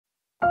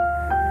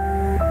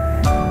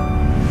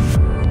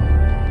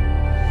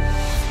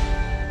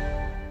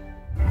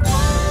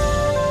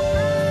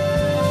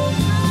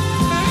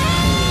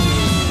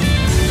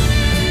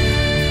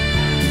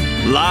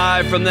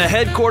Live from the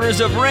headquarters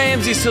of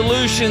Ramsey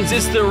Solutions,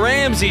 it's the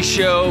Ramsey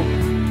Show,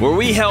 where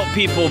we help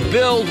people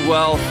build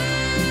wealth,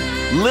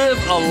 live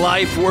a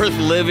life worth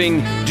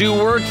living, do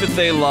work that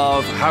they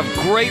love, have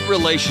great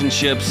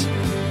relationships,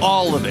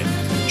 all of it.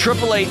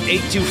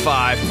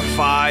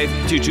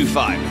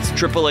 888-825-5225. It's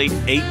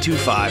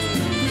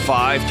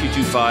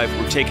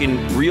 888-825-5225. We're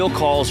taking real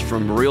calls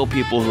from real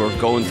people who are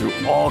going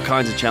through all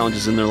kinds of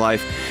challenges in their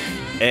life,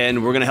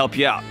 and we're going to help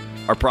you out.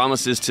 Our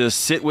promise is to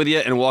sit with you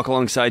and walk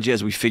alongside you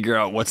as we figure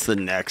out what's the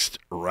next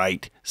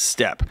right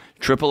step.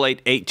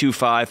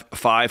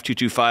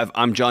 888-825-5225.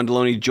 I'm John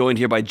Deloney, joined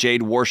here by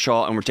Jade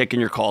Warshaw, and we're taking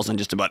your calls on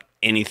just about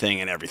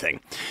anything and everything.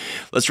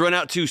 Let's run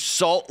out to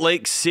Salt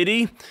Lake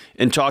City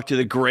and talk to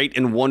the great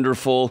and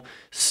wonderful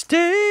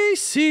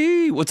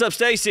Stacy. What's up,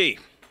 Stacy?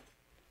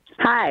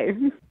 Hi.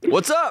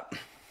 What's up?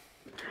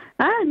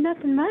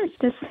 Nothing much.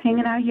 Just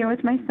hanging out here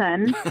with my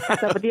son.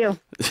 What's up with you?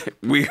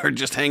 We are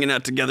just hanging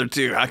out together,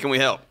 too. How can we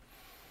help?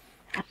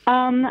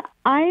 I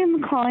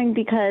am calling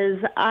because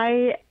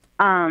my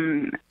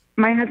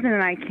husband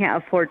and I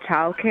can't afford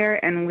childcare,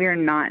 and we're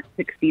not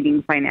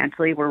succeeding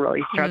financially. We're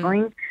really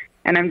struggling,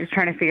 and I'm just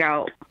trying to figure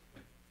out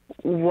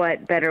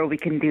what better we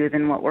can do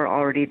than what we're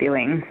already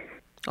doing.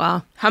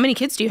 Wow. How many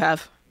kids do you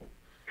have?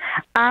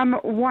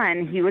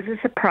 One. He was a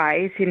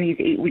surprise, and he's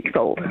 8 weeks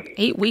old.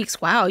 8 weeks.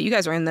 Wow. You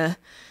guys are in the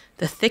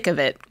thick of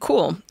it.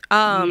 Cool.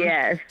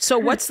 Yes. So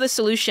what's the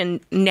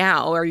solution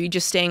now? Are you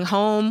just staying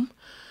home?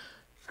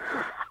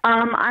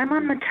 I'm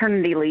on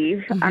maternity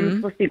leave. Mm-hmm. I'm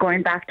supposed to be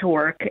going back to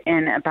work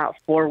in about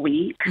 4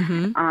 weeks.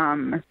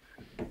 Mm-hmm.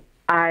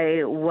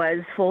 I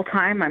was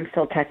full-time. I'm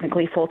still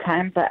technically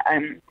full-time, but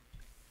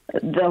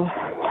the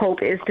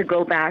hope is to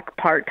go back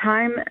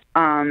part-time.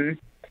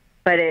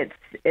 But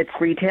it's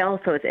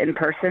retail, so it's in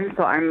person.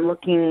 So I'm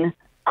looking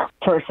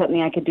for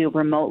something I could do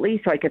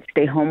remotely so I could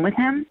stay home with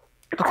him.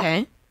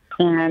 Okay.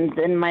 And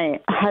then my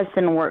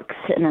husband works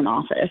in an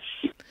office.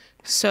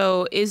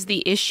 So is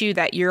the issue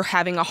that you're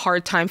having a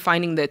hard time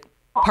finding the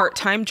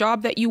part-time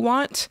job that you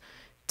want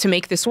to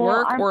make this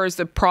work? Or is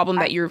the problem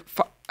that you're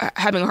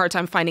having a hard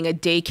time finding a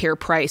daycare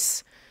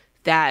price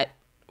that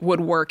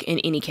would work in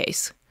any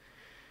case?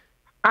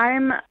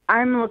 I'm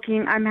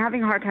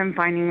having a hard time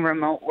finding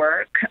remote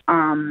work.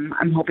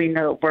 I'm hoping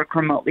to work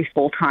remotely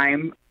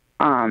full-time.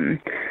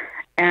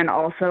 And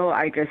also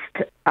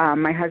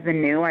my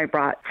husband knew I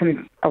brought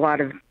a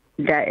lot of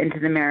debt into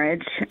the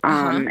marriage.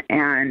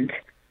 And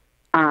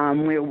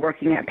we were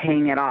working at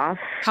paying it off.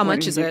 How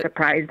much is it? He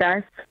surprised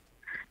us.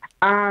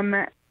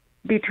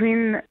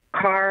 Between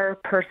car,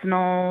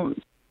 personal,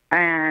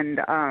 and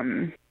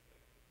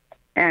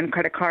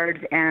credit cards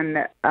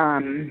and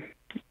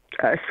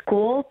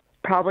school,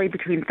 probably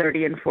between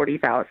 $30,000 and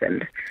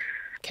 $40,000.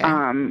 Okay.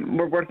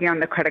 We're working on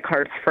the credit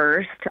cards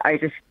first. I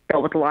just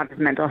dealt with a lot of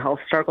mental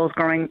health struggles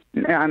growing,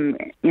 in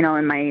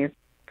my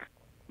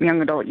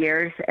young adult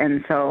years,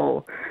 and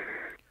so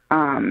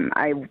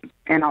I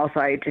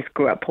just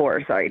grew up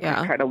poor, so I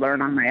just tried to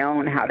learn on my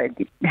own how to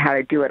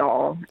do it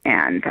all,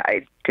 and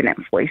I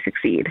didn't fully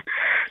succeed.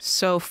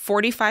 So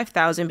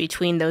 $45,000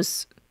 between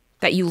those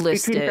that you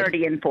listed. Between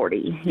 30 and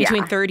 40.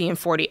 Between 30 and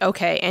 40.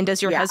 Okay. And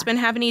does your husband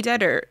have any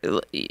debt, or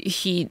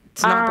he's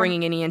not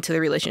bringing any into the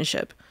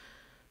relationship?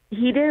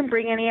 He didn't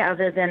bring any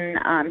other than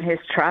his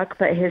truck,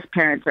 but his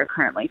parents are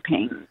currently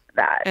paying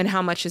that. And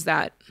how much is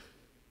that?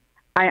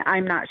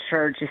 I'm not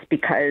sure, just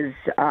because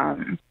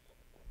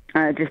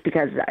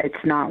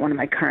it's not one of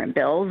my current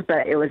bills,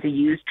 but it was a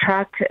used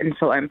truck, and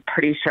so I'm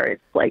pretty sure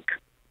it's like,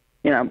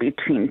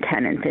 between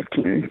 $10,000 and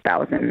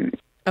 $15,000.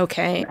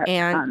 Okay,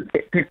 and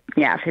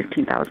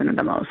 15,000 at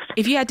the most.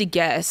 If you had to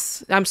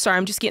guess, I'm sorry,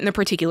 I'm just getting the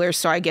particulars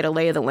so I get a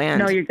lay of the land.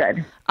 No, you're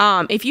good.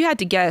 If you had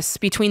to guess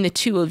between the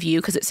two of you,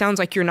 because it sounds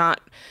like you're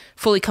not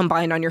fully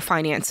combined on your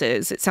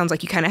finances, it sounds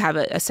like you kind of have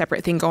a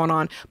separate thing going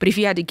on. But if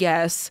you had to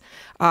guess,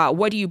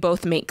 what do you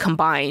both make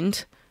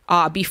combined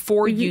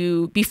before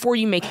you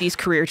make these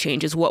career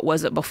changes? What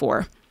was it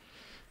before?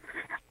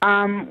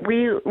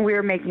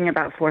 We're making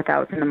about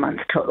 $4,000 a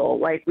month total.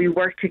 Like, we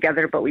work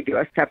together, but we do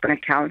have separate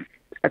accounts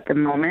at the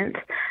moment,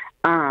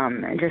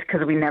 just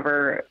because we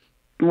never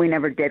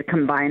did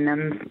combine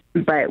them,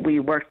 but we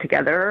work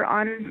together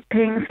on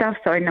paying stuff.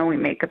 So I know we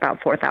make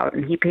about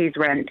 $4,000. He pays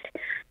rent,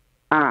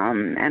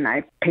 and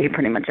I pay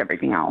pretty much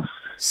everything else.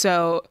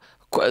 So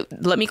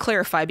let me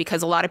clarify,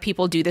 because a lot of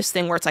people do this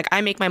thing where it's like, I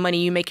make my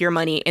money, you make your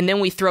money, and then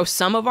we throw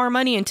some of our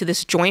money into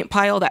this joint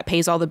pile that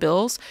pays all the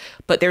bills,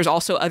 but there's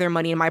also other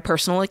money in my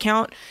personal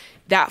account.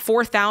 That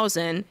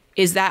 $4,000,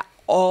 is that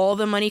all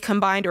the money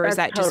combined, or is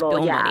that just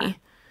bill money?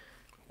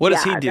 What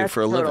does he do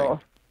for a living?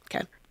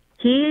 Okay.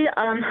 He,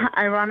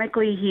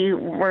 ironically, he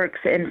works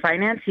in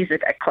finance. He's a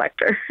debt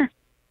collector.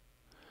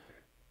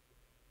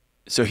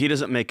 So he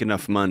doesn't make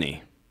enough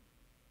money.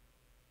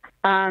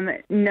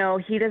 No,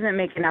 he doesn't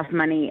make enough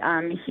money.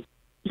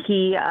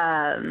 He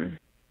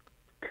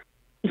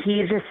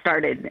just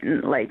started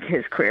like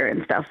his career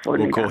and stuff. Well,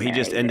 cool. He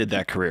just ended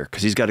that career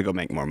because he's got to go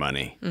make more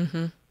money.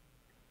 Mm-hmm.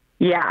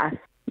 Yeah,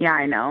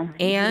 I know.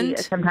 And he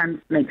sometimes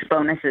makes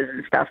bonuses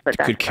and stuff, but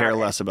could care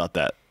less about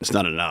that. It's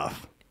not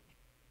enough.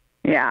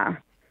 Yeah.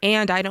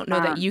 And I don't know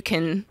that you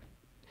can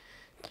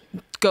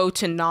go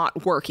to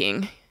not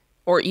working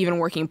or even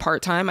working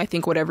part-time. I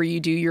think whatever you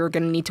do, you're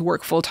going to need to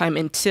work full-time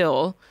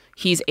until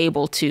he's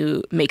able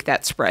to make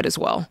that spread as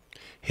well.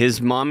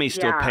 His mommy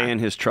still paying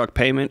his truck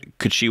payment?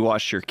 Could she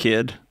watch your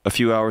kid a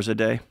few hours a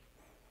day?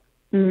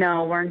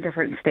 No, we're in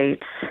different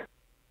states.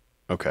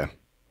 Okay.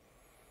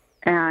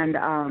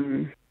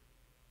 And,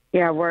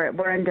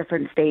 we're in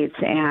different states,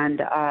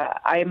 and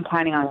I'm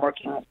planning on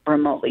working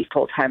remotely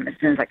full-time as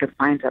soon as I can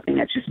find something.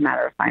 It's just a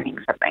matter of finding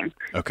something.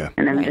 Okay.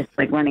 And I'm just,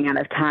 running out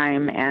of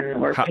time,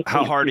 and we're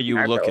How hard are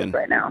you looking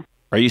right now?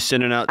 Are you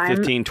sending out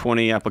 15,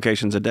 20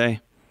 applications a day?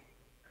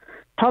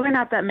 Probably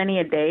not that many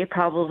a day,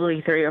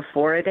 probably 3 or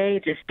 4 a day,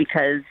 just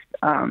because,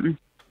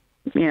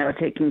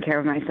 taking care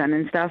of my son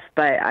and stuff.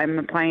 But I'm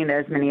applying to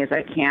as many as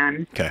I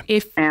can.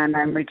 Okay. And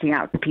I'm reaching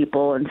out to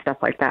people and stuff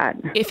like that.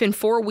 If in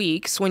 4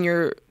 weeks, when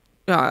your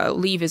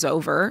leave is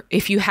over,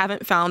 if you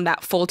haven't found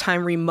that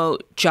full-time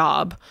remote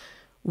job,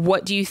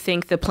 what do you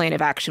think the plan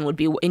of action would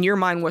be? In your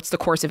mind, what's the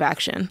course of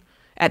action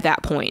at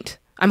that point?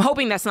 I'm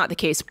hoping that's not the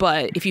case,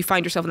 but if you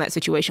find yourself in that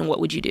situation, what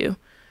would you do?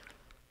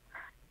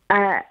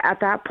 At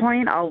that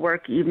point, I'll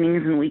work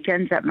evenings and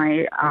weekends at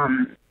my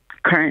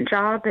current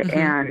job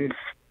and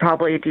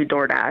probably do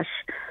DoorDash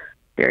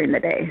during the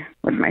day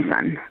with my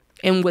son.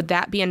 And would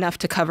that be enough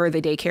to cover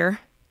the daycare?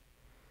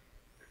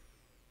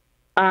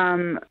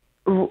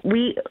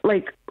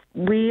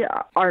 We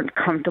aren't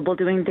comfortable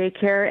doing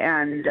daycare,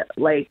 and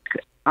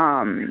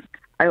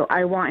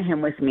I want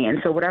him with me, and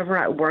so whatever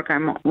at work I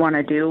want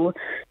to do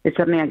is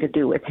something I could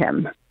do with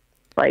him.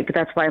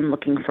 That's why I'm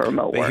looking for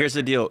remote work. But here's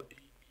the deal.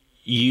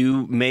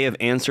 You may have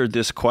answered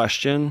this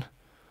question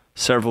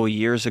several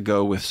years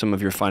ago with some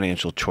of your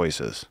financial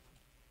choices.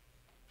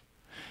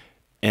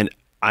 And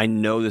I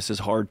know this is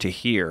hard to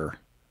hear,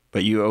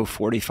 but you owe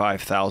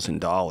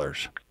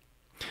 $45,000.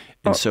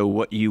 And so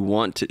what you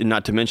want to,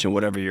 not to mention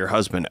whatever your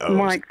husband owes.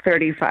 More like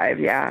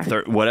 35, yeah.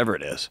 Whatever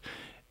it is.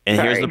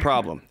 And here's the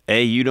problem.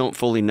 A, you don't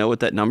fully know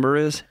what that number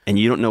is, and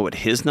you don't know what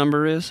his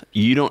number is.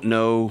 You don't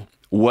know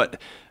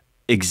what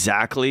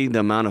exactly the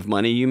amount of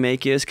money you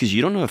make is, because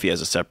you don't know if he has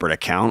a separate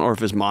account or if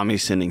his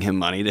mommy's sending him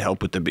money to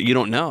help with the, you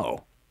don't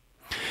know.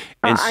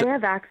 And I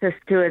have access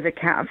to his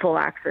account, full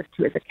access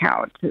to his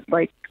account.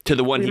 To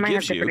the one he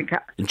gives you.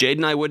 Jade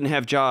and I wouldn't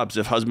have jobs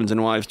if husbands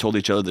and wives told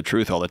each other the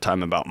truth all the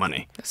time about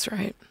money. That's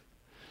right.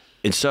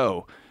 And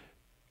so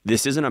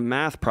this isn't a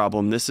math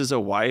problem. This is a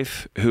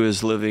wife who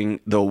is living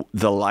the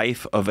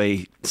life of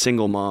a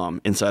single mom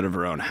inside of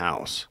her own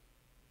house.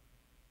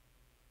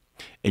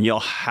 And y'all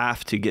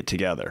have to get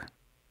together.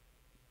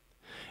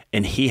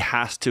 And he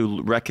has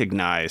to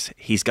recognize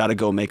he's got to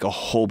go make a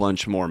whole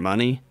bunch more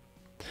money.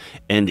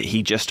 And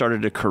he just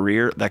started a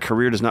career. That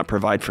career does not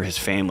provide for his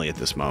family at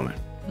this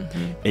moment.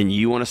 Mm-hmm. And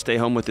you want to stay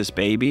home with this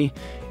baby,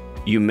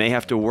 you may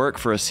have to work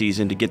for a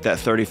season to get that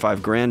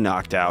 35 grand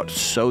knocked out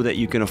so that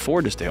you can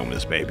afford to stay home with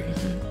this baby.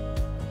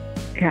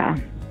 Yeah.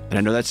 And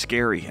I know that's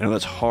scary. I know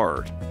that's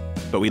hard.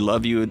 But we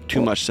love you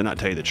too much to not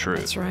tell you the truth.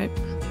 That's right.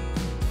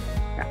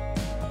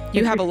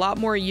 You have a lot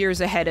more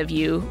years ahead of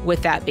you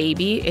with that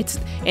baby. It's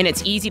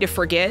easy to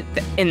forget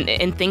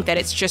and think that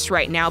it's just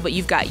right now, but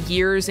you've got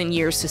years and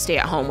years to stay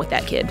at home with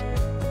that kid.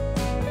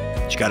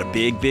 You got a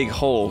big, big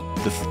hole.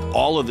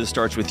 All of this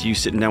starts with you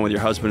sitting down with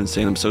your husband and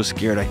saying, I'm so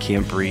scared I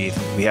can't breathe.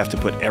 We have to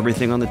put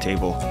everything on the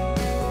table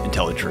and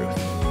tell the truth.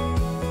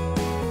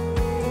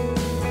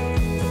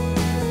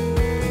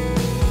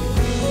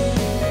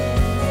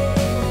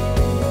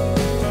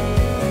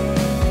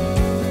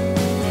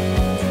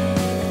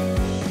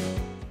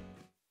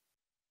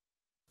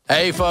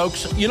 Hey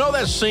folks, you know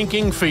that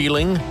sinking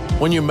feeling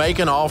when you make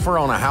an offer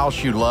on a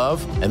house you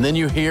love and then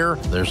you hear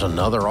there's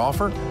another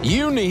offer?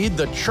 You need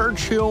the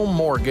Churchill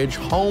Mortgage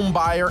Home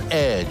Buyer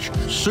Edge.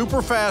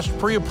 Super fast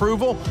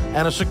pre-approval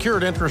and a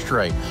secured interest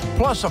rate.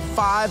 Plus a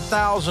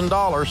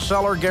 $5,000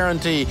 seller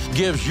guarantee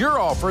gives your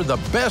offer the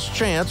best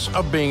chance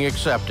of being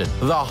accepted.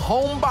 The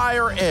Home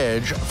Buyer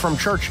Edge from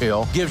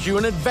Churchill gives you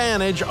an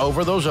advantage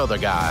over those other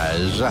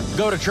guys.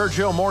 Go to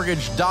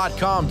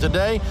churchillmortgage.com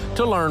today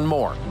to learn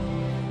more.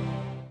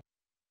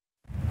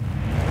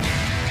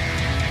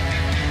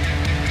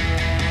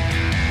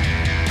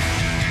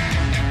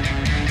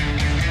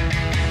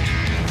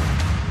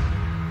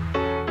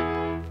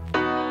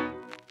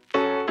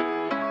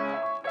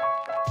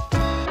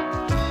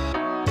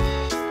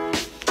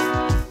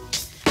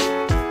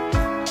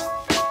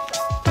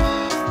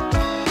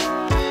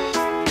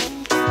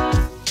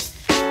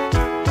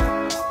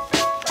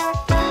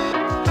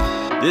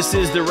 This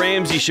is the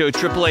Ramsey Show,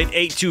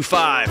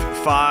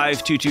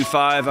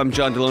 888-825-5225. I'm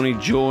John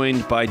Deloney,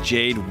 joined by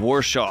Jade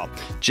Warshaw.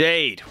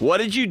 Jade, what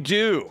did you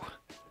do?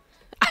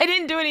 I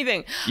didn't do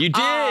anything. You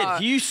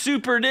did. You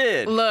super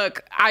did.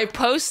 Look, I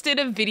posted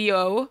a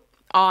video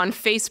on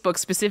Facebook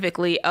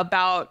specifically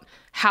about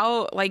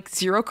how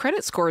zero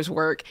credit scores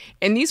work,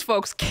 and these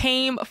folks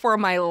came for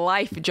my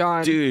life,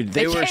 John. Dude,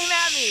 they were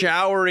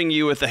showering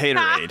you with the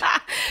haterade.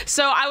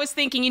 So I was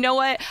thinking, you know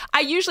what?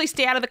 I usually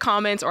stay out of the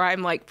comments, or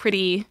I'm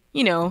pretty,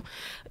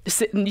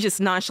 just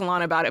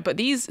nonchalant about it. But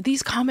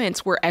these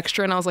comments were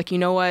extra, and I was like, you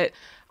know what?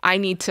 I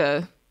need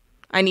to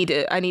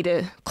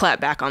clap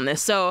back on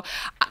this. So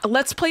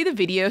let's play the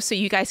video so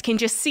you guys can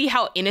just see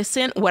how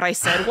innocent what I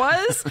said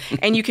was,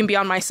 and you can be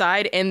on my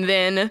side, and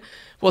then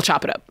we'll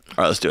chop it up.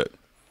 All right, let's do it.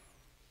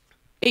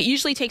 It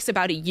usually takes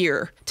about a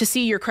year to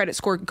see your credit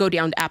score go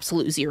down to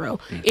absolute zero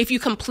if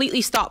you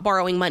completely stop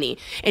borrowing money.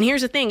 And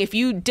here's the thing, if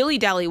you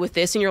dilly-dally with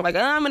this and you're like,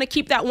 I'm going to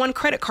keep that one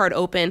credit card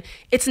open,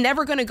 it's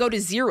never going to go to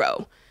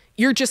zero.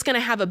 You're just going to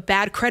have a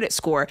bad credit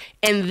score.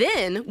 And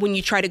then when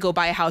you try to go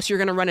buy a house, you're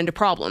going to run into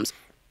problems.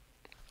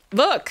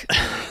 Look,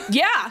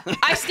 yeah,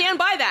 I stand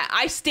by that.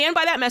 I stand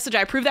by that message.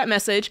 I approve that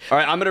message. All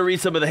right, I'm going to read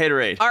some of the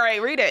haterade. All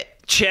right, read it.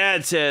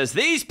 Chad says,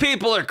 these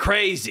people are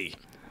crazy.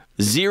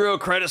 Zero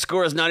credit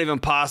score is not even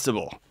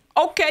possible.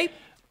 Okay.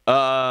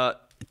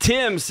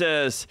 Tim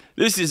says,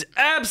 this is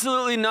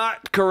absolutely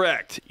not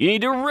correct. You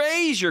need to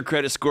raise your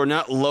credit score,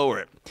 not lower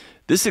it.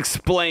 This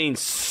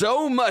explains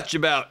so much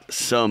about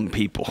some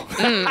people.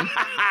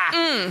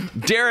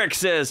 Derek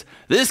says,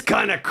 this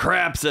kind of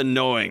crap's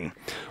annoying.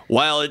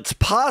 While it's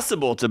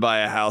possible to buy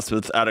a house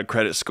without a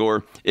credit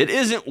score, it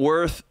isn't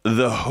worth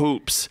the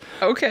hoops.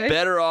 Okay.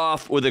 Better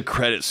off with a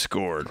credit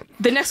score.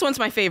 The next one's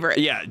my favorite.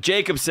 Yeah,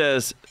 Jacob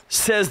says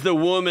the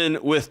woman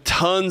with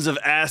tons of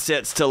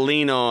assets to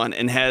lean on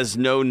and has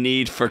no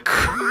need for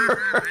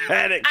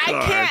credit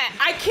card.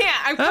 I can't.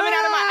 I'm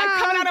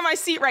coming out of my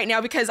seat right now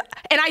because,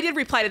 and I did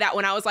reply to that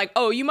when I was like,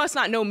 oh, you must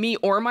not know me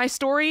or my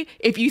story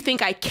if you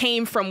think I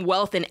came from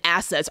wealth and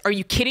assets. Are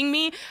you kidding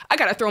me? I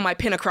got to throw my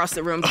pin across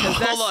the room.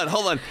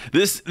 Hold on.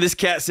 This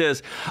cat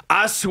says,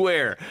 I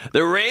swear,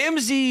 the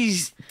Ramsey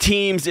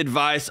team's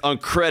advice on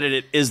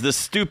credit is the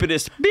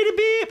stupidest beep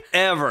beep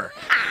ever.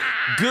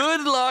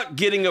 Good luck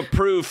getting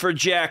approved for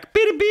Jack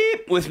beep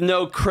beep with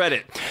no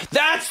credit.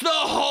 That's the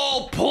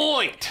whole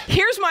point.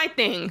 Here's my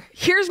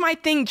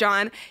thing,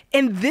 John.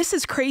 And this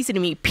is crazy to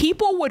me.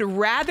 People would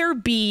rather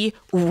be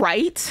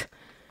right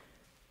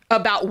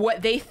about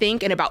what they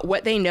think and about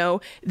what they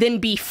know than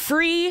be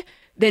free,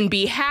 than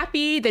be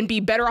happy, than be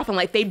better off in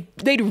life.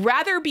 They'd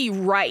rather be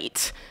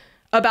right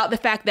about the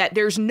fact that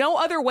there's no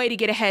other way to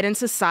get ahead in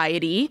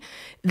society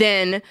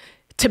than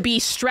to be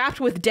strapped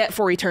with debt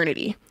for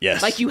eternity.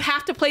 Yes. Like you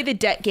have to play the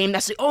debt game.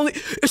 It's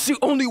the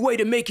only way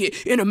to make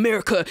it in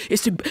America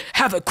is to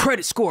have a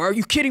credit score. Are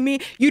you kidding me?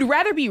 You'd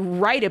rather be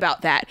right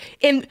about that.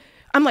 And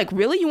I'm like,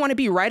 really? You want to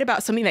be right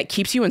about something that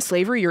keeps you in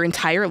slavery your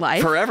entire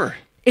life? Forever.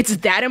 It's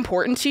that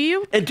important to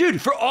you? And dude,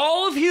 for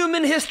all of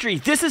human history,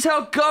 this is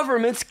how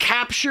governments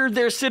captured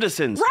their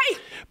citizens. Right.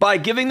 By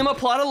giving them a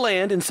plot of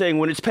land and saying,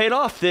 when it's paid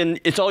off, then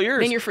it's all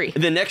yours. Then you're free.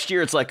 And then next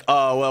year, it's like,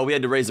 oh, well, we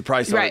had to raise the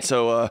price on Right. it.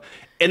 So,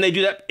 and they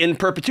do that in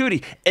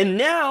perpetuity. And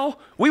now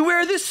we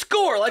wear this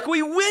score like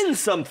we win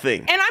something.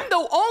 And I'm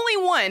the only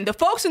one. The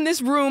folks in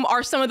this room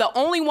are some of the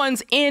only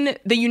ones in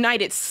the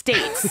United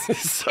States,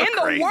 so in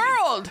the crazy.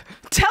 world,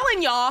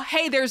 telling y'all,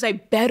 hey, there's a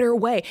better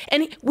way.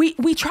 And we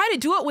try to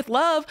do it with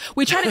love.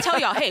 We try to tell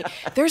y'all, hey,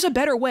 there's a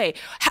better way.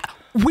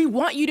 We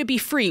want you to be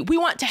free. We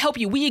want to help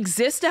you. We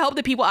exist to help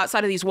the people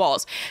outside of these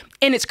walls.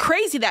 And it's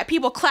crazy that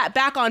people clap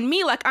back on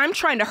me like I'm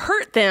trying to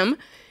hurt them,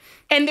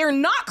 and they're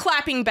not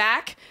clapping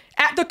back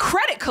at the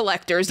credit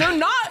collectors. They're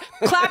not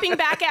clapping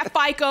back at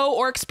FICO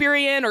or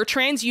Experian or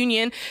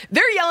TransUnion.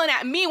 They're yelling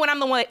at me when I'm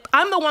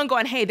the one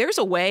going, hey, there's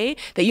a way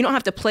that you don't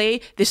have to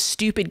play this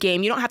stupid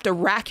game. You don't have to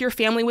rack your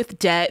family with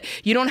debt.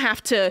 You don't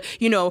have to,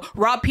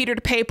 rob Peter to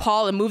pay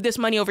Paul and move this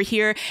money over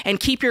here and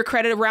keep your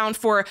credit around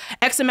for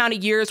X amount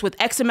of years with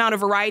X amount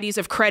of varieties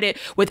of credit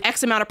with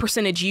X amount of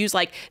percentage used.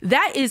 Like,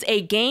 that is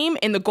a game,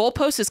 and the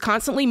goalpost is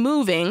constantly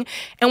moving.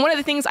 And one of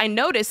the things I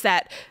noticed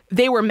that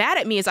they were mad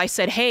at me is I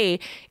said, hey,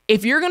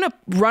 if you're going to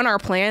run our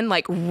plan,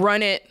 like,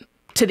 run it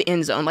to the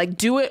end zone. Like,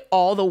 do it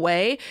all the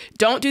way.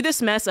 Don't do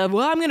this mess of,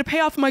 well, I'm going to pay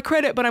off my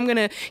credit, but I'm going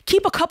to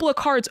keep a couple of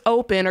cards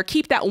open or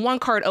keep that one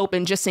card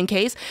open just in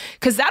case,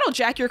 because that'll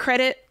jack your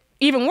credit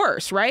even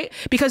worse, right?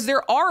 Because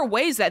there are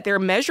ways that they're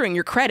measuring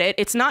your credit.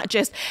 It's not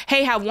just,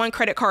 hey, have one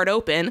credit card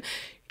open.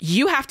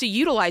 You have to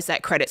utilize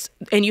that credit,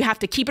 and you have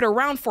to keep it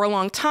around for a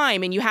long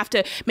time, and you have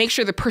to make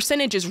sure the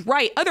percentage is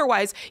right.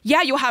 Otherwise,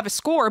 yeah, you'll have a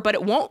score, but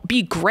it won't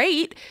be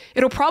great.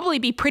 It'll probably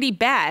be pretty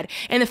bad.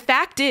 And the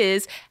fact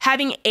is, I'm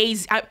going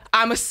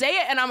to say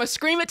it and I'm going to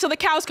scream it till the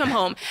cows come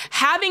home.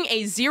 Having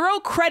a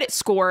 0 credit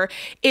score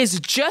is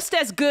just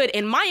as good,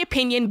 in my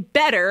opinion,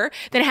 better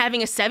than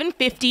having a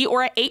 750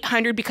 or an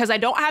 800, because I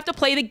don't have to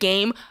play the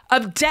game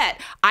of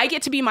debt. I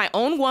get to be my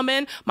own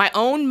woman, my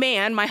own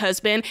man, my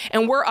husband,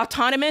 and we're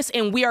autonomous,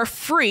 and we are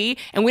free,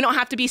 and we don't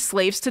have to be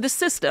slaves to the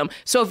system.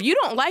 So if you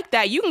don't like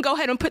that, you can go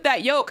ahead and put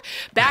that yoke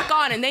back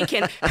on, and they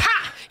can,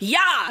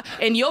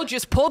 and you'll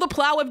just pull the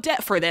plow of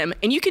debt for them.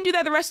 And you can do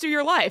that the rest of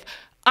your life.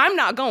 I'm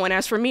not going,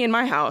 as for me and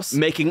my house.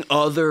 Making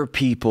other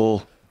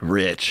people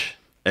rich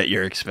at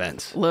your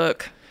expense.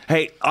 Look.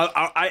 Hey,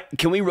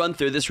 can we run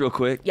through this real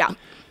quick? Yeah.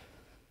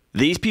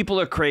 These people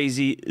are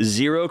crazy.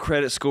 0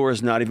 credit score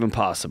is not even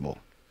possible.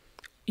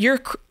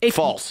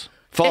 False.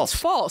 False.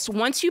 It's false.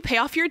 Once you pay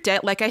off your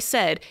debt, like I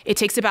said, it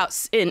takes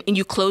about, and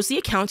you close the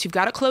accounts, you've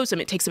got to close them.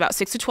 It takes about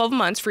 6 to 12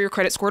 months for your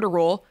credit score to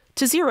roll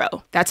to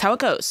zero. That's how it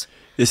goes.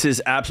 This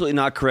is absolutely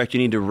not correct. You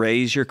need to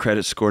raise your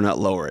credit score, not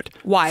lower it.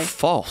 Why?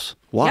 False.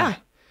 Why?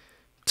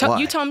 Yeah. Why?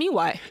 You tell me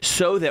why.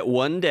 So that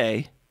one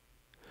day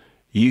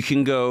you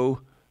can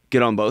go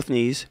get on both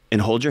knees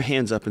and hold your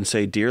hands up and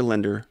say, "Dear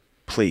lender,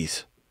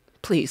 please."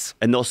 Please.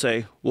 And they'll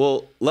say,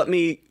 "Well, let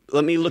me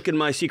look in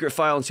my secret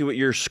file and see what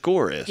your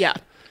score is." Yeah.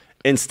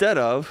 Instead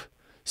of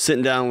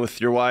sitting down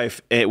with your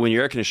wife when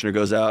your air conditioner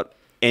goes out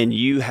and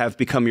you have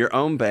become your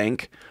own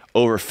bank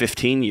over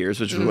 15 years,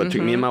 which is what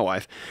took me and my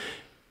wife.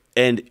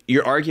 And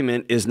your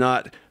argument is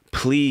not,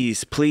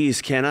 "Please,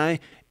 please, can I?"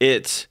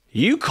 It's,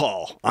 "You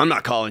call. I'm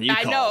not calling, you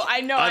call."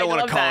 I know. I don't want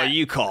to love call, that.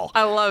 you call.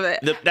 I love it.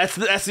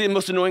 That's the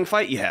most annoying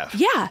fight you have.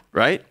 Yeah.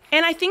 Right?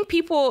 And I think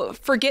people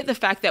forget the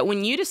fact that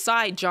when you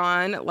decide,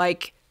 John,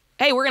 like,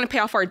 hey, we're going to pay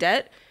off our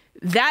debt,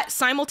 that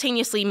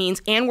simultaneously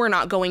means, and we're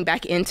not going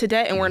back into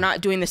debt, and we're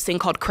not doing this thing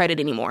called credit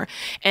anymore.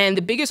 And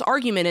the biggest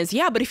argument is,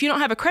 yeah, but if you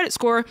don't have a credit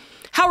score,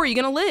 how are you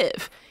going to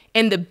live?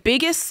 And the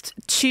biggest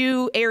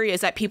two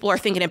areas that people are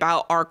thinking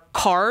about are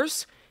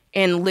cars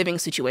and living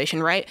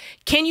situation, right?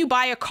 Can you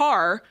buy a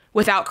car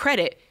without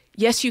credit?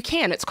 Yes, you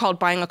can. It's called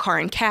buying a car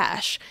in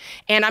cash.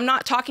 And I'm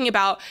not talking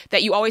about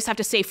that you always have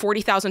to save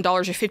 $40,000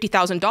 or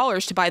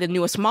 $50,000 to buy the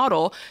newest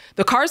model.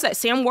 The cars that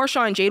Sam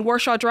Warshaw and Jade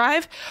Warshaw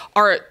drive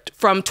are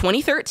from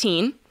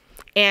 2013.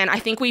 And I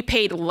think we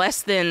paid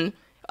less than,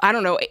 I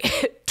don't know,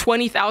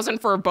 $20,000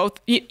 for both.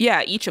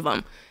 Yeah, each of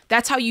them.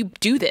 That's how you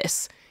do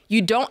this.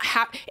 You don't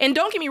have, and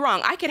don't get me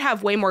wrong, I could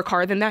have way more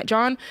car than that,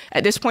 John.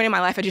 At this point in my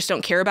life, I just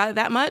don't care about it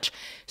that much.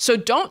 So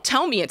don't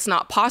tell me it's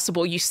not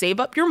possible. You save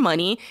up your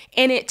money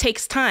and it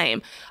takes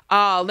time.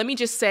 Let me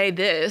just say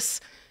this.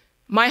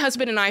 My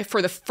husband and I,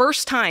 for the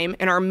first time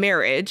in our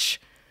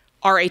marriage,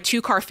 are a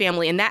 2-car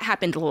family. And that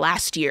happened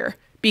last year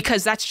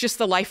because that's just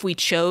the life we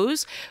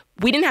chose.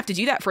 We didn't have to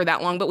do that for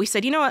that long, but we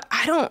said, you know what?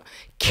 I don't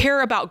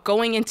care about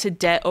going into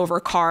debt over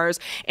cars.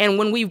 And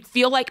when we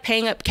feel like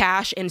paying up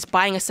cash and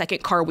buying a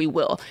second car, we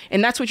will.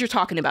 And that's what you're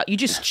talking about. You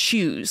just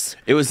choose.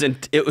 It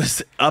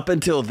was up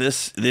until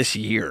this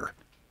year.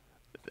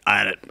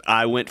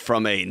 I went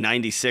from a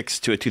 96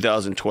 to a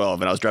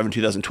 2012, and I was driving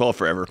 2012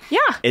 forever. Yeah.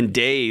 And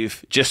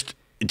Dave, just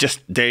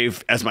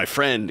Dave as my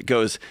friend,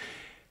 goes,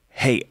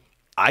 "Hey,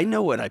 I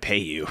know what I pay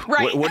you.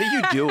 Right. What are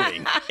you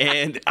doing?"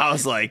 And I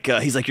was like,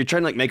 he's like, "You're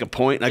trying to like make a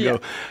point." And I go,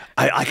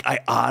 I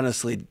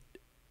honestly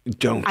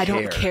don't care. I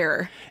don't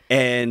care.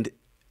 And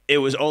it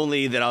was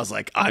only that I was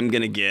like, I'm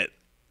going to get,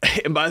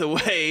 and by the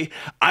way,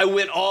 I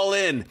went all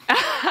in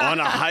on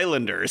a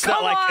Highlander. It's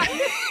not like,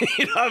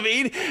 you know what I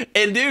mean?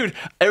 And dude,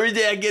 every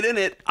day I get in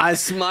it, I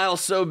smile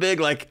so big,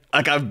 like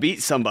I've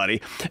beat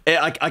somebody,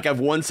 like I've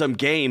won some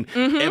game.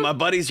 And my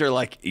buddies are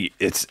like,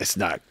 it's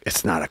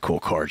not a cool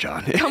car,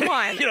 John. Come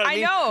on. You know what I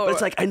mean? know. But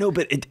it's like, I know,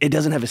 but it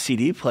doesn't have a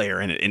CD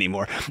player in it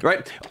anymore,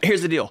 right?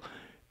 Here's the deal.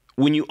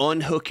 When you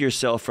unhook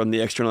yourself from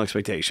the external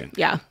expectation.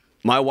 Yeah.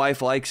 My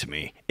wife likes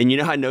me. And you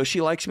know how I know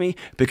she likes me?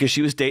 Because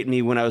she was dating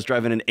me when I was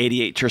driving an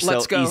 88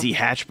 Tercel Easy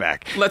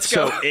hatchback. Let's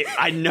go. So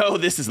I know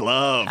this is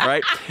love,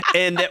 right?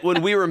 And that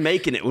when we were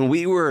making it,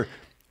 when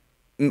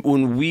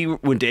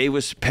Dave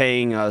was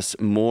paying us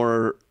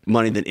more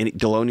money than any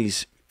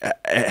Deloney's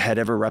had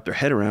ever wrapped their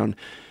head around,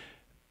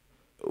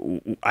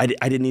 I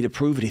didn't need to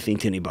prove anything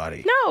to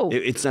anybody. No.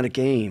 It's not a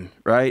game,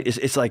 right?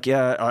 It's like,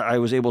 yeah, I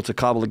was able to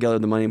cobble together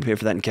the money and pay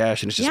for that in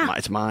cash, and it's just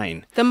it's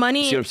mine. The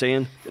money. See what I'm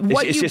saying?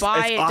 What it's you just,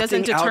 buy, it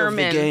doesn't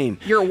determine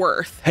your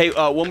worth. Hey,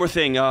 one more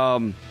thing.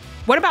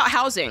 What about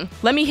housing?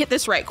 Let me hit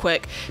this right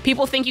quick.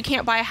 People think you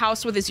can't buy a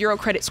house with a 0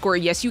 credit score.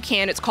 Yes, you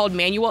can. It's called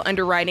manual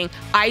underwriting.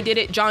 I did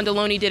it. John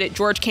Deloney did it.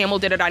 George Camel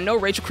did it. I know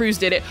Rachel Cruz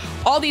did it.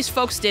 All these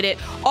folks did it.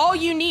 All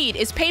you need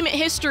is payment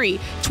history.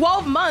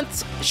 12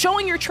 months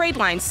showing your trade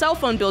lines, cell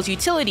phone bills,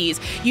 utilities.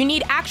 You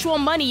need actual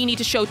money. You need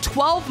to show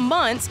 12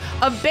 months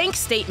of bank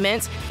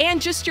statements and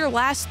just your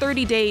last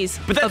 30 days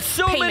But that's of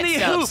so payment many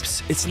stubs.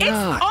 hoops. It's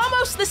not. It's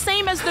almost the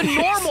same as the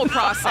normal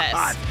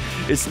process.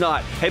 It's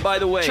not. Hey, by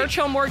the way.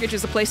 Churchill Mortgage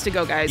is the place to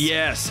go, guys.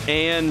 Yes,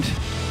 and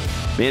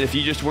man, if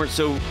you just weren't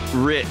so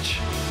rich,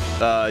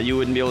 you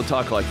wouldn't be able to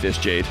talk like this,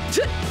 Jade.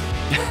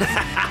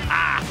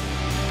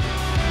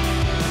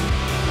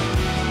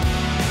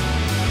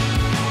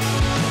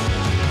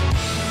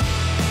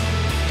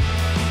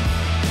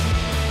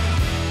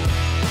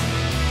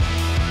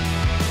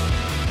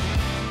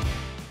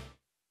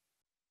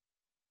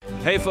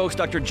 Hey folks,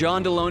 Dr.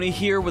 John Deloney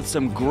here with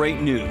some great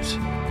news.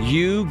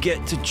 You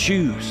get to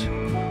choose.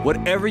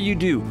 Whatever you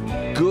do,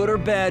 good or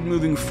bad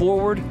moving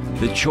forward,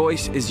 the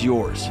choice is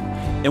yours.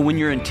 And when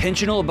you're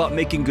intentional about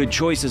making good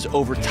choices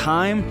over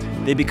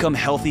time, they become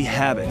healthy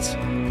habits,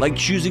 like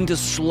choosing to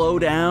slow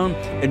down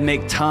and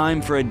make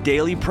time for a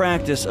daily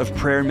practice of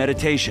prayer and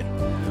meditation.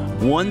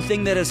 One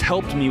thing that has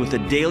helped me with a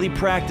daily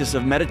practice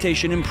of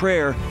meditation and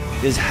prayer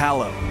is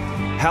Hallow.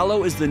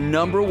 Hallow is the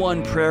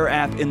 #1 prayer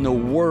app in the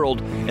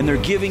world, and they're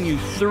giving you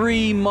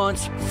 3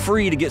 months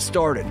free to get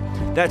started.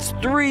 That's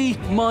 3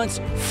 months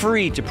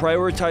free to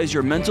prioritize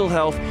your mental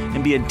health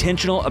and be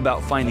intentional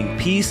about finding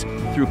peace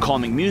through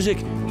calming music,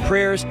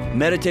 prayers,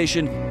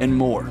 meditation, and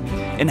more.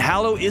 And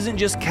Hallow isn't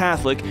just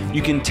Catholic.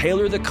 You can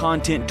tailor the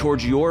content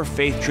towards your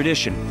faith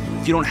tradition.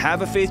 If you don't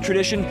have a faith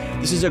tradition,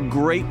 this is a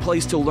great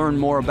place to learn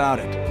more about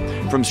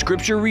it. From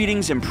scripture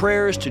readings and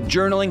prayers to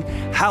journaling,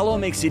 Hallow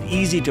makes it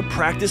easy to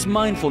practice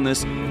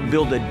mindfulness,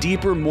 build a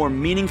deeper, more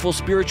meaningful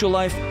spiritual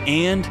life,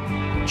 and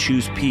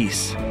choose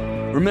peace.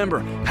 Remember,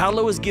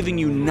 Hallow is giving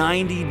you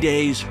 90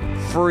 days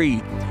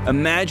free.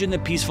 Imagine the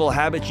peaceful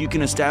habits you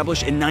can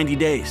establish in 90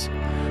 days.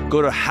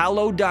 Go to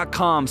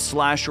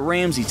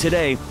hallow.com/Ramsey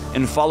today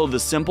and follow the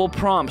simple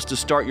prompts to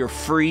start your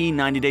free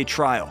 90-day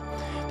trial.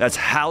 That's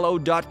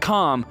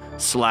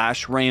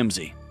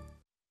hallow.com/Ramsey.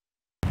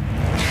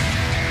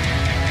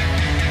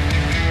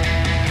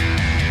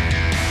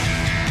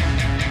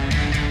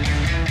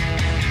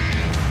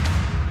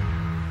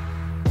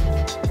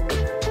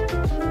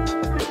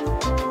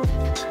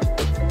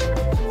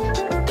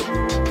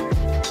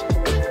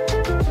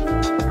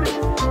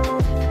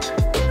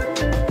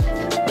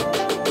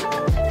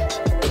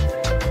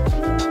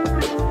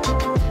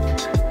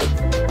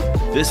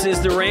 This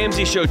is the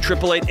Ramsey Show,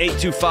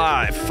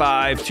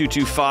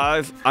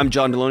 888-825-5225. I'm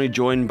John Deloney,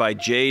 joined by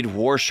Jade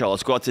Warshaw.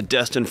 Let's go out to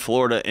Destin,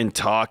 Florida, and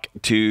talk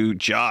to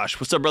Josh.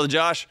 What's up, brother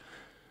Josh?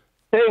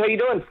 Hey, how you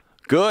doing?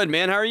 Good,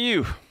 man. How are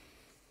you?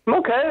 I'm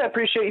okay. I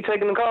appreciate you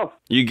taking the call.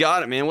 You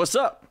got it, man. What's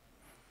up?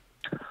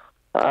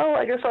 Oh,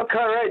 I guess I'll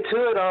cut right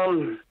to it.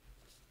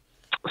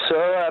 So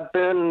I've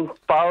been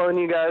following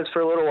you guys for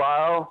a little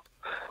while,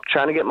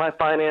 trying to get my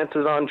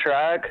finances on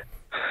track.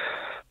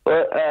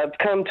 But I've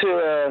come to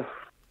a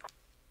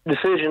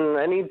decision.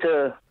 I need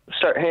to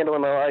start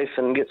handling my life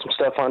and get some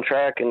stuff on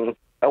track, and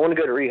I want to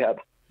go to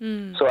rehab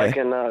so I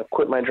can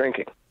quit my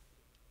drinking.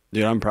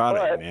 Dude, I'm proud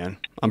of you, man.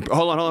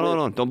 Hold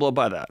on. Don't blow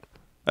by that.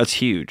 That's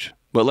huge.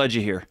 What led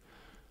you here?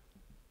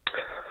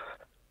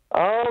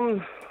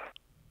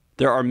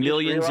 There are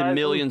millions and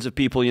millions of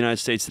people in the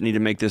United States that need to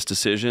make this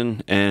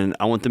decision, and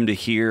I want them to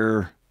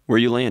hear where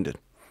you landed.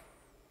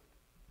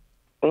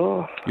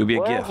 You'll be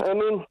a gift. I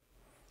mean,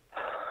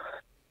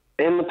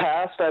 in the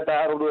past, I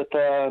battled with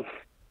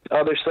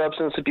other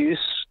substance abuse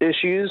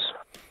issues,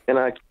 and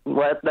I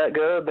let that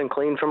go. I've been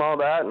clean from all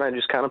that, and I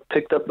just kind of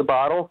picked up the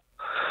bottle.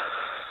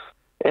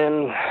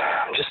 And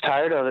I'm just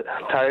tired of it.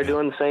 Tired of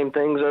doing the same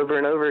things over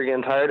and over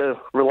again. Tired of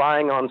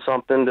relying on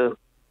something to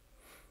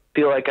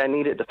feel like I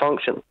need it to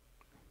function.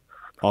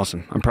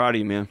 Awesome. I'm proud of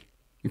you, man.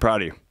 I'm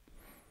proud of you.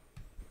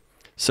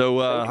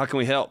 So how can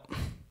we help?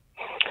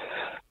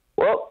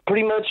 Well,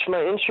 pretty much my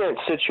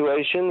insurance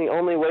situation, the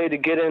only way to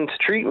get into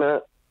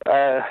treatment,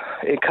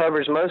 it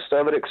covers most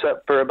of it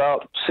except for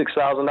about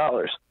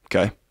 $6,000.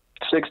 Okay.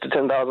 $6,000 to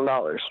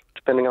 $10,000,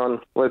 depending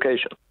on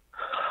location.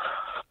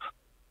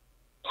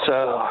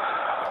 So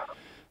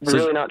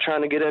really not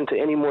trying to get into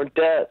any more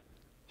debt.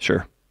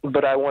 Sure.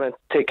 But I want to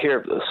take care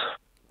of this.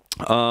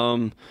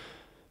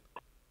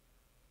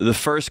 The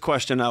first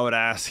question I would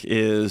ask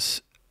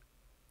is,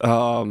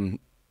 often,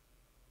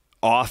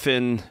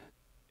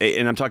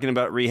 and I'm talking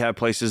about rehab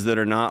places that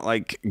are not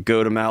like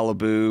go to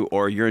Malibu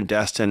or you're in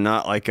Destin,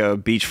 not like a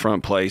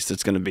beachfront place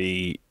that's going to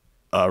be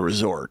a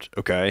resort,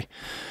 okay?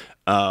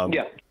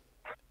 Yeah.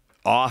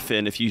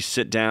 Often, if you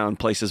sit down,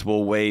 places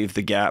will waive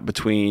the gap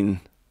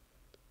between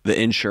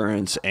the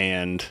insurance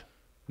and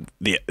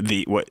the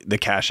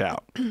cash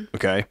out,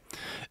 okay?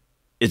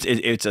 It's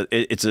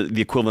the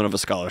equivalent of a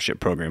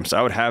scholarship program. So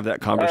I would have that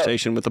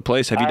conversation with the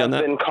place. Have you done that?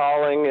 I've been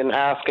calling and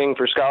asking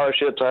for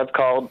scholarships. I've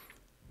called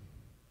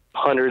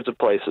hundreds of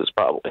places,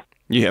 probably.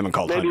 You haven't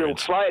called maybe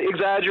hundreds. A slight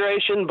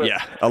exaggeration, but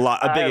yeah,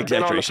 a big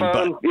exaggeration.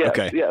 But yes,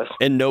 okay, yes.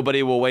 And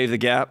nobody will waive the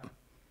gap.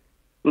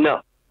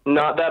 No,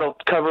 not that'll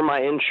cover my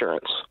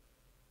insurance.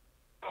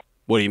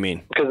 What do you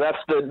mean? Because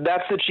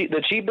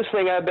the cheapest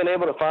thing I've been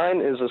able to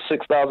find is a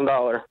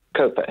 $6,000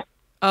 copay.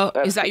 Oh,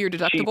 is that your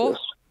deductible?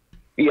 Cheapest.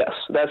 Yes,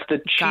 that's the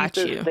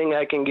cheapest thing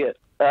I can get.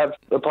 I've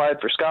applied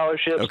for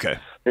scholarships. Okay.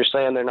 They're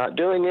saying they're not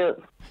doing it.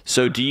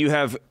 So do you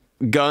have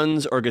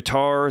guns or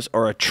guitars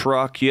or a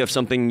truck? You have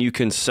something you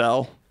can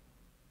sell?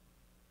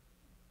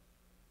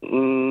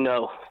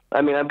 No.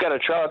 I mean, I've got a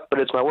truck, but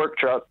it's my work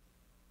truck.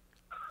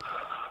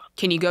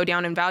 Can you go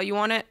down in value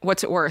on it?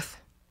 What's it worth?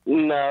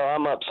 No,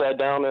 I'm upside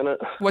down in it.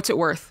 What's it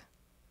worth?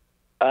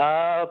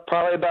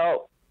 Probably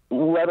about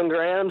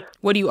 $11,000.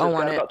 What do you owe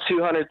on it? About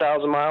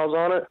 200,000 miles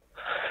on it.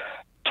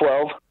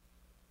 12.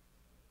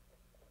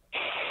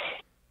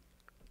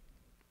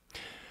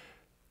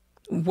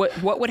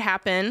 What would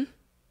happen?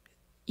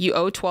 You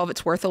owe 12,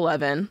 it's worth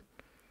 11.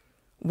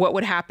 What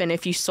would happen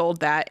if you sold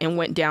that and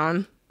went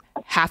down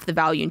half the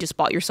value and just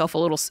bought yourself a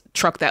little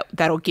truck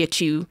that'll get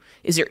you?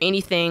 Is there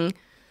anything?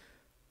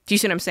 Do you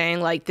see what I'm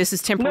saying? Like, this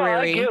is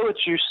temporary. No,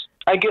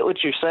 I get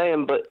what you're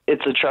saying, but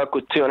it's a truck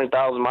with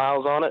 200,000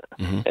 miles on it,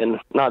 and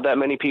not that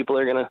many people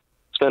are going to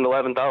spend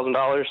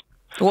 $11,000.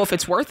 Well, if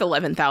it's worth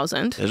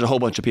 $11,000. There's a whole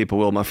bunch of people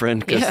will, my friend,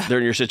 because they're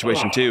in your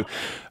situation too.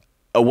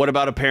 What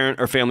about a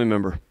parent or family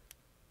member?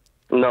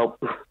 Nope.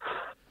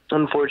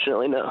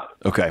 Unfortunately, no.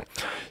 Okay.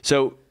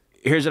 So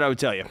here's what I would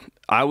tell you.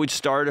 I would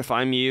start, if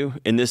I'm you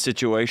in this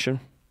situation,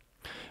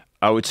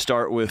 I would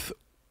start with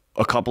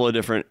a couple of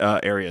different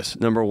areas.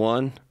 Number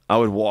one, I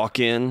would walk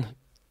in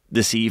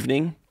this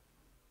evening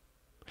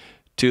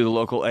to the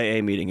local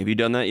AA meeting. Have you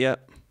done that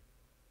yet?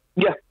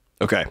 Yeah.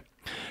 Okay.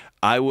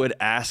 I would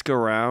ask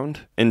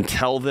around and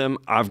tell them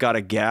I've got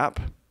a gap.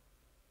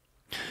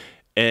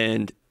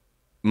 And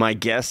my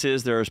guess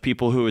is there's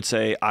people who would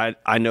say,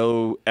 I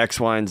know X,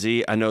 Y, and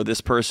Z. I know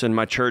this person.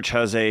 My church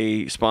has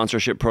a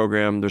sponsorship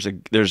program.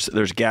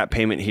 There's gap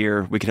payment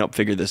here. We can help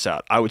figure this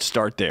out. I would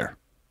start there.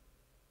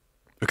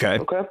 Okay.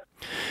 Okay.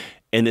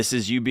 And this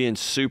is you being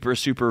super,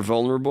 super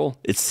vulnerable.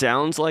 It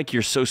sounds like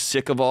you're so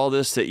sick of all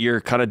this that you're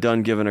kind of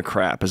done giving a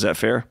crap. Is that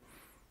fair?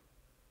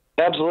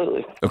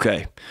 Absolutely.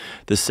 Okay.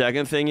 The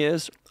second thing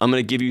is I'm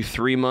going to give you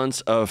 3 months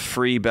of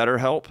free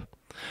BetterHelp.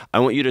 I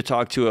want you to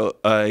talk to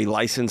a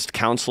licensed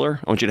counselor.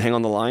 I want you to hang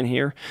on the line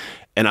here.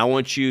 And I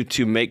want you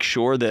to make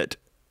sure that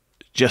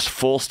just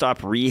full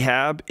stop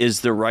rehab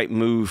is the right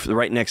move, the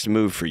right next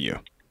move for you.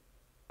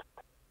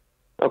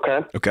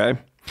 Okay. Okay.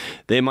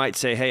 They might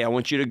say, hey, I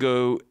want you to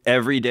go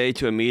every day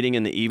to a meeting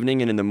in the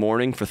evening and in the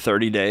morning for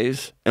 30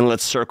 days. And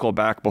let's circle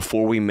back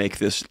before we make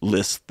this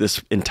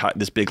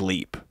big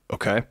leap.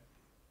 Okay.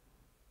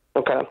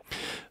 Okay.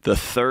 The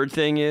third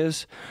thing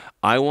is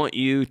I want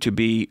you to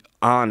be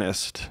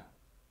honest,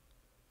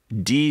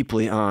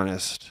 deeply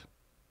honest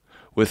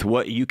with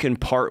what you can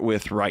part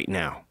with right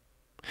now.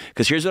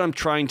 Because here's what I'm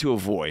trying to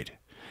avoid.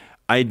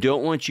 I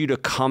don't want you to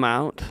come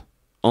out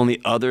on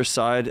the other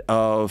side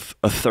of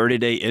a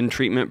 30-day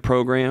in-treatment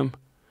program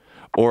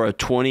or a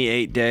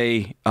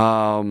 28-day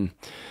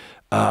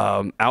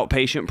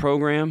outpatient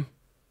program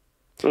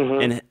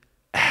and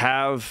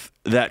have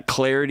that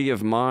clarity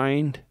of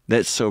mind,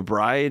 that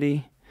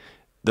sobriety,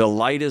 the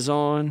light is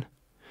on,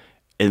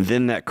 and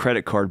then that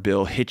credit card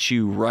bill hits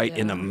you right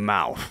in the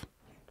mouth.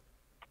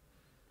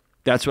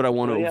 That's what I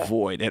want to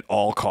avoid at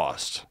all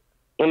costs.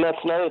 And that's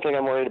another thing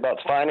I'm worried about.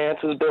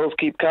 Finances, bills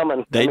keep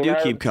coming. They do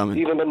keep coming.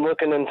 I've even been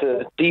looking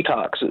into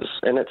detoxes,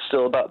 and it's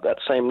still about that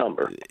same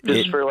number,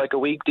 just for like a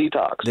week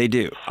detox. They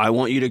do. I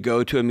want you to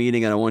go to a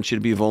meeting, and I want you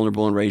to be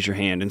vulnerable and raise your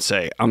hand and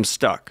say, I'm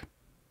stuck.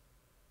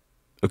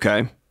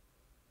 Okay?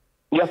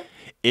 Yeah.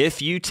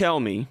 If you tell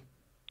me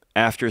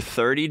after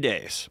 30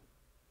 days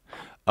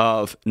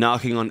of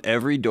knocking on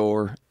every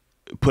door,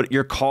 put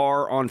your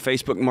car on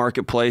Facebook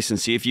Marketplace and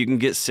see if you can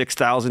get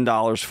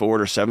 $6,000 for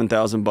it, or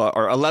 $7,000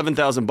 or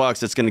 $11,000.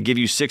 That's going to give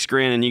you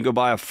 $6,000, and you go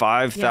buy a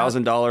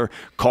 $5,000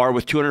 car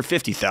with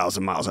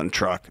 250,000 miles on the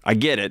truck. I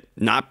get it.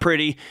 Not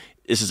pretty.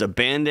 This is a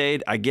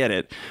Band-Aid. I get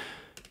it.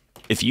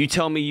 If you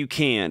tell me you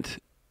can't,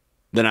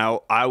 then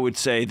I would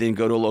say then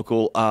go to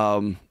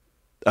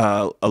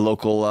a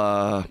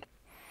local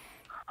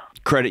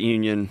credit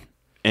union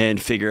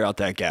and figure out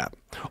that gap.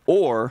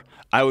 Or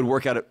I would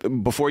work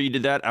out before you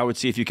did that, I would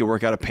see if you could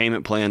work out a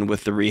payment plan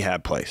with the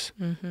rehab place.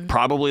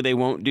 Probably they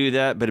won't do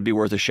that, but it'd be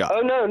worth a shot. Oh,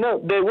 no,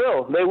 they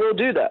will. They will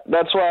do that.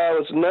 That's why I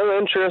was no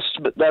interest,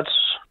 but that's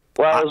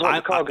why I was on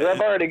the call, because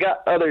I've already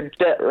got other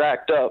debt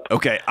racked up.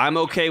 Okay, I'm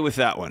okay with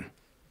that one.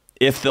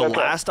 If the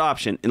last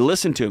option, and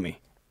listen to me,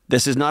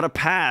 this is not a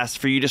pass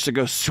for you just to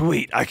go,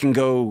 sweet, I can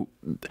go.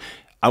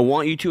 I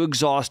want you to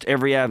exhaust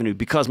every avenue,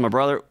 because my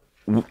brother,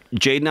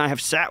 Jade and I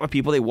have sat with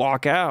people, they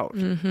walk out.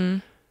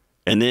 And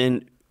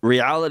then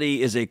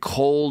reality is a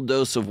cold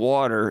dose of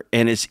water,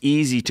 and it's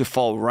easy to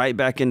fall right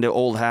back into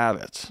old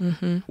habits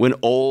when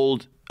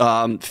old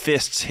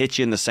fists hit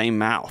you in the same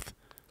mouth.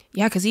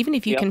 Yeah, because even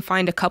if you can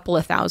find a couple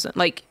of thousand,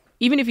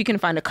 even if you can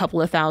find a couple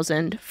of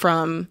thousand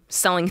from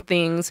selling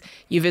things,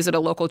 you visit a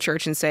local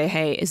church and say,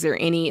 hey, is there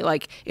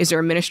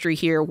a ministry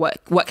here?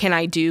 What can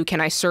I do? Can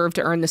I serve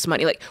to earn this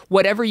money? Like,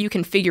 whatever you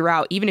can figure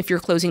out, even if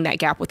you're closing that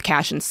gap with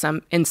cash in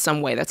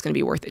some way, that's going to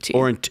be worth it to you.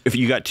 Or if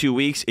you got 2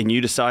 weeks and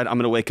you decide I'm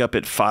going to wake up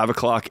at 5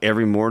 o'clock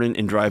every morning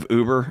and drive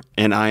Uber,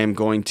 and I am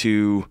going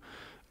to,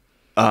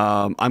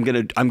 I'm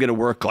going to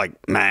work like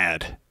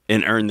mad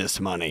and earn this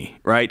money,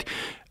 right?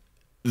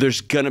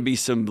 There's going to be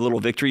some little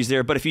victories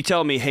there. But if you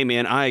tell me, hey,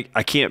 man, I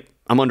can't,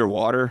 I'm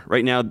underwater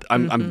right now.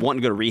 I'm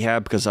wanting to go to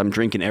rehab because I'm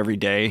drinking every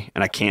day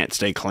and I can't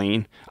stay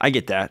clean. I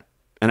get that.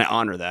 And I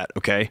honor that.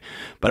 Okay.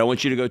 But I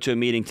want you to go to a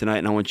meeting tonight,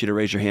 and I want you to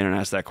raise your hand and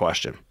ask that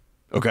question.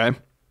 Okay.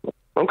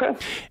 Okay.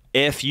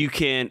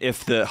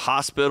 If the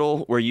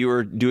hospital where you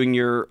are doing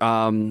your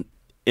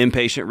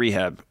inpatient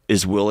rehab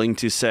is willing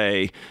to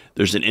say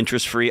there's an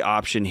interest-free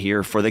option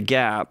here for the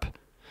gap,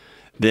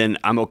 then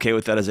I'm okay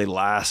with that as a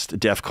last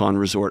DEFCON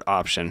resort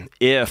option.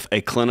 If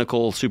a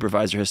clinical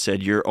supervisor has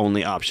said your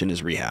only option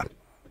is rehab.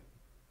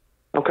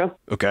 Okay.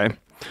 Okay.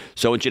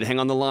 So I want you to hang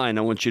on the line.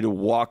 I want you to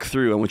walk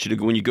through. I want you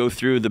to, when you go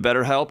through the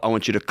BetterHelp, I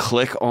want you to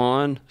click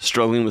on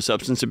struggling with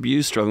substance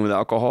abuse, struggling with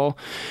alcohol.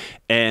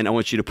 And I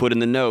want you to put in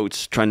the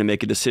notes trying to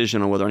make a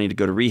decision on whether I need to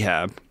go to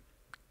rehab,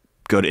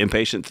 go to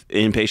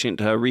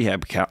inpatient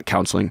rehab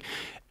counseling.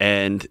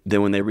 And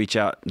then when they reach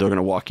out, they're going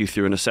to walk you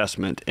through an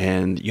assessment,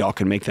 and y'all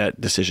can make that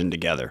decision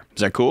together.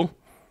 Is that cool?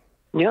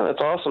 Yeah,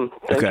 that's awesome.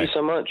 Thank you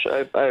so much.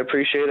 I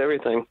appreciate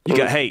everything.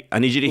 Hey, I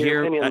need you to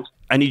hear.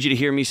 I need you to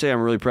hear me say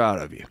I'm really proud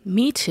of you.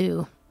 Me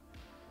too.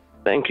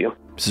 Thank you.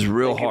 This is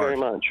real hard. Thank you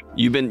very much.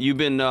 You've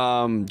been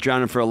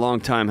drowning for a long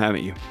time,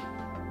 haven't you?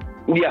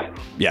 Yeah.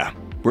 Yeah.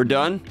 We're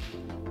done?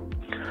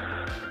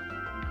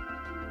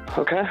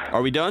 Okay.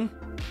 Are we done?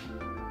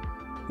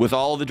 With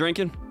all of the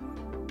drinking?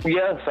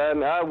 Yes,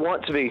 I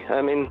want to be.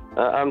 I mean,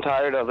 I'm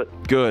tired of it.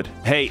 Good.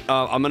 Hey,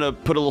 I'm going to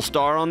put a little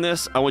star on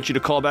this. I want you to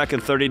call back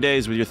in 30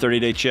 days with your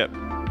 30-day chip.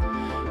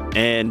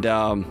 And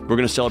we're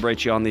going to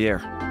celebrate you on the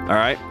air. All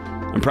right?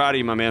 I'm proud of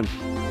you, my man.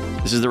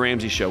 This is The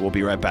Ramsey Show. We'll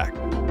be right back.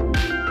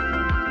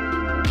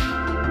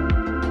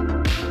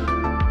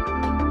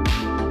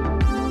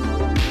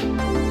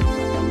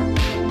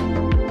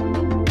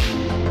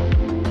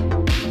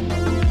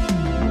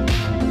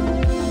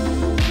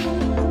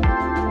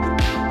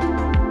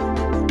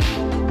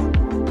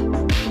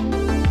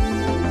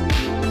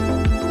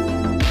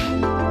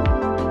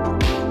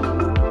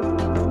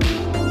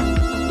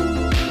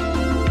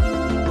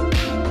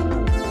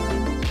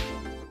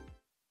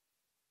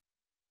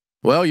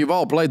 Well, you've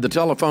all played the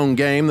telephone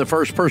game. The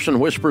first person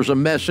whispers a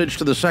message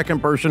to the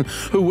second person,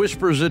 who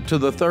whispers it to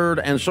the third,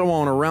 and so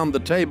on around the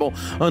table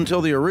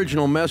until the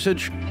original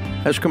message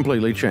has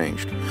completely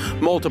changed.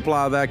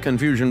 Multiply that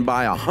confusion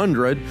by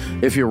 100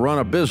 if you run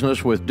a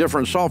business with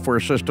different software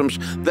systems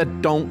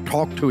that don't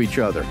talk to each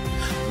other.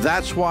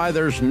 That's why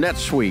there's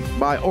NetSuite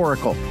by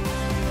Oracle.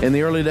 In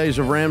the early days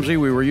of Ramsey,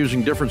 we were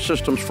using different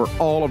systems for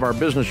all of our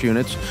business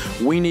units.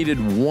 We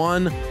needed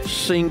one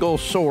single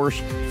source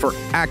for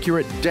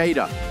accurate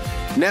data.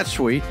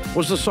 NetSuite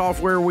was the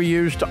software we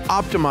used to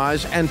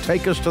optimize and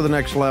take us to the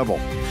next level.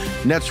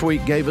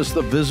 NetSuite gave us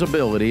the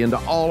visibility into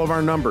all of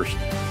our numbers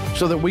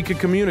so that we could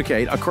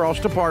communicate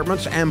across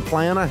departments and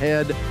plan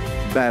ahead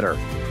better.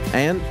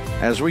 And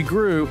as we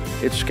grew,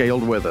 it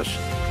scaled with us.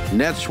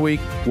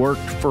 NetSuite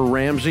worked for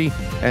Ramsey,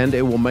 and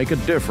it will make a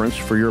difference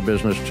for your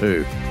business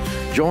too.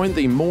 Join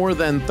the more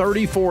than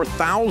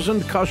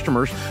 34,000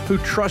 customers who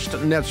trust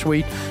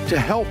NetSuite to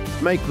help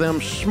make them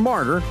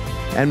smarter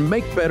and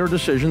make better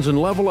decisions and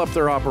level up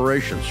their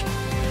operations.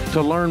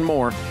 To learn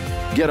more,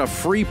 get a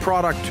free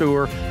product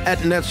tour at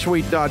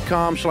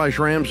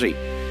netsuite.com/Ramsey.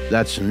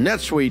 That's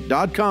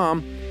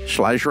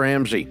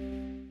netsuite.com/Ramsey.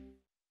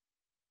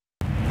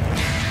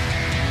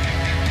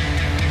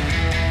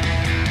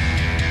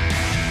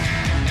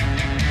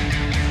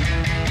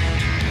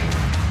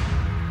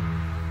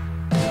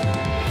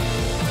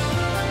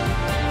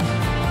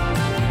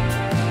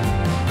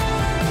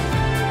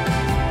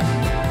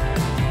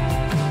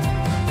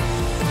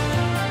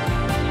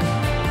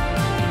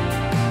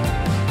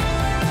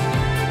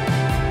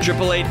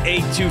 Triple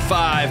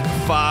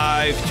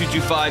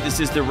 825-5225. This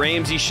is the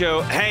Ramsey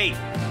Show. Hey,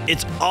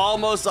 it's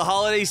almost the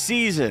holiday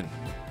season.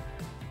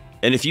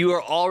 And if you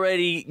are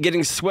already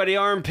getting sweaty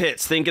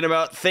armpits thinking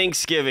about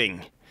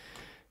Thanksgiving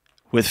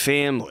with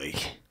family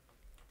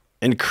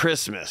and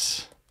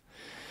Christmas,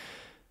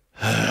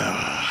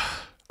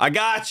 I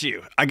got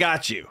you.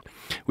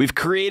 We've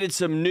created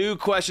some new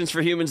questions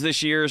for humans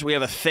this year. We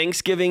have a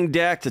Thanksgiving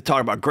deck to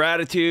talk about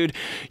gratitude.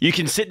 You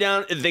can sit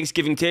down at the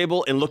Thanksgiving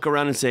table and look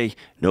around and say,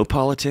 no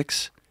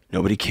politics,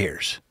 nobody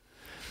cares.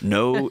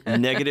 No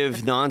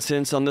negative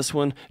nonsense on this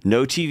one.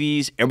 No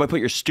TVs. Everybody put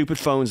your stupid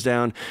phones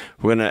down.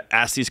 We're going to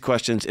ask these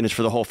questions, and it's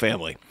for the whole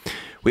family.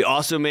 We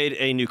also made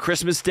a new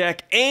Christmas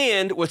deck,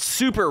 and what's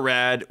super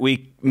rad,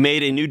 we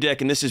made a new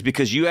deck, and this is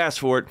because you asked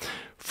for it,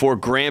 for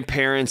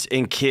grandparents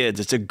and kids.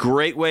 It's a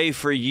great way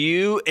for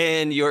you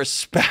and your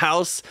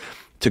spouse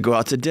to go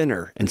out to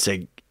dinner and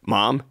say,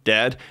 Mom,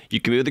 Dad,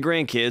 you can be with the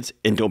grandkids,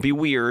 and don't be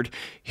weird.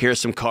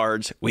 Here's some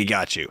cards. We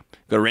got you.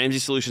 Go to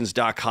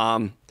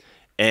RamseySolutions.com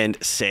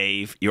and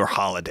save your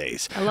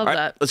holidays. I love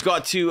that. Let's go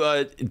out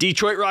to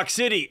Detroit Rock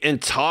City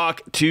and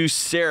talk to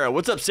Sarah.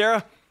 What's up,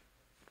 Sarah?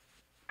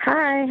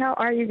 Hi, how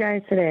are you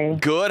guys today?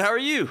 Good. How are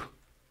you?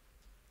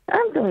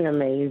 I'm doing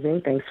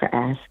amazing. Thanks for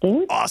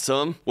asking.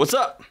 Awesome. What's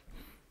up?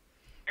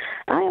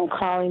 I am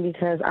calling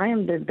because I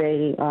am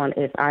debating on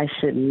if I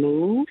should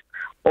move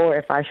or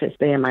if I should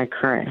stay in my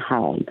current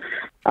home.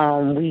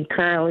 We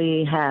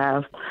currently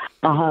have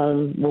a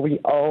home where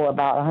we owe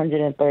about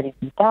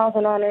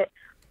 $132,000 on it.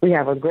 We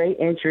have a great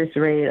interest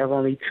rate of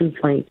only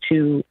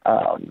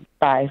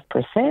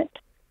 2.25%,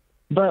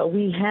 but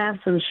we have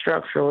some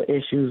structural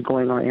issues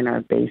going on in our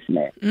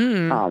basement.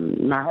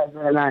 My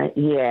husband and I,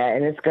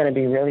 and it's going to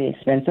be really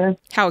expensive.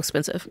 How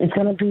expensive? It's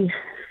going to be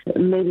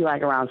maybe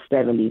like around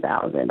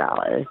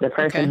 $70,000. The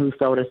person who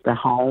sold us the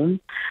home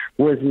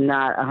was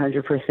not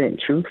 100%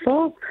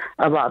 truthful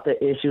about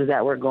the issues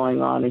that were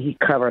going on, and he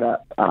covered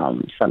up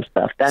some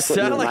stuff. That's what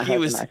sounded like he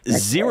was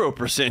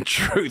 0%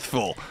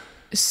 truthful.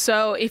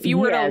 So if you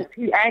were to...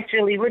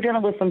 Actually, we're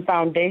dealing with some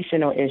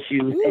foundational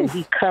issues, and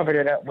he covered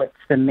it up with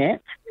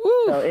cement.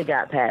 So it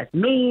got past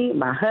me,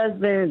 my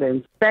husband, the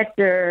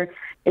inspector.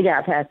 It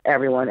got past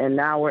everyone, and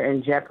now we're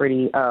in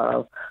jeopardy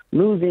of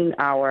losing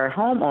our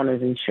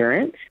homeowner's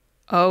insurance.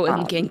 Oh,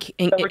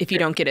 if you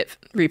don't get it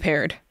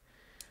repaired.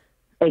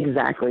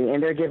 Exactly,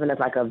 and they're giving us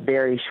like a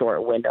very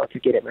short window to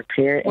get it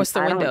repaired. What's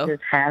the window?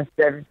 Just have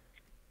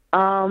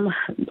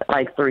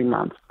like 3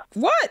 months.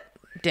 What?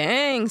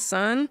 Dang,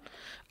 son.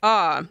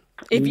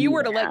 If you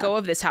were to let go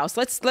of this house,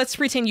 let's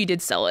pretend you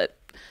did sell it.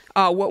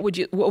 What would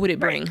it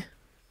bring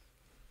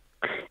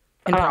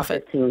in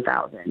profit?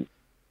 $15,000.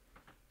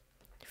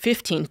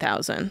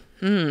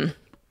 $15,000.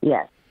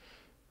 Yes.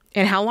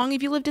 And how long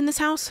have you lived in this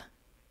house?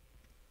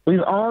 We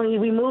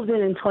moved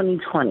in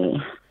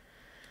 2020.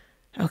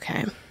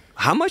 Okay.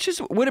 How much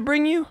would it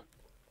bring you?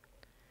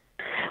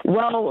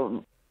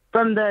 Well,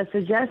 from the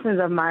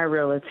suggestions of my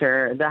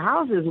realtor, the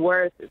house is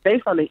worth,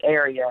 based on the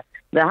area,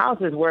 the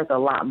house is worth a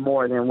lot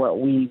more than what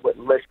we would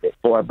list it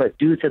for. But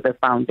due to the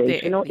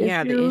foundational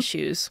the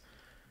issues.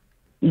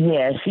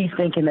 Yeah, she's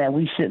thinking that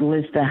we should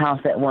list the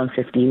house at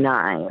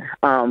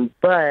 159.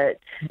 But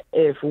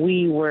if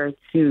we were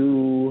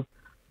to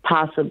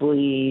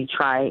possibly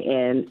try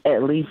and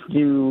at least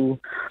do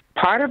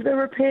part of the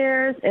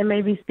repairs and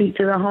maybe speak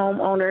to the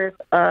homeowner's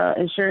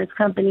insurance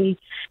company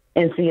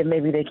and see if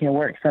maybe they can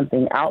work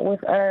something out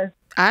with us.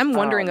 I'm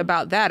wondering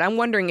about that. I'm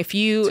wondering if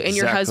you and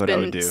your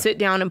husband sit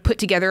down and put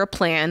together a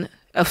plan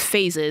of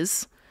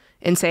phases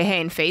and say, hey,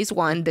 in phase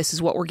 1, this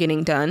is what we're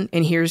getting done,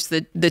 and here's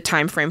the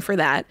time frame for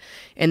that.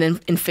 And then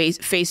in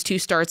phase 2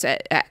 starts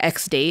at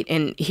X date,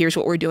 and here's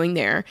what we're doing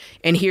there.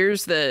 And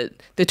here's the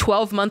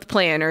 12-month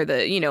plan, or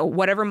the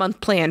whatever month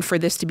plan for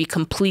this to be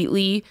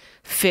completely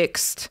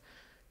fixed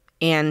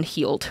and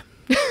healed.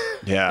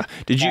 Yeah.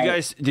 Did you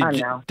guys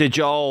did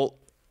y'all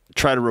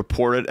try to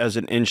report it as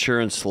an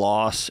insurance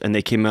loss, and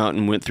they came out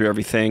and went through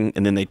everything,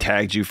 and then they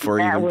tagged you for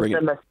even bringing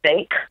it? That was a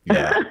mistake.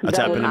 Yeah, that's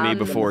happened to me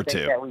before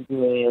too. That we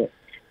did.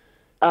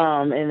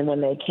 And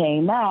when they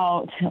came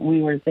out,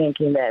 we were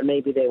thinking that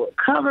maybe they would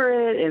cover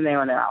it, and they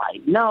were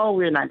like, no,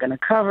 we're not going to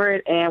cover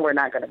it, and we're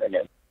not going to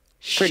renew.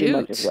 Pretty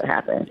much is what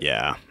happened.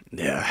 Yeah.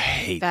 Yeah, I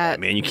hate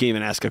that, man. You can't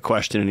even ask a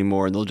question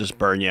anymore, and they'll just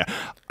burn you.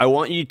 I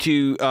want you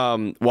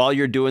to, while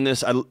you're doing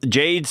this,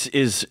 Jade's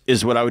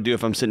is what I would do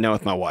if I'm sitting down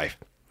with my wife.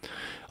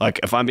 Like,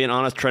 if I'm being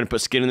honest, trying to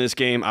put skin in this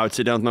game, I would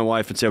sit down with my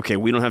wife and say, okay,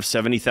 we don't have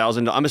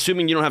 $70,000. I'm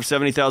assuming you don't have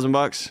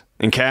 $70,000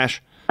 in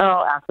cash?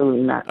 Oh,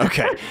 absolutely not.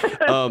 Okay.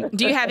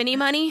 Do you have any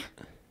money?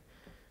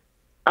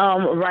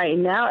 Right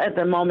now, at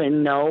the moment,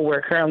 no.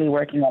 We're currently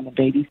working on the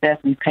baby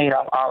steps. We paid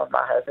off all of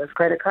my husband's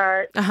credit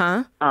card.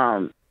 Uh-huh.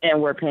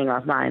 And we're paying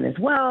off mine as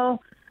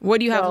well. What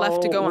do you have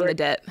left to go on the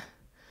debt?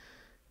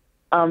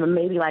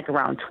 Maybe like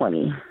around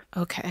 20.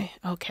 Okay.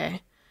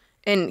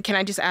 And can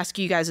I just ask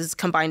you guys'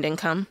 combined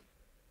income?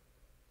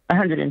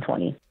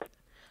 120.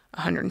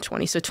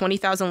 120. So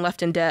 20,000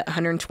 left in debt,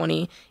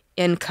 120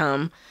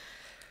 income.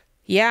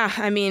 Yeah,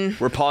 I mean,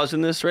 we're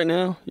pausing this right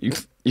now. You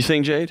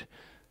think, Jade?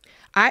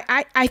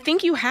 I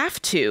think you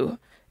have to.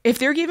 If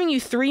they're giving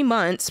you 3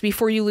 months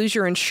before you lose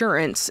your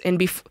insurance,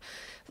 and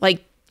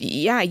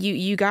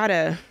you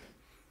gotta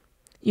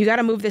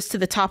move this to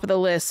the top of the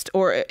list,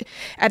 or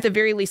at the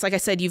very least, like I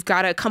said, you've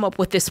got to come up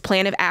with this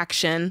plan of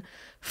action.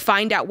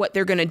 Find out what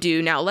they're going to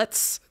do. Now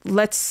let's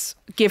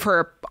give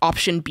her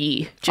option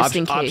B just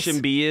in case. Option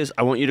B is,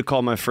 I want you to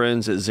call my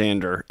friends at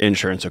Xander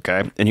Insurance,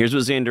 okay? And here's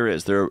what Xander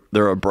is.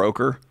 They're a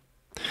broker,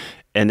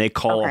 and they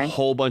call a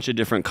whole bunch of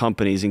different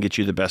companies and get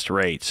you the best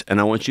rates.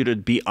 And I want you to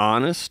be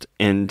honest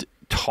and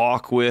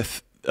talk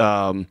with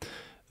the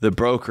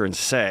broker and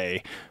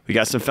say, we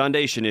got some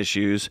foundation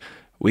issues.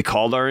 We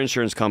called our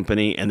insurance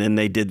company, and then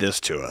they did this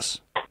to us.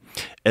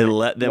 And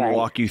let them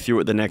walk you through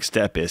what the next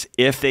step is.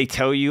 If they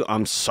tell you,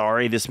 I'm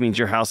sorry, this means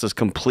your house is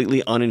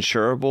completely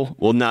uninsurable,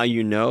 well, now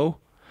you know.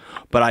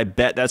 But I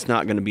bet that's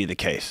not going to be the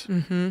case.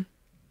 Mm-hmm.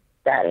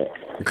 Got it.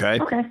 Okay?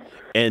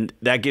 And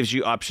that gives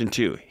you option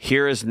 2.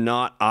 Here is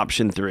not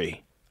option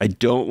 3. I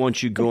don't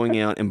want you going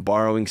out and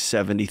borrowing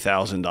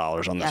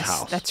 $70,000 on this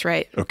house. That's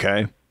right.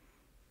 Okay?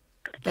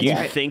 You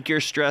think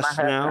you're stressed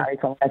now?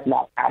 That's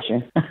not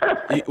passion.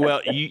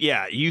 Well,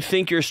 you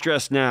think you're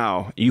stressed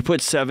now. You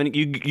put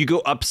you go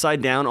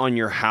upside down on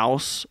your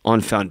house on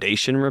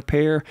foundation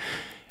repair,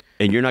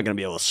 and you're not going to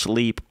be able to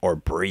sleep or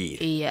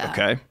breathe. Yeah.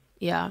 Okay?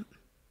 Yeah.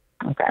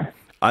 Okay.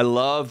 I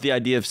love the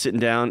idea of sitting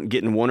down,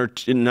 getting one or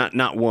two,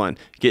 not one,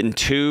 getting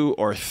 2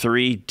 or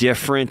 3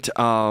 different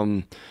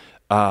quotes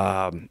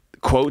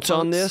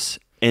on this,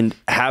 and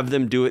have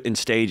them do it in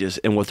stages.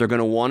 And what they're going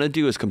to want to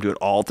do is come do it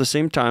all at the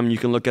same time. You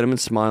can look at them and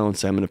smile and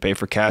say, I'm going to pay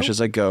for cash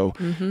as I go.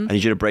 Mm-hmm. I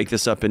need you to break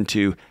this up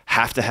into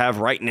have to have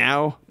right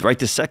now, right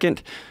this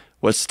second.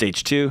 What's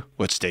stage 2?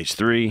 What's stage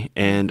 3?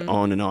 And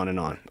on and on and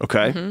on.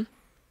 Okay?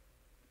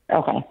 Mm-hmm.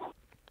 Okay.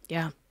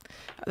 Yeah.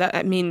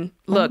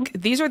 Look,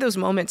 these are those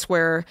moments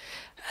where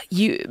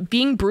you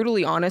being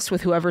brutally honest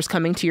with whoever's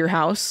coming to your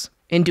house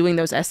and doing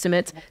those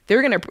estimates,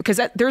 they're going to, because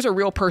there's a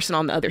real person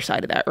on the other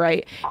side of that,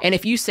 right? And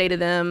if you say to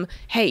them,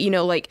 hey,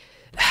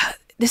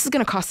 this is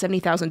going to cost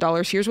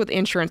 $70,000. Here's what the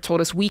insurance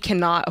told us. We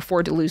cannot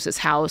afford to lose this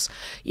house.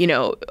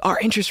 Our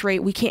interest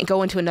rate, we can't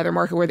go into another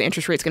market where the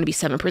interest rate is going to be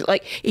 7%.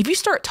 Like, if you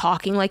start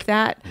talking like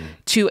that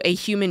to a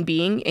human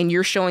being, and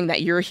you're showing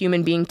that you're a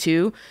human being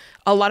too,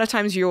 a lot of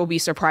times you will be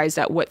surprised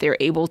at what they're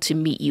able to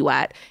meet you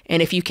at.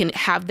 And if you can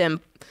have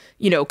them,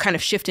 kind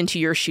of shift into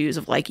your shoes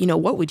of like,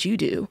 what would you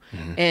do?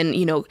 Mm-hmm.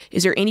 And,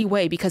 is there any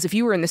way, because if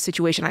you were in this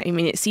situation, I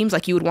mean, it seems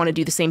like you would want to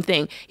do the same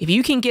thing. If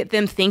you can get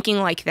them thinking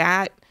like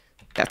that,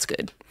 that's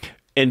good.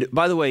 And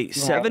by the way,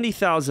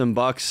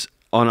 $70,000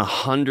 on a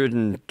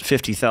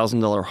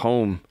 $150,000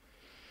 home.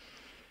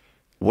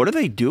 What are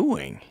they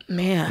doing?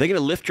 Man, they're going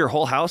to lift your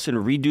whole house and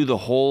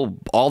redo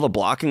all the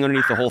blocking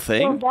underneath the whole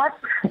thing? Well,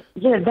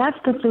 that's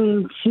the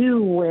thing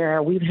too,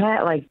 where we've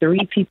had like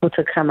 3 people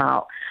to come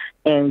out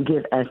and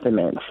give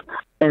estimates,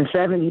 and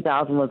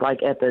 70,000 was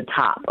like at the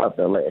top of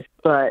the list.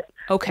 But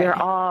they're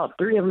all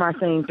 3 of them are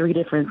saying 3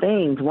 different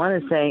things. One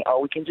is saying, "Oh,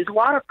 we can just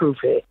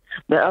waterproof it."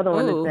 The other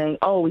one is saying,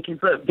 "Oh, we can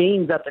put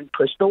beams up and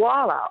push the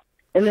wall out."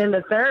 And then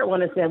the third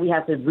one is saying we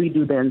have to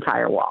redo the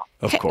entire wall.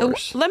 Of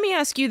course. Let me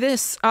ask you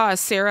this,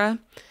 Sarah.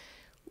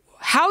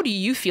 How do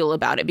you feel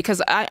about it?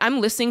 Because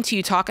I'm listening to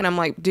you talk and I'm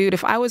like, dude,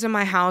 if I was in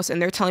my house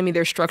and they're telling me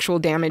there's structural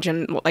damage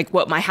and like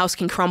what my house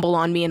can crumble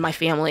on me and my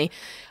family,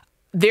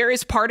 there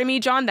is part of me,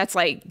 John, that's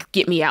like,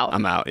 get me out.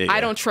 I'm out. Yeah.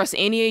 I don't trust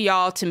any of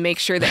y'all to make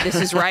sure that this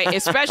is right,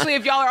 especially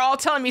if y'all are all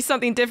telling me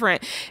something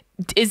different.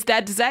 Does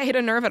that hit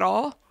a nerve at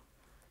all?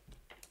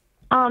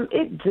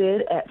 It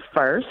did at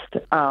first.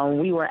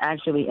 We were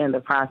actually in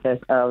the process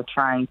of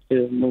trying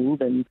to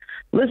move and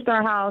list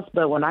our house,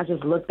 but when I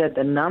just looked at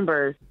the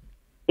numbers,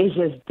 it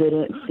just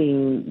didn't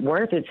seem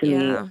worth it to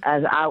me.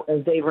 As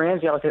Dave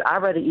Ramsey always said,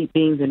 I'd rather eat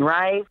beans and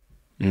rice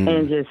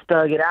and just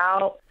thug it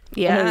out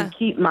and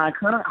keep my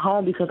current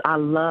home because I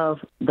love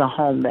the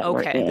home that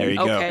we're in. There you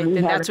go. Okay,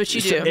 then that's what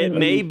you do. So it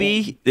may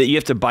be that you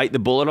have to bite the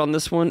bullet on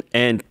this one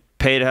and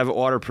pay to have it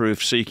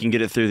waterproof so you can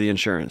get it through the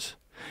insurance.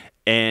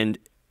 And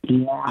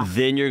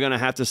then you're going to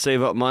have to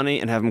save up money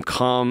and have them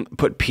come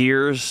put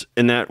piers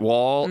in that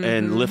wall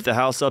and lift the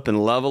house up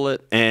and level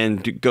it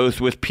and go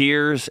with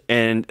piers.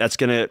 And that's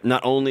going to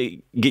not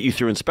only get you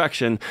through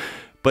inspection,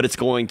 but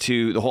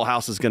the whole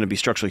house is going to be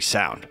structurally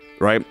sound,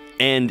 right?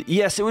 And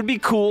yes, it would be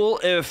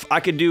cool if I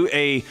could do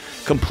a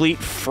complete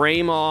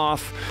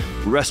frame-off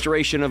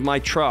restoration of my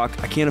truck.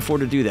 I can't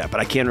afford to do that,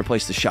 but I can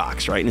replace the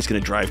shocks, right? And it's going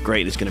to drive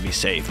great. It's going to be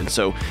safe. And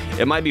so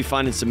it might be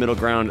finding some middle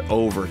ground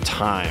over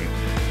time.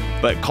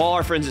 But call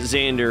our friends at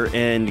Xander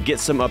and get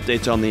some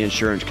updates on the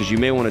insurance because you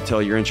may want to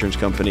tell your insurance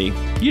company,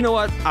 you know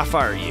what, I'll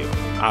fire you.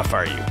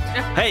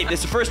 Hey, this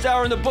is the first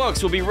hour in the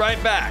books. We'll be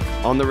right back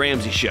on The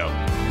Ramsey Show.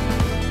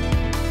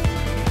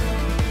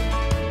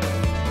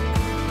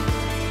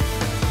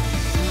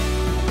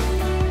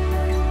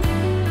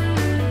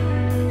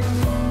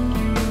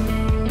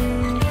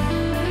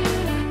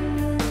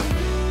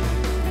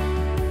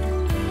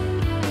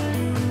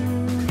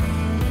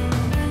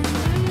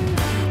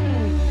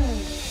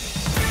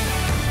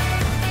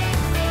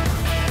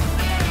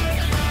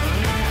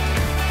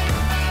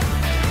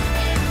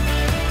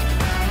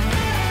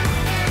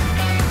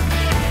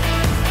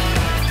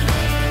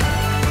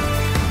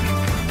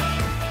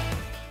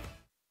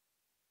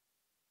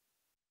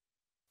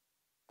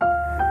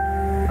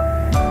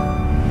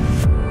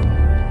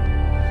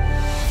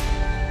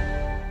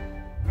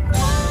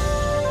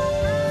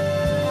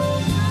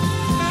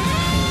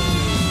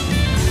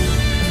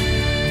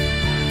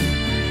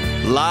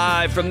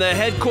 Live from the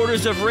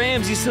headquarters of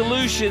Ramsey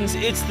Solutions,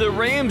 it's The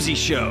Ramsey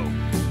Show,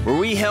 where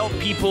we help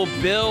people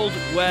build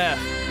wealth,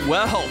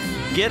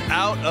 get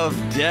out of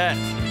debt,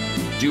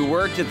 do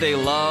work that they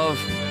love,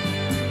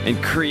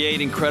 and create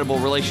incredible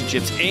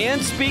relationships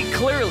and speak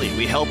clearly.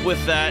 We help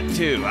with that,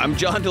 too. I'm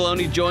John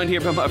Deloney, joined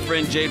here by my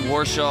friend Jade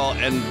Warshaw,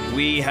 and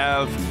we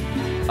have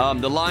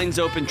the lines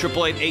open,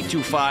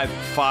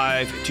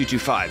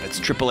 888-825-5225. That's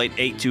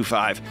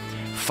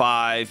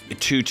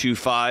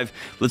 888-825-5225.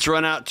 Let's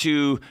run out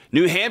to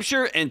New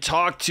Hampshire and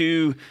talk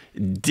to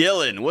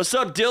Dylan. What's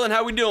up, Dylan?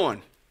 How we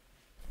doing?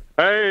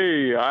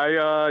 Hey,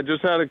 I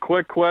just had a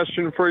quick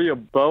question for you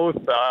both.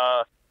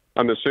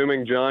 I'm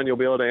assuming, John, you'll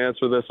be able to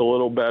answer this a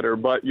little better,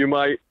 but you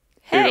might.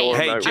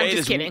 Hey, Jade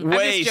is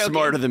way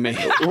smarter than me.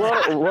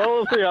 well,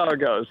 we'll see how it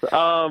goes.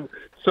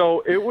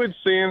 So it would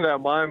seem that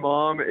my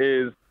mom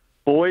is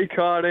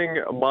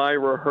boycotting my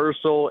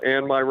rehearsal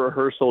and my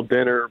rehearsal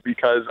dinner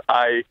because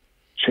I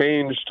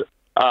changed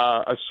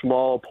a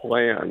small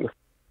plan.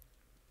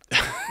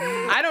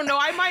 I don't know.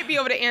 I might be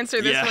able to answer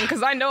this one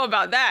because I know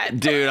about that.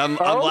 Dude, I'm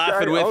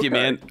laughing with you,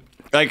 man.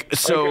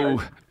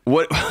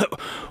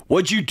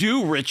 What'd you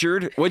do,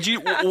 Richard? What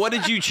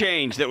did you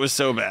change that was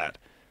so bad?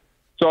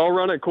 So I'll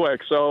run it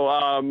quick. So,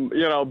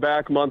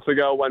 back months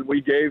ago when we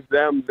gave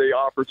them the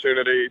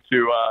opportunity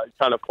to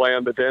kind of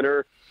plan the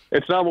dinner,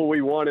 it's not what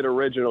we wanted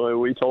originally.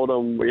 We told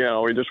them, we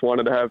just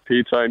wanted to have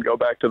pizza and go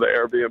back to the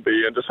Airbnb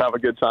and just have a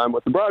good time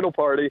with the bridal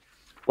party.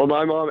 Well,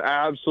 my mom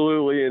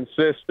absolutely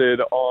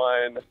insisted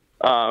on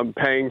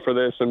paying for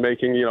this and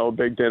making, a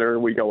big dinner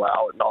and we go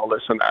out and all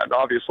this and that. And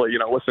obviously,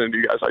 listening to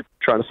you guys, I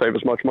try to save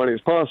as much money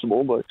as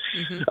possible, but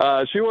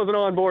she wasn't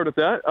on board with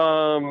that.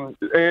 And,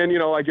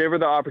 I gave her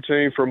the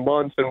opportunity for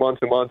months and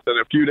months and months. And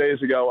a few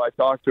days ago, I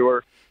talked to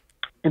her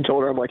and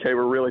told her, I'm like, hey,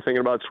 we're really thinking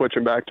about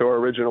switching back to our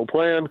original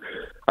plan.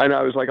 And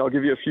I was like, I'll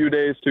give you a few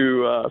days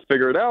to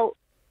figure it out.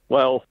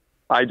 Well,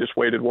 I just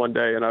waited one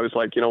day, and I was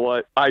like, you know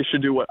what? I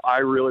should do what I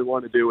really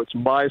want to do. It's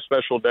my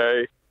special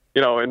day,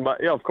 and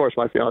of course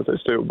my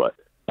fiance's too, but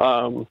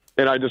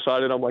and I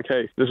decided, I'm like,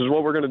 hey, this is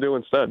what we're going to do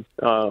instead.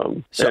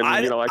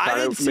 I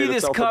didn't see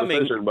this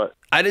coming.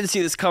 I didn't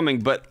see this coming,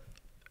 but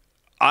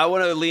I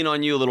want to lean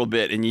on you a little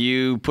bit, and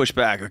you push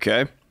back,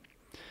 okay?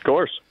 Of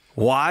course.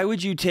 Why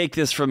would you take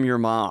this from your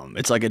mom?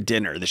 It's like a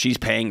dinner that she's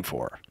paying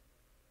for.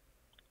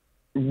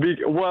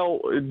 Well,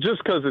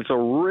 just because it's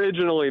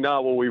originally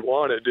not what we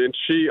wanted. And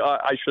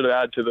I should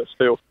add to this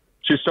too.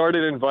 She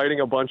started inviting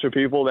a bunch of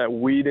people that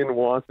we didn't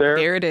want there.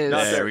 There it is.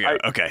 There we go.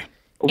 Okay.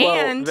 Well,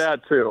 and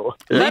that too.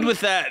 Lead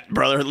with that,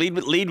 brother.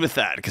 Lead with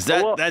that, because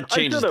that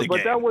changes the game.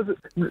 But that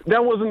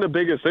wasn't the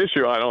biggest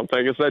issue, I don't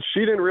think. It's that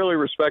she didn't really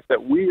respect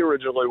that we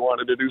originally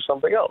wanted to do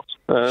something else.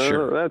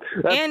 Sure.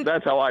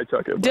 That's how I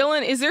took it.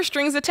 Dylan, is there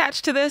strings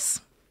attached to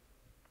this?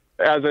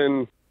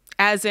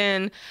 As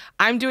in,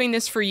 I'm doing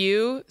this for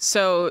you,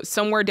 so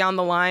somewhere down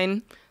the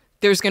line,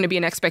 there's going to be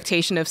an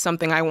expectation of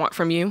something I want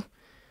from you.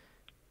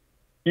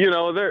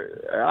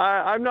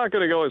 I'm not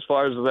going to go as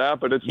far as that,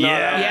 but it's not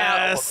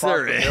a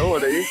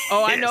possibility.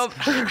 Oh, yes.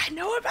 I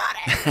know about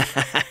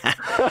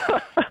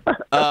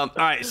it. All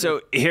right,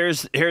 so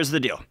here's the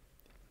deal.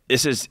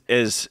 This is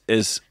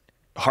as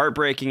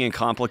heartbreaking and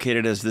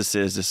complicated as this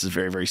is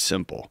very, very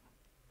simple.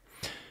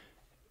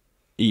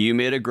 You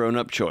made a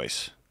grown-up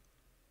choice.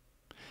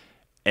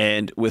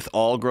 And with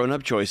all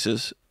grown-up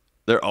choices,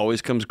 there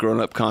always comes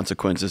grown-up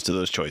consequences to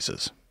those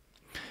choices.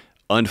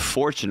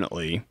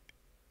 Unfortunately,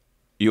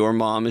 your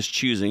mom is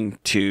choosing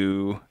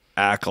to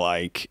act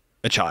like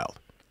a child.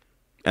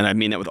 And I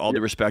mean that with all due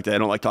respect. I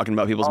don't like talking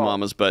about people's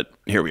mamas, but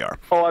here we are.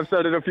 Oh, I've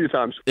said it a few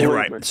times.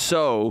 Right.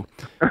 So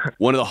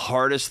one of the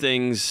hardest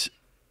things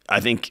I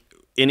think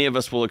any of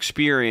us will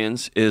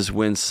experience is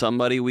when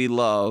somebody we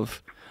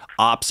love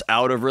opts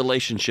out of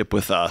relationship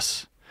with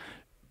us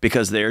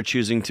because they're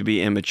choosing to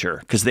be immature,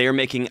 because they are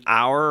making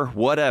our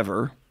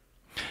whatever,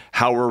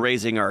 how we're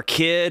raising our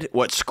kid,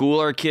 what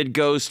school our kid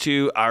goes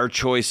to, our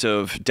choice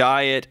of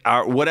diet,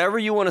 our whatever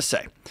you want to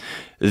say.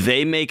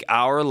 They make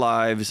our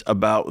lives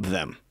about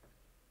them.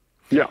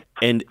 Yeah.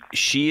 And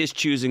she is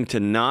choosing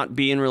to not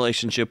be in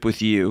relationship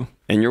with you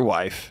and your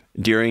wife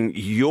during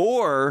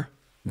your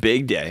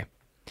big day.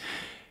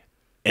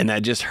 And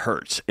that just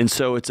hurts. And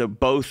so it's a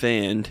both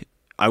and.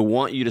 I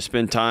want you to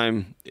spend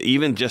time,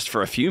 even just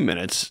for a few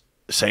minutes,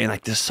 saying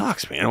like, this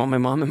sucks, man. I want my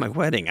mom at my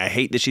wedding. I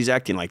hate that she's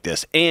acting like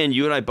this. And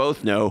you and I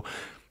both know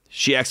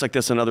she acts like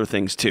this on other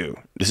things too.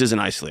 This isn't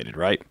isolated,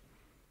 right?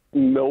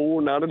 No,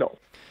 not at all.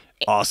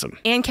 Awesome.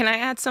 And can I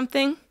add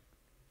something?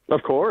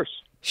 Of course.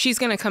 She's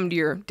going to come to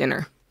your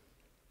dinner.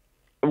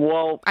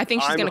 Well, I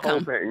think she's going to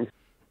come.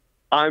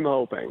 I'm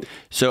hoping.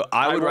 So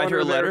I would write her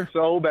a letter.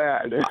 So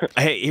bad.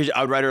 Hey,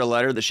 I would write her a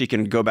letter that she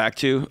can go back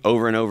to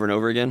over and over and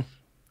over again.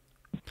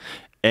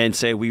 And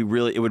say, it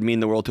would mean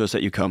the world to us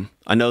that you come.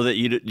 I know that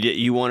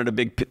you wanted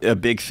a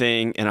big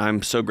thing, and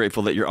I'm so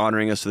grateful that you're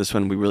honoring us to this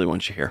one. We really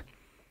want you here.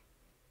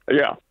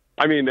 Yeah.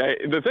 I mean,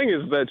 the thing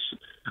is that,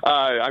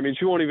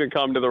 she won't even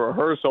come to the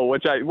rehearsal,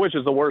 which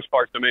is the worst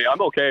part to me.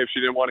 I'm okay if she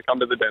didn't want to come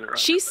to the dinner.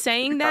 She's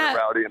saying that.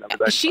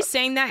 She's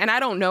saying that, and I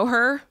don't know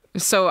her,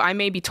 so I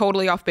may be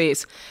totally off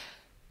base.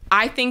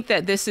 I think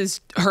that this is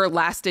her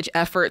last-ditch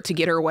effort to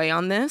get her way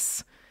on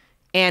this.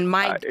 And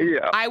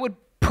I would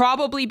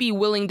probably be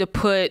willing to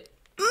put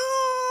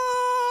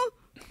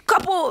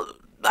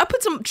I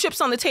put some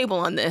chips on the table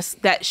on this,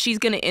 that she's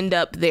going to end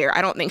up there.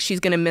 I don't think she's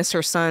going to miss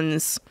her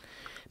son's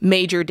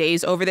major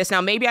days over this.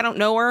 Now, maybe I don't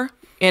know her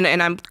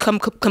and I'm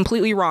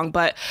completely wrong,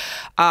 but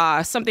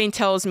something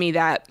tells me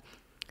that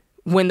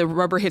when the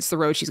rubber hits the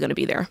road, she's going to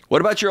be there.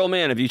 What about your old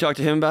man? Have you talked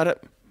to him about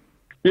it?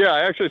 Yeah,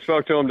 I actually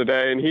spoke to him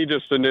today, and he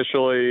just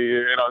initially,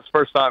 it's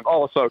first time.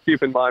 Also,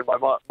 keep in mind,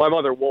 my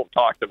mother won't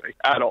talk to me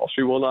at all.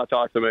 She will not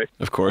talk to me.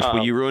 Of course.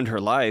 Well, you ruined her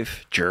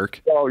life, jerk.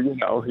 Oh,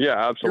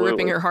 yeah, absolutely. You're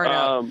ripping her heart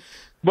out.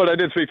 But I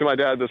did speak to my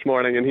dad this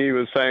morning, and he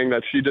was saying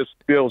that she just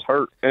feels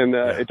hurt, and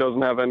that it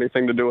doesn't have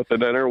anything to do with the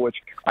dinner, which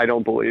I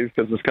don't believe,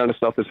 because this kind of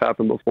stuff has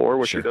happened before,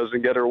 where she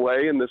doesn't get her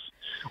way, and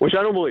which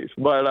I don't believe.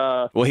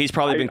 But well, he's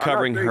probably been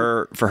covering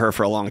her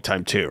for a long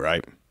time too,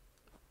 right?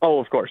 Oh,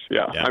 of course,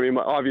 yeah. I mean,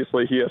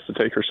 obviously, he has to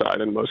take her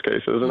side in most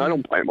cases, and I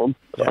don't blame him.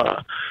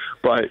 Yeah.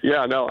 But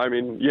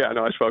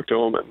I spoke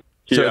to him, and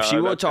so if she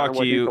won't talk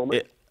to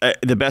you,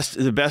 the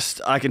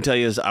best I can tell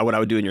you is what I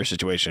would do in your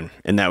situation,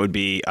 and that would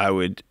be I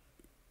would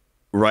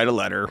write a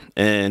letter,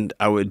 and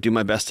I would do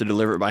my best to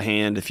deliver it by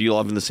hand. If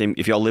y'all live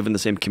in the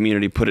same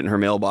community, put it in her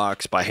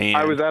mailbox by hand.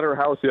 I was at her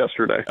house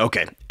yesterday.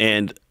 Okay,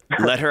 and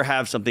let her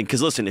have something.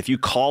 Because listen, if you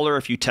call her,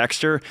 if you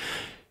text her,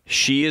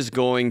 she is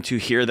going to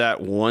hear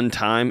that one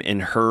time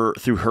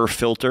through her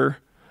filter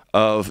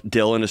of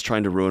Dylan is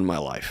trying to ruin my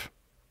life.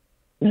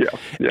 Yeah.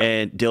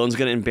 And Dylan's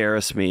going to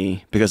embarrass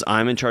me because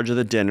I'm in charge of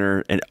the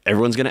dinner, and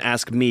everyone's going to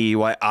ask me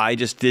why I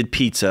just did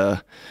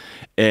pizza,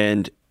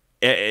 and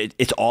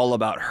it's all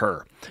about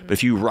her. But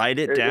if you write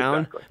it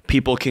down,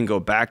 people can go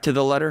back to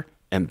the letter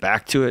and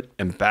back to it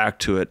and back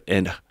to it.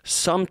 And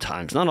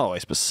sometimes, not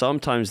always, but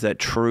sometimes that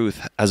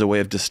truth has a way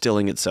of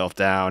distilling itself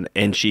down,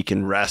 and she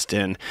can rest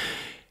in,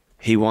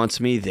 he wants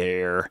me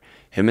there.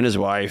 Him and his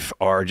wife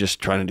are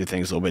just trying to do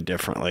things a little bit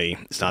differently.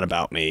 It's not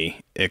about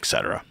me,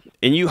 etc.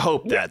 And you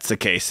hope that's the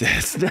case.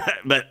 It's not,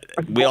 but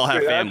we all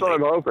have family. That's what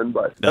I'm hoping,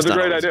 but that's a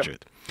great idea.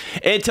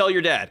 And tell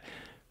your dad,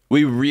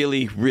 we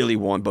really, really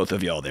want both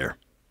of y'all there.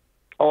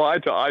 Oh, I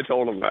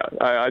told him that.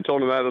 I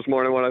told him that this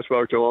morning when I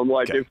spoke to him.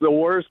 Like, if the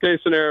worst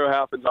case scenario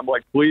happens, I'm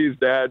like, please,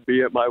 Dad,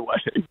 be at my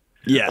wedding.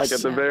 Yes. Like,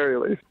 at the very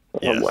least.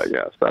 Yes. I'm like,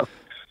 yeah, so.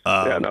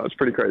 Yeah, no, it's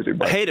pretty crazy.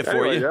 But I hate it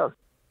for you. Yeah.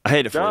 I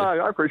hate it for you.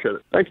 I appreciate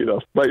it. Thank you,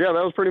 though. But, yeah,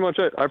 that was pretty much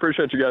it. I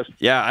appreciate you guys.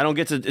 Yeah, I don't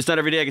get to, it's not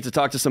every day I get to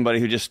talk to somebody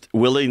who just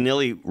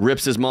willy-nilly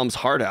rips his mom's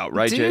heart out,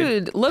 right,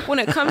 Jade? Dude, look, when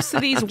it comes to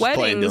these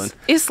weddings,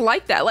 it's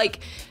like that. Like,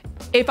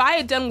 if I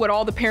had done what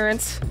all the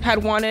parents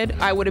had wanted,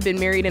 I would have been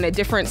married in a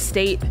different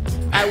state.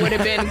 I would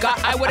have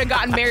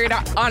gotten married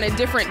on a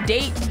different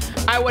date.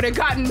 I would have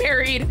gotten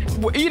married,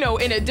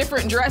 in a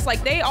different dress.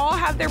 Like, they all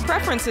have their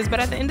preferences, but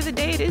at the end of the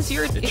day, it's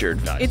your day.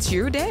 It's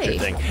your day.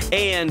 Thing.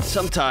 And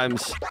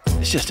sometimes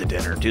it's just a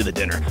dinner. Do the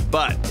dinner.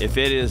 But if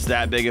it is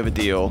that big of a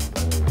deal,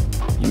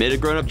 you made a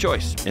grown-up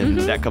choice, and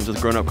that comes with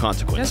grown-up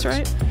consequences. That's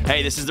right.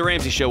 Hey, this is The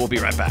Ramsey Show. We'll be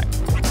right back.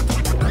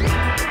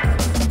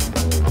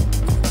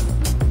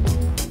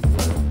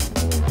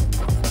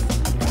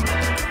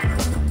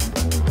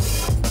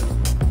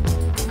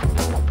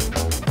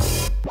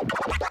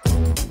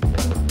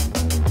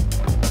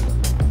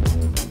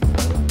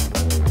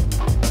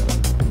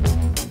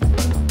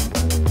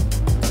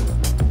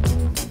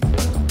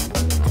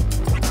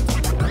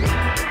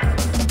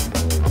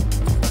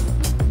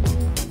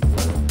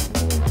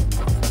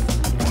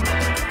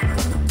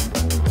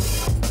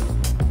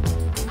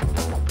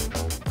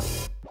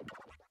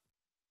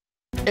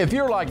 If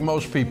you're like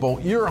most people,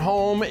 your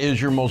home is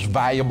your most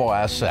valuable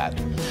asset.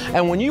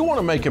 And when you want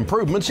to make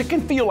improvements, it can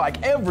feel like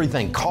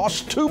everything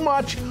costs too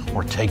much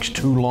or takes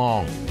too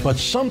long. But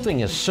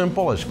something as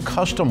simple as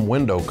custom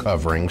window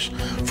coverings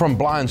from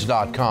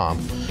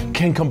Blinds.com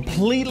can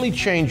completely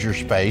change your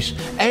space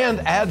and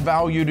add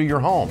value to your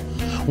home.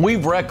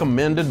 We've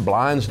recommended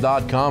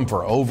Blinds.com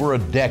for over a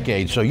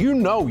decade, so you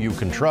know you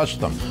can trust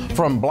them.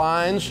 From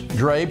blinds,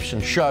 drapes,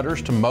 and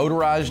shutters to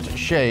motorized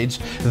shades,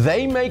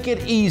 they make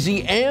it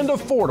easy and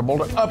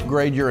affordable to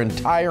upgrade your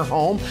entire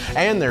home,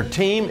 and their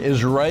team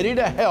is ready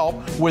to help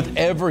with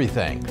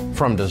everything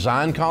from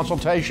design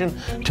consultation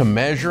to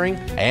measuring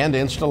and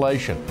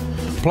installation.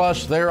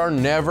 Plus, there are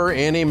never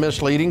any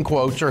misleading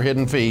quotes or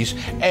hidden fees.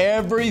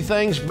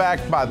 Everything's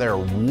backed by their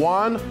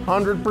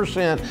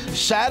 100%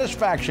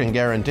 satisfaction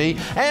guarantee,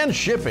 and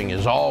shipping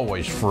is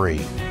always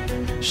free.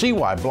 See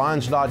why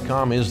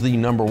Blinds.com is the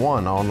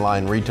 #1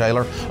 online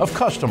retailer of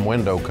custom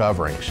window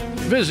coverings.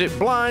 Visit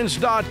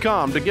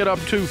Blinds.com to get up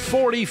to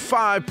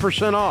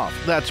 45% off.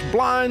 That's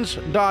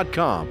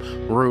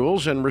Blinds.com.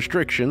 Rules and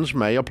restrictions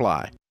may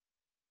apply.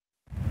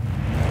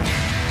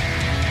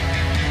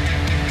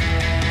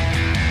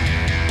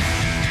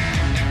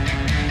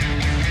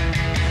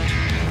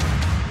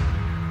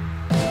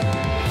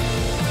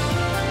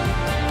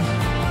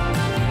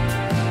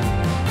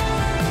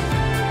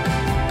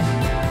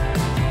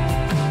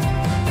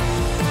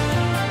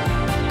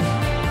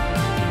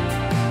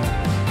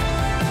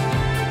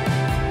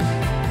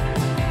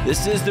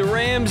 This is The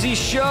Ramsey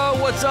Show.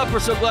 What's up? We're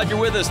so glad you're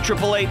with us.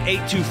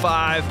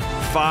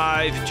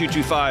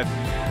 888-825-5225.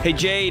 Hey,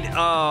 Jade,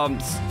 I'm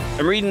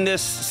reading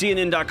this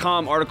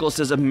CNN.com article.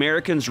 Says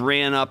Americans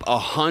ran up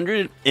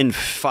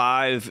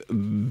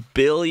 $105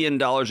 billion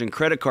in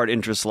credit card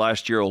interest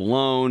last year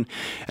alone,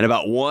 and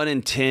about 1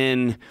 in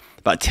 10...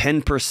 About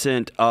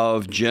 10%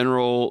 of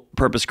general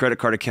purpose credit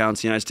card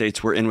accounts in the United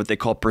States were in what they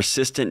call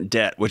persistent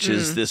debt, which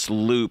is this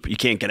loop you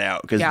can't get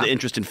out because the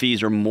interest and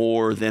fees are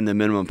more than the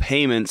minimum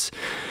payments.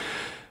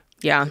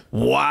 Yeah.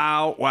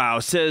 Wow.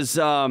 It says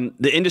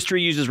the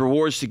industry uses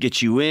rewards to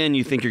get you in.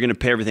 You think you're going to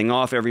pay everything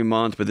off every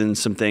month, but then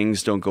some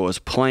things don't go as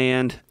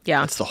planned. Yeah.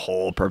 That's the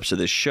whole purpose of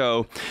this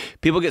show.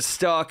 People get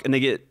stuck and they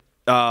get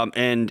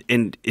and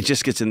it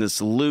just gets in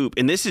this loop.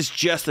 And this is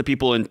just the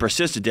people in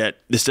persistent debt.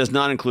 This does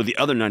not include the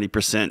other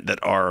 90% that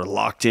are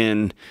locked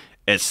in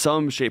at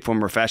some shape,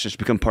 form, or fashion to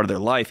become part of their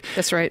life.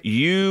 That's right.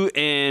 You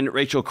and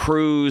Rachel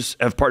Cruz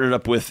have partnered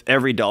up with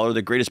EveryDollar,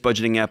 the greatest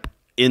budgeting app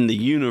in the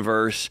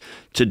universe,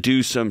 to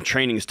do some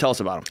trainings. Tell us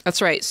about them.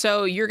 That's right.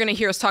 So you're going to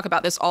hear us talk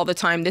about this all the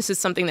time. This is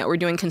something that we're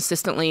doing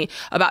consistently.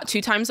 About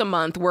 2 times a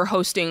month, we're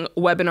hosting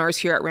webinars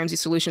here at Ramsey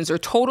Solutions. They're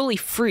totally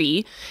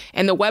free.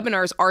 And the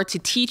webinars are to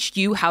teach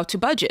you how to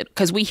budget.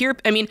 Because we hear,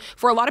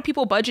 for a lot of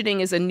people, budgeting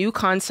is a new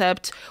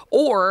concept.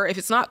 Or if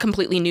it's not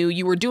completely new,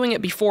 you were doing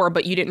it before,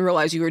 but you didn't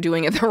realize you were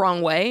doing it the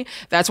wrong way.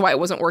 That's why it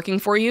wasn't working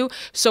for you.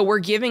 So we're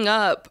giving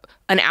up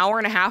an hour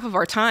and a half of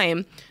our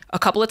time a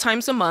couple of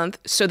times a month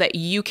so that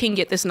you can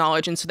get this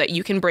knowledge and so that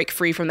you can break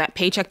free from that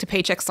paycheck to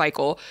paycheck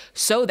cycle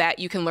so that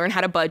you can learn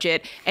how to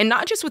budget. And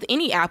not just with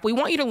any app, we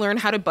want you to learn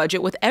how to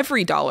budget with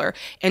EveryDollar.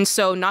 And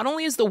so not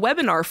only is the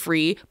webinar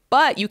free,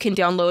 but you can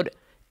download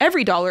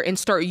EveryDollar and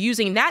start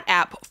using that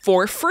app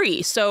for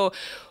free. So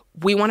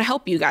we want to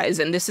help you guys,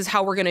 and this is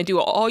how we're going to do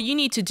it. All you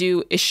need to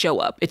do is show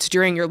up. It's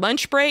during your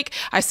lunch break.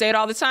 I say it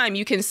all the time.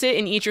 You can sit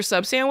and eat your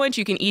sub sandwich.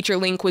 You can eat your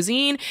lean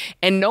cuisine,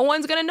 and no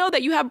one's going to know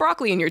that you have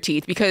broccoli in your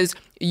teeth because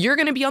you're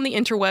going to be on the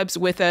interwebs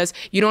with us.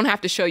 You don't have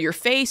to show your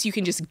face. You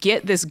can just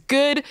get this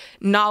good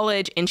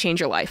knowledge and change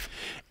your life.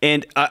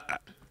 And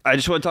I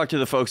just want to talk to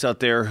the folks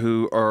out there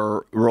who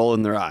are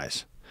rolling their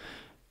eyes.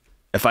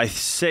 If I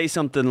say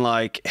something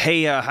like,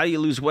 hey, how do you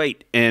lose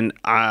weight? And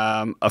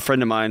a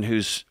friend of mine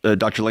who's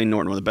Dr. Lane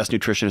Norton, one of the best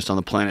nutritionists on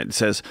the planet,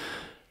 says,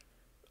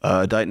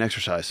 diet and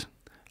exercise.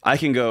 I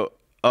can go,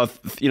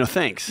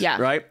 thanks,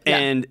 right? Yeah.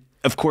 And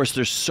of course,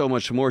 there's so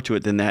much more to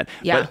it than that.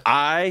 Yeah. But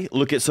I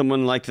look at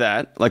someone like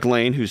that, like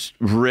Lane, who's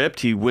ripped.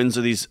 He wins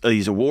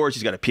these awards.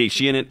 He's got a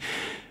PhD in it.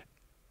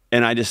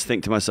 And I just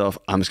think to myself,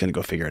 I'm just going to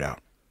go figure it out,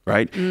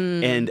 right?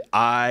 And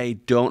I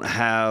don't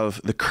have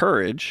the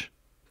courage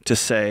to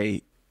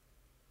say,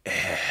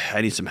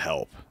 I need some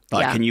help.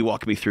 Can you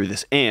walk me through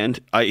this? And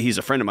he's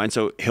a friend of mine,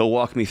 so he'll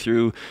walk me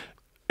through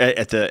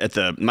at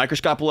the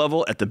microscope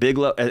level, at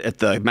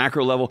the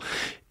macro level.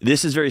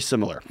 This is very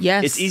similar.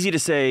 Yes, it's easy to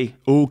say,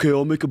 okay,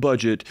 I'll make a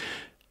budget.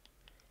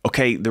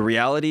 Okay, the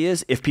reality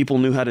is, if people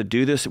knew how to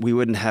do this, we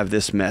wouldn't have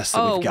this mess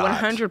that we've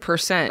got.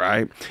 100%.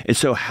 Right, and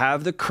so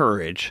have the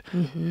courage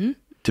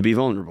to be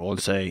vulnerable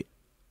and say,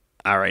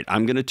 all right,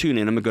 I'm going to tune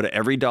in. I'm going to go to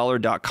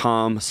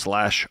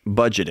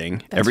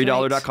everydollar.com/budgeting,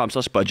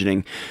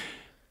 everydollar.com/budgeting.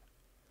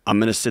 I'm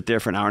going to sit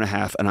there for an hour and a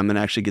half, and I'm going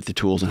to actually get the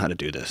tools on how to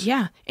do this.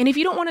 Yeah. And if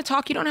you don't want to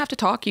talk, you don't have to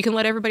talk. You can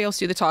let everybody else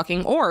do the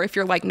talking. Or if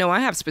you're like, no, I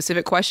have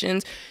specific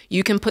questions,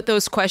 you can put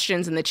those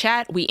questions in the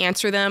chat. We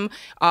answer them.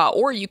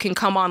 Or you can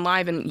come on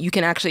live and you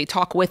can actually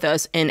talk with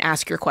us and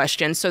ask your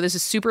questions. So this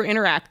is super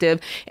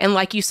interactive. And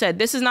like you said,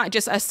 this is not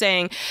just us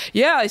saying,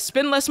 yeah,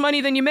 spend less money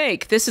than you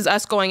make. This is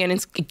us going in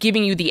and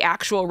giving you the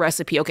actual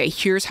recipe. Okay,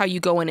 here's how you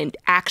go in and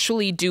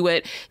actually do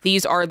it.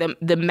 These are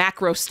the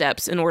macro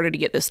steps in order to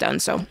get this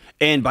done. So,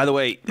 and by the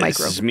way,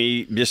 this is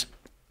me just,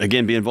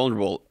 again, being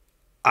vulnerable.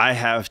 I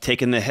have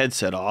taken the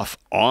headset off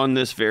on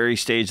this very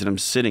stage that I'm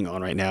sitting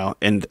on right now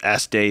and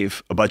asked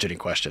Dave a budgeting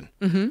question.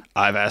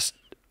 I've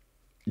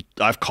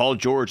called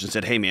George and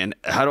said, hey, man,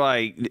 how do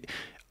I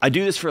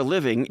do this for a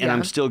living and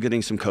I'm still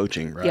getting some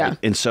coaching, right? Yeah.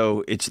 And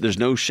so there's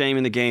no shame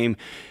in the game.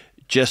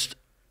 Just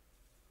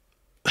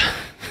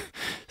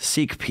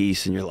seek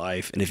peace in your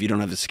life. And if you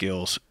don't have the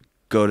skills,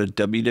 go to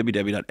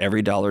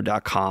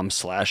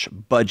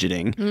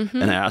www.everydollar.com/budgeting.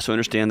 And I also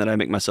understand that I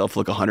make myself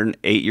look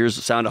 108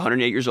 years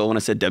old when I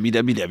said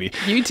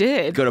www. You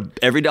did. Go to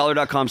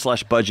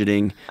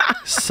everydollar.com/budgeting,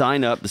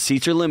 sign up. The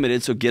seats are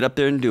limited, so get up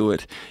there and do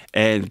it.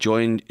 And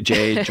join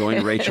Jay,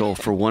 join Rachel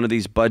for one of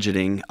these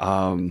budgeting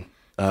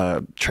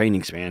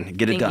trainings, man.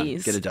 Get it done.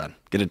 Get it done.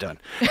 Get it done.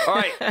 All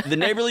right. The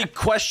Neighborly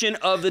question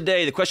of the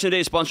day. The question of the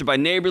day is sponsored by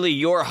Neighborly,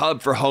 your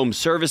hub for home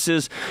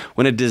services.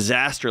 When a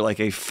disaster like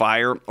a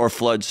fire or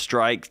flood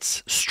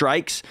strikes,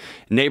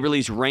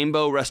 Neighborly's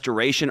Rainbow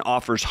Restoration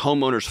offers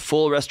homeowners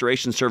full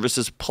restoration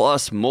services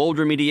plus mold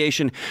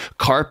remediation,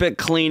 carpet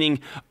cleaning,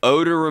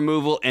 odor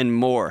removal, and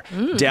more.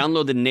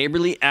 Download the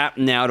Neighborly app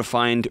now to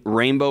find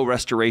Rainbow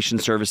Restoration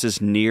services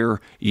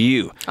near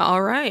you.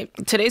 All right.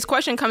 Today's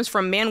question comes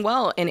from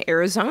Manuel in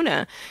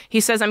Arizona. He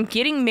says, I'm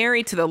getting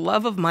married to the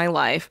love of my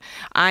life.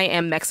 I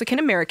am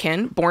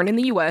Mexican-American, born in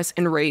the U.S.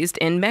 and raised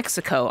in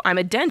Mexico. I'm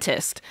a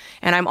dentist,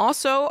 and I'm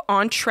also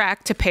on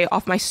track to pay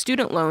off my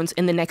student loans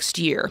in the next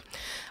year.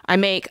 I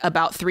make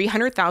about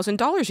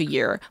 $300,000 a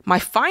year. My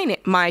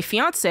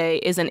fiance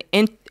is an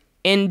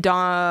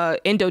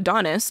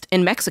endodontist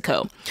in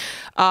Mexico.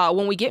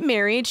 When we get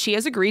married, she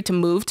has agreed to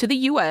move to the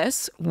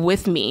U.S.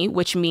 with me,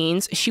 which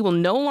means she will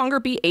no longer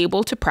be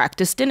able to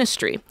practice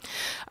dentistry.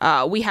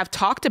 We have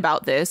talked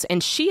about this,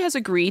 and she has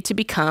agreed to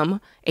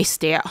become a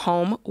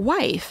stay-at-home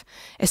wife,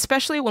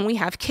 especially when we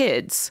have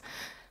kids.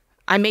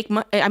 I make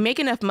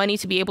enough money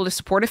to be able to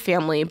support a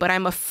family, but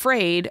I'm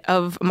afraid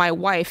of my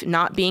wife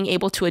not being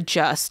able to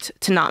adjust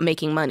to not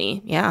making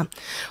money. Yeah.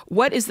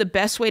 What is the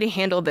best way to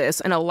handle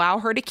this and allow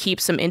her to keep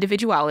some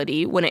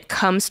individuality when it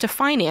comes to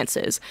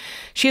finances?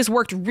 She has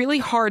worked really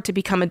hard to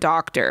become a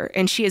doctor,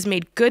 and she has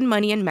made good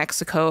money in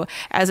Mexico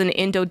as an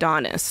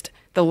endodontist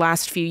the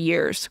last few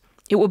years.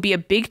 It will be a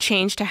big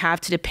change to have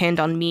to depend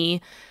on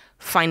me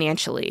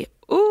financially.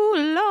 Ooh,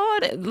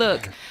 Lord.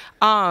 Look,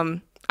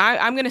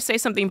 I'm going to say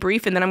something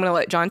brief, and then I'm going to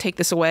let John take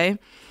this away.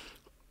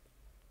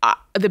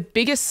 The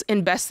biggest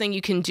and best thing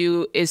you can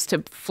do is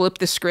to flip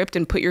the script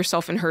and put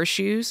yourself in her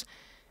shoes.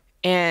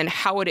 And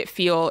how would it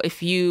feel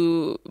if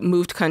you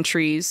moved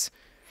countries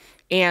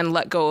and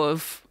let go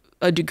of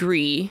a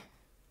degree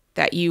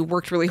that you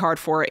worked really hard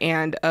for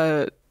and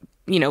a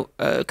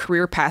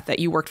career path that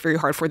you worked very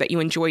hard for that you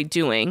enjoyed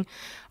doing?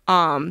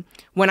 When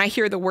I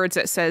hear the words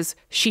that says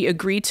she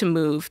agreed to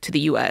move to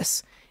the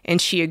U.S. and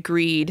she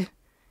agreed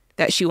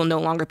that she will no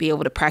longer be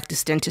able to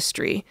practice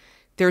dentistry.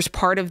 There's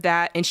part of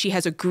that, and she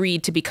has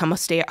agreed to become a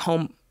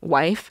stay-at-home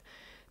wife.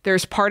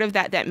 There's part of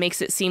that that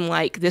makes it seem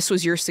like this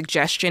was your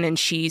suggestion and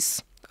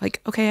she's Like,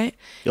 okay.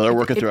 Y'all are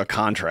working through a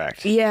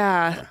contract.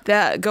 Yeah.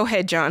 Go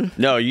ahead, John.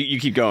 No, you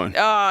keep going.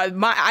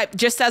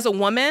 Just as a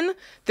woman,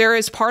 there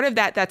is part of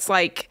that that's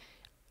like,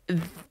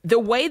 the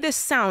way this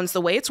sounds,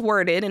 the way it's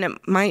worded, and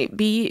it might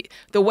be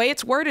the way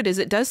it's worded is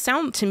it does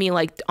sound to me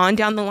like on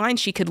down the line,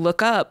 she could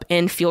look up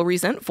and feel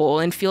resentful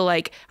and feel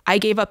like I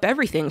gave up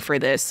everything for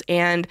this.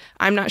 And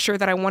I'm not sure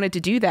that I wanted to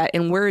do that.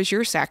 And where is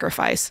your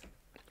sacrifice?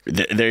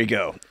 There you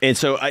go. And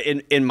so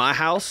in my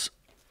house,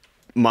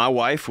 my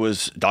wife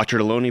was Dr.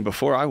 Deloney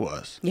before I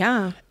was.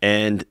 Yeah.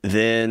 And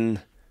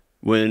then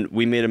when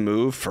we made a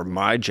move for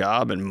my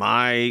job and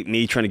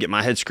me trying to get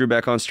my head screwed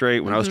back on straight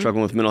when I was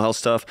struggling with mental health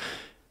stuff,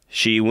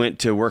 she went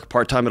to work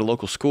part-time at a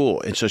local school.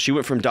 And so she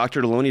went from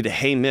Dr. Deloney to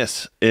Hey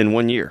Miss in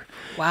 1 year.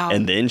 Wow.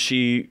 And then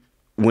she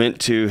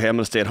went to, hey, I'm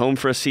going to stay at home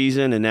for a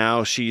season. And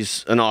now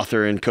she's an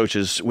author and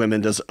coaches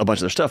women, does a bunch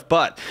of their stuff.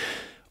 But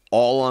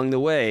all along the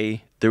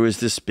way, there was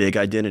this big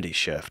identity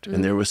shift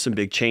and there was some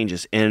big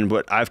changes. And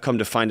what I've come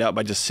to find out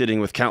by just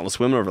sitting with countless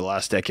women over the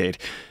last decade,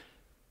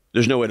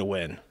 there's no way to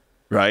win.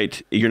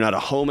 Right? You're not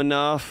at home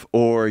enough,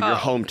 or you're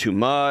home too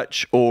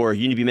much, or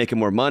you need to be making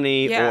more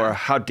money, or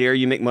how dare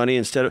you make money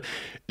instead of...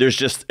 There's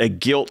just a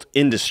guilt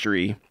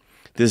industry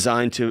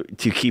designed to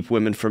keep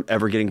women from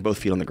ever getting both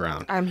feet on the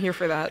ground. I'm here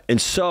for that. And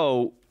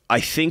so I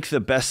think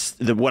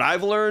what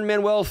I've learned,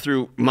 Manuel,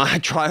 through my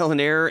trial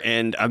and error,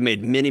 and I've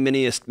made many,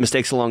 many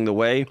mistakes along the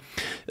way,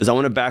 is I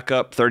want to back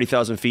up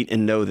 30,000 feet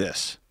and know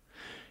this.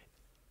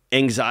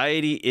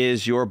 Anxiety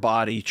is your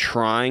body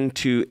trying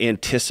to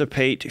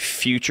anticipate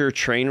future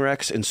train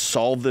wrecks and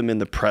solve them in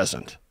the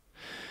present.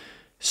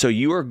 So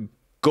you are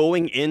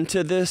going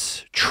into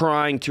this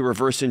trying to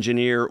reverse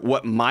engineer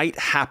what might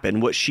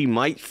happen, what she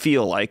might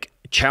feel like,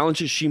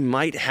 challenges she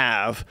might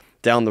have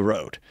down the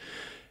road.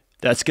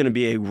 That's going to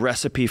be a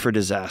recipe for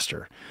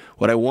disaster.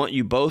 What I want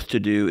you both to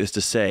do is to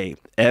say,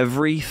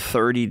 every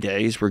 30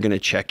 days, we're going to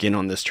check in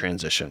on this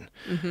transition.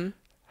 Mm-hmm.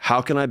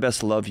 How can I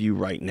best love you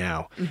right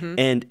now? Mm-hmm.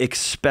 And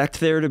expect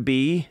there to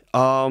be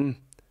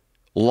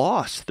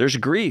loss. There's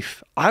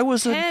grief. I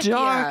was a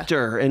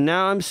doctor and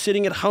now I'm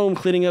sitting at home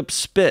cleaning up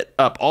spit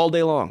up all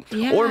day long.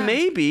 Yeah. Or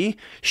maybe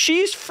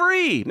she's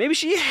free. Maybe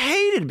she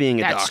hated being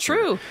a doctor. That's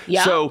true.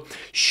 Yeah. So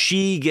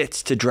she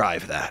gets to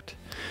drive that.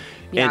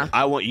 Yeah. And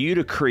I want you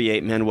to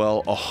create,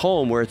 Manuel, a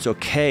home where it's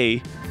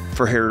okay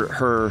for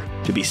her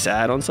to be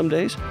sad on some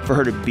days, for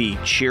her to be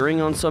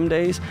cheering on some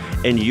days.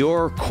 And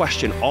your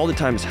question all the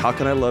time is, how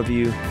can I love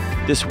you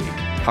this week?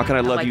 How can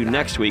I love you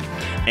next week?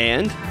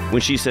 And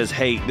when she says,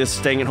 hey, this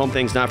staying at home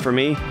thing's not for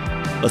me,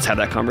 let's have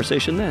that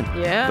conversation then.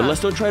 Yeah. But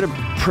let's don't try to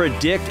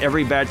predict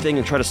every bad thing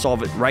and try to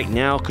solve it right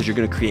now, because you're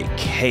going to create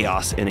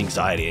chaos and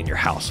anxiety in your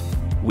house.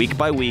 Week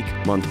by week,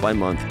 month by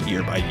month,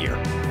 year by year.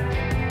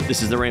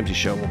 This is The Ramsey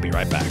Show. We'll be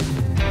right back.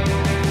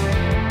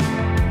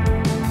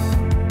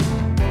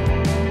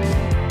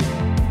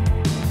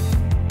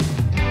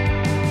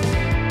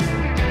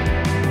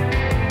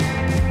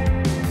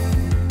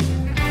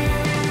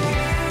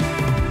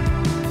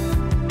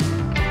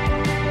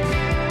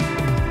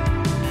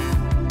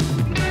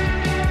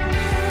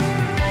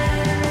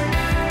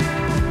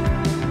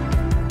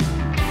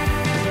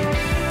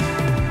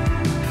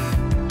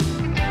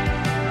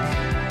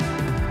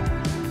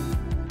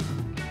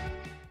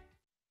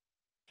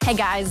 Hey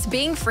guys,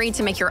 being free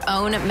to make your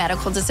own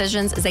medical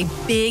decisions is a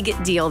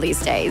big deal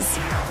these days.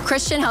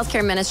 Christian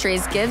Healthcare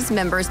Ministries gives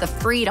members the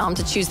freedom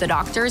to choose the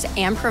doctors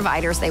and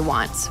providers they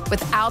want,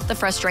 without the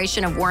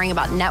frustration of worrying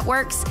about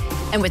networks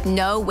and with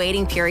no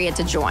waiting period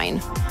to join.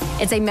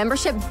 It's a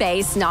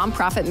membership-based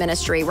nonprofit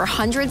ministry where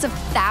hundreds of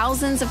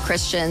thousands of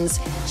Christians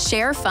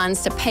share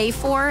funds to pay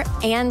for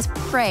and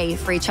pray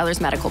for each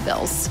other's medical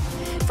bills.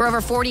 For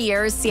over 40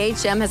 years,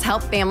 CHM has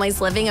helped families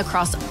living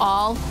across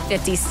all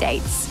 50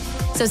 states.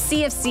 So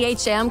see if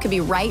CHM could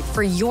be right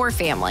for your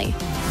family.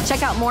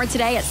 Check out more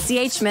today at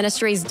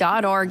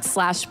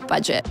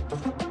chministries.org/budget.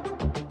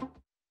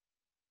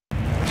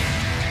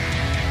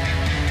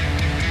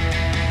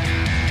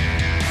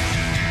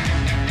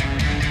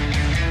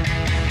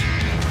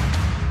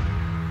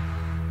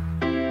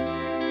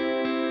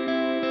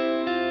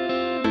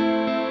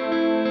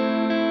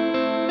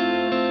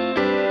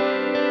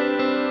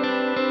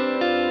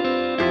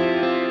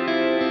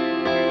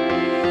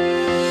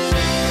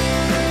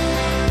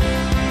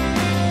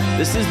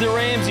 This is The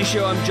Ramsey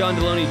Show. I'm John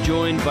Deloney,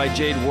 joined by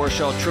Jade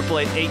Warshaw,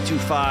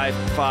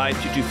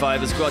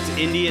 888-825-5225. Let's go out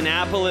to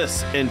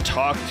Indianapolis and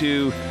talk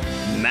to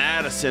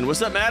Madison.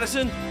 What's up,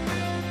 Madison?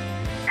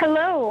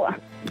 Hello.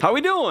 How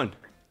we doing?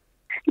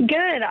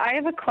 Good. I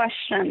have a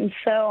question.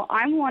 So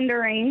I'm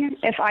wondering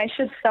if I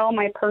should sell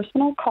my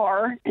personal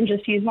car and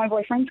just use my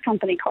boyfriend's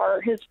company car,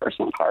 or his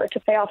personal car, to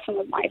pay off some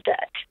of my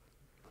debt.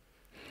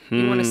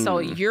 You want to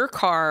sell your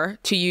car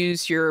to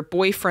use your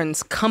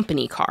boyfriend's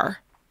company car?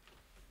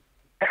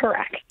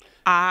 Correct.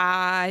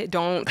 I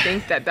don't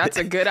think that's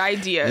a good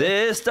idea.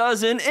 This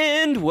doesn't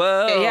end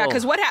well. Yeah,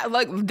 because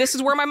this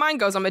is where my mind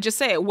goes. I'm going to just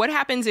say it. What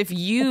happens if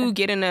you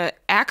get in an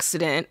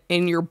accident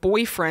in your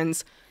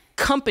boyfriend's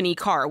company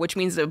car, which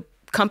means the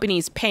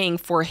company's paying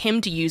for him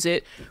to use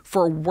it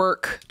for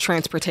work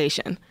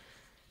transportation?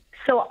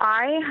 So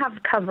I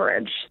have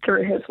coverage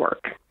through his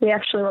work. We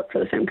actually work for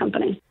the same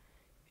company.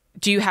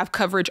 Do you have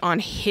coverage on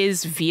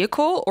his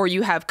vehicle, or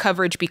you have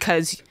coverage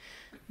because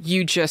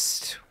you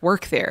just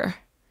work there?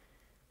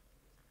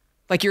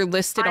 Like you're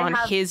listed on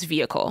his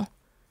vehicle?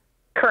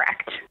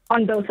 Correct.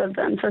 On both of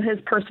them. So his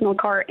personal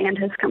car and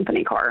his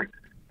company car.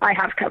 I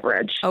have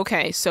coverage.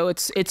 Okay, so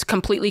it's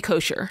completely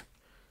kosher.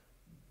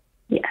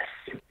 Yes.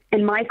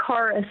 And my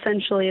car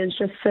essentially is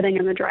just sitting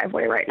in the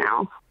driveway right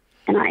now.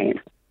 And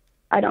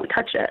I don't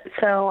touch it.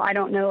 So I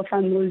don't know if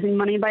I'm losing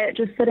money by it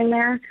just sitting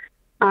there.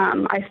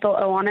 I still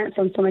owe on it,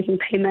 so I'm still making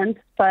payments.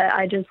 But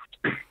I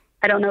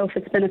don't know if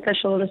it's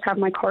beneficial to just have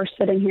my car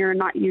sitting here and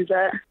not use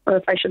it, or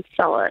if I should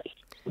sell it.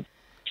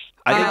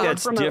 I think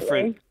that's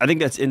different. I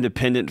think that's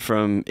independent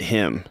from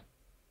him.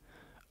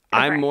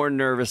 Okay. I'm more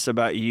nervous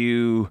about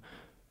you.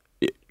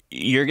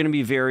 You're going to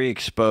be very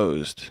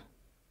exposed.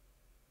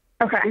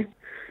 Okay.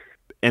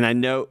 And I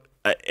know,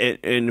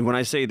 and when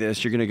I say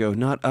this, you're going to go,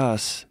 not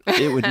us.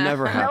 It would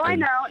never happen.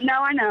 No,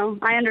 I know.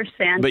 I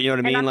understand. But you know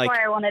what I mean? And that's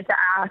why I wanted to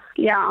ask.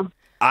 Yeah.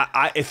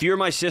 If you're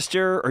my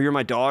sister or you're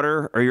my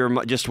daughter or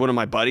you're just one of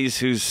my buddies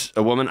who's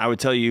a woman, I would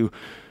tell you,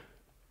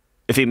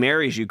 if he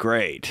marries you,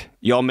 great.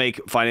 Y'all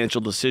make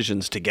financial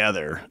decisions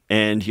together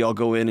and y'all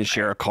go in and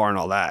share a car and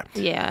all that.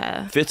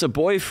 Yeah. If it's a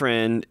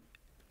boyfriend,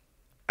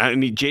 I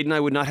mean, Jade and I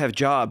would not have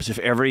jobs if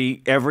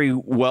every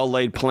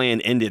well-laid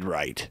plan ended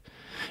right.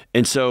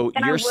 And so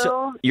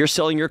you're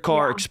selling your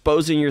car,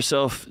 exposing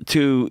yourself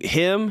to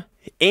him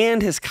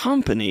and his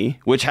company,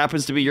 which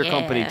happens to be your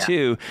company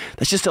too.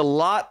 That's just a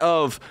lot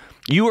of,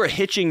 you are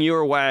hitching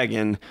your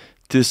wagon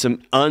to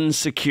some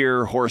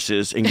unsecure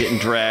horses and getting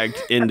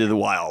dragged into the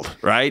wild,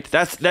 right?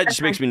 That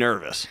just makes me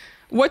nervous.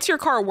 What's your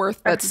car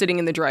worth that's sitting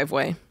in the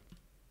driveway?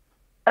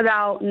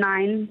 About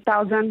 $9,000.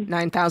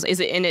 $9,000. Is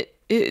it in it?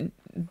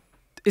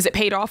 Is it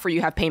paid off, or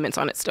you have payments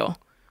on it still?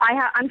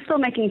 I'm still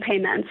making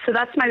payments. So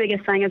that's my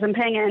biggest thing is I'm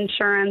paying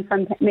insurance,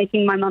 I'm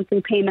making my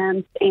monthly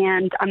payments,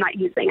 and I'm not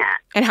using it.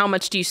 And how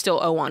much do you still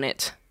owe on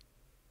it?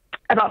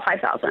 About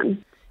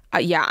 $5,000.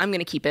 Yeah, I'm going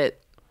to keep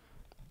it.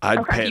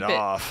 I'd pay it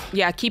off.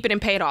 Yeah, keep it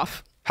and pay it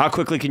off. How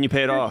quickly can you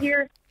pay it off?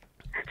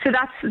 So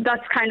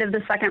that's kind of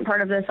the second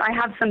part of this. I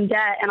have some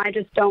debt, and I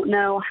just don't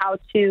know how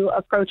to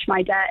approach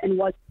my debt and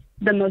what's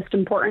the most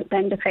important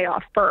thing to pay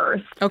off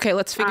first. Okay,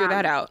 let's figure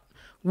that out.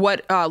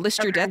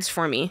 List your debts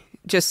for me,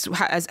 just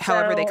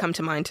however they come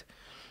to mind.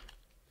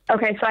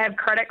 Okay, so I have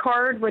credit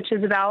card, which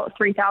is about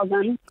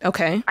 $3,000.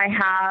 Okay. I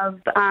have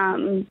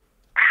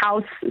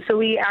house. So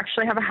we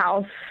actually have a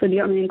house. So do you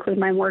want me to include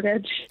my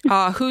mortgage?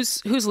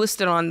 Who's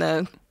listed on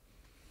the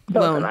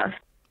Both loan? of us.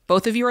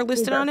 Both of you are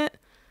listed on it?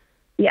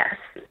 Yes.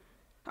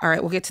 All right,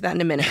 we'll get to that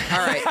in a minute. All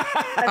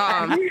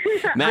right.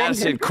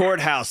 Madison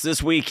Courthouse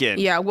this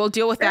weekend. Yeah, we'll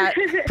deal with that.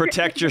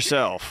 Protect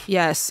yourself.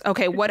 Yes.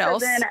 Okay, what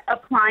else? Then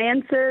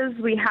appliances,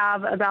 we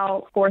have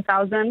about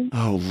 $4,000.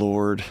 Oh,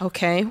 Lord.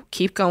 Okay,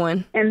 keep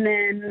going. And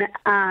then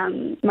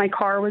my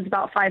car was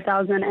about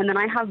 $5,000. And then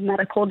I have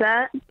medical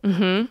debt.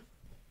 Mm-hmm.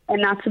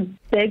 And that's a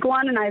big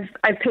one. And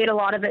I've paid a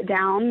lot of it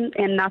down,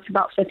 and that's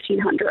about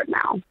 $1,500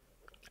 now.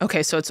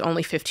 Okay, so it's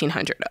only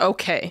 $1,500.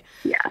 Okay.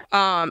 Yeah.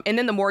 And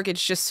then the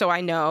mortgage, just so I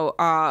know,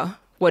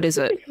 what is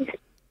it?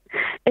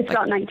 It's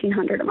about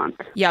 $1,900 a month.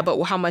 Yeah,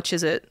 but how much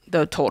is it,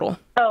 the total?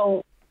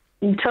 Oh,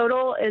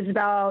 total is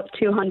about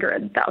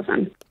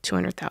 $200,000.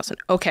 $200,000.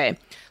 Okay.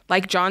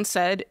 Like John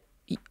said,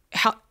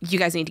 you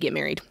guys need to get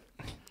married.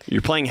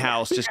 You're playing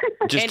house.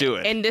 Just do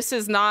it. And this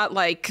is not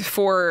like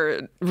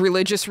for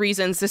religious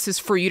reasons. This is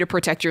for you to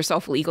protect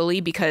yourself legally,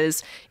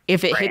 because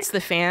if it hits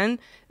the fan,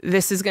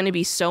 this is going to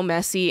be so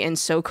messy and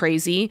so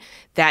crazy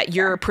that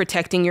you're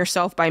protecting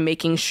yourself by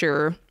making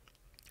sure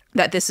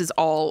that this is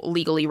all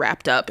legally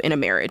wrapped up in a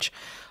marriage.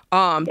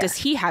 Does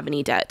he have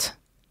any debt?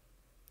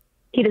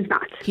 He does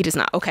not. He does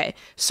not. Okay.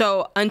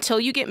 So until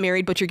you get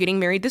married, but you're getting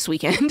married this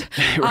weekend,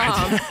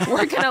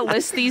 we're gonna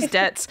list these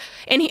debts.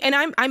 And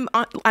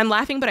I'm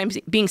laughing, but I'm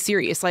being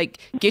serious. Like,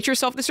 get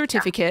yourself the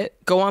certificate,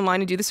 go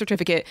online and do the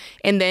certificate,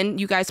 and then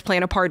you guys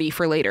plan a party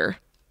for later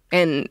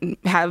and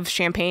have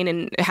champagne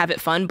and have it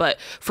fun. But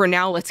for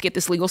now, let's get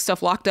this legal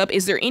stuff locked up.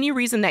 Is there any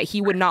reason that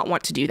he would not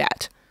want to do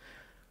that?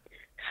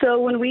 So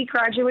when we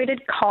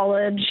graduated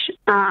college,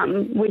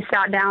 we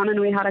sat down and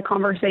we had a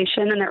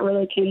conversation, and it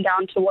really came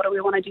down to what do we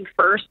want to do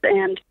first.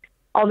 And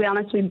I'll be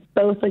honest, we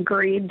both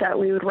agreed that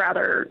we would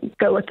rather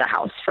go with the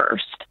house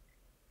first.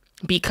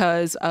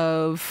 Because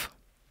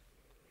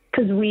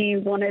we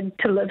wanted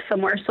to live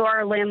somewhere. So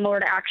our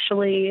landlord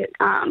actually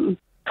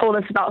told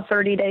us about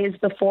 30 days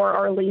before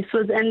our lease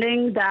was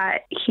ending that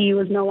he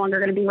was no longer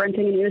going to be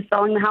renting and he was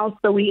selling the house.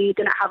 So we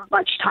didn't have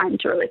much time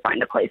to really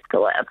find a place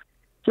to live.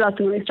 So that's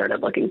when we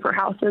started looking for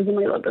houses, and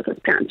we lived with his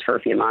parents for a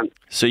few months.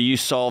 So you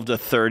solved a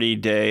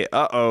 30-day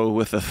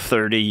with a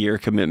 30-year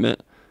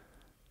commitment?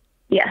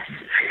 Yes.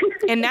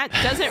 And that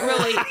still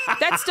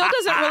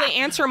doesn't really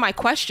answer my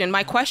question.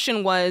 My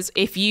question was,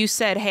 if you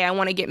said, hey, I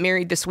want to get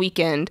married this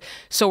weekend,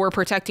 so we're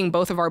protecting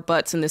both of our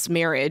butts in this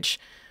marriage,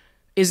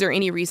 is there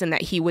any reason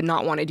that he would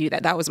not want to do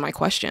that? That was my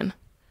question.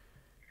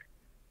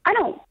 I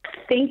don't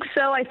think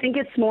so. I think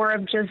it's more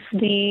of just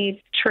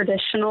the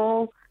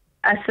traditional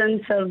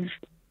essence of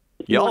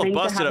y'all have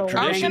busted up I was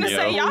tradition. going to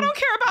say, y'all don't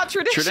care about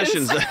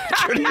traditions.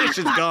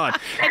 Tradition's gone.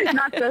 It's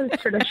not those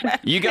traditions.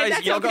 You guys,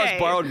 That's y'all okay. guys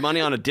borrowed money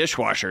on a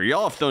dishwasher.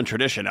 Y'all have thrown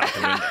tradition out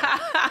the window.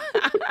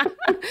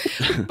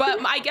 But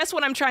I guess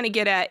what I'm trying to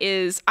get at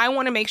is I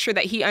want to make sure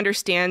that he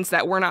understands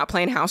that we're not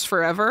playing house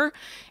forever.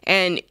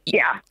 And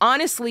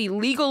honestly,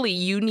 legally,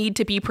 you need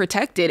to be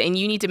protected, and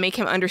you need to make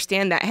him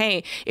understand that,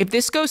 hey, if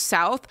this goes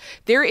south,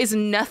 there is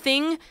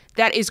nothing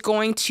that is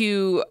going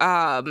to...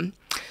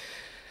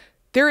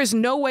 there is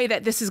no way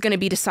that this is going to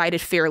be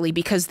decided fairly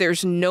because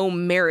there's no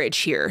marriage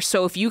here.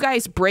 So if you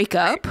guys break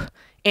up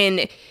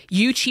and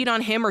you cheat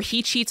on him or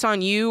he cheats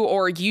on you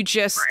or you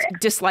just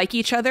dislike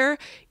each other,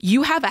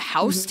 you have a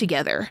house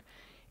together.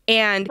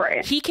 And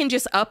he can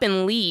just up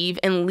and leave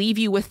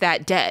you with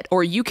that debt.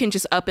 Or you can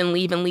just up and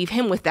leave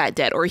him with that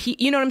debt. Or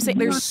you know what I'm saying?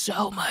 There's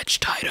so much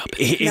tied up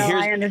in this.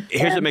 I understand.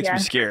 Here's what makes me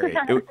scary.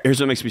 Here's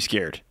what makes me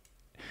scared.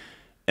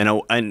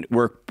 And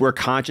we're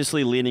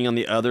consciously leaning on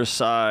the other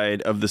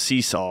side of the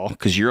seesaw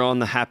because you're on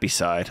the happy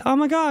side. Oh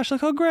my gosh,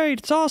 look how great.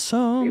 It's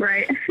awesome.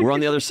 Right. We're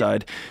on the other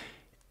side.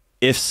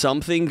 If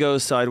something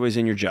goes sideways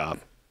in your job,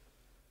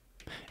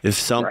 if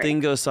something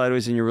goes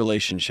sideways in your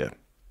relationship,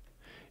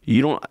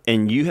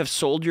 and you have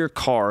sold your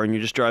car and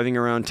you're just driving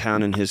around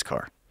town in his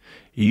car.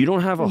 You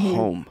don't have a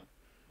home.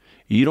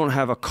 You don't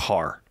have a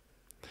car.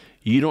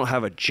 You don't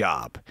have a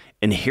job.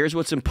 And here's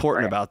what's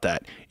important about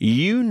that.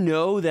 You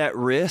know that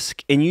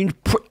risk, and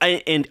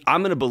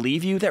I'm going to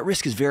believe you, that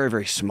risk is very,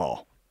 very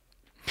small.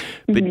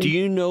 But do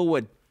you know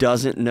what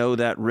doesn't know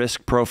that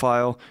risk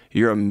profile?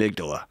 Your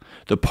amygdala,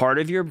 the part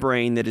of your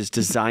brain that is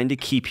designed to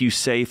keep you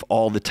safe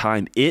all the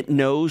time. It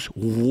knows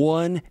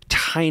one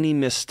tiny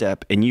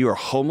misstep, and you are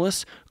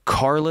homeless,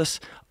 carless,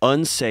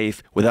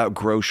 unsafe, without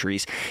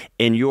groceries.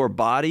 And your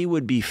body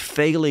would be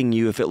failing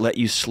you if it let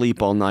you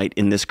sleep all night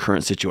in this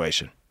current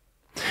situation.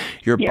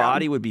 Your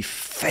body would be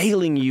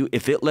failing you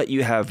if it let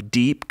you have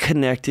deep,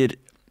 connected,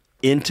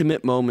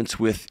 intimate moments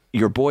with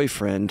your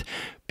boyfriend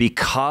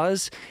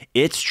because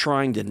it's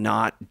trying to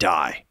not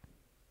die.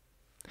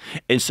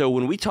 And so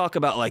when we talk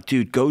about like,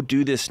 dude, go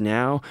do this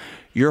now,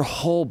 your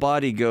whole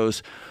body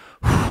goes,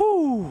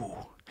 whoo.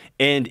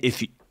 And if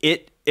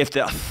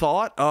the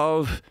thought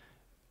of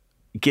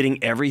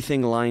getting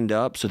everything lined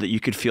up so that you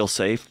could feel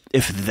safe,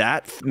 if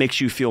that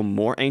makes you feel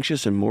more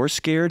anxious and more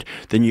scared,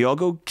 then y'all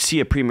go see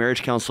a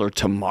pre-marriage counselor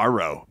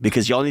tomorrow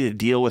because y'all need to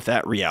deal with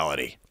that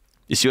reality.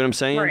 You see what I'm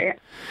saying? Right.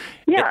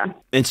 Yeah.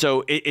 And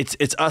so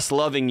it's us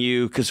loving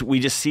you because we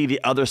just see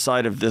the other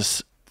side of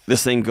this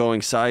thing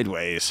going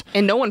sideways.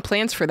 And no one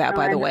plans for that,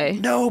 by the way.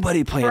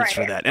 Nobody plans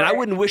for that. And I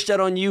wouldn't wish that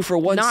on you for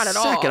one Not at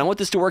all. second. I want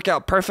this to work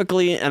out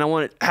perfectly, and I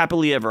want it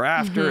happily ever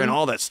after and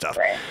all that stuff.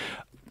 Right.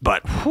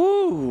 But,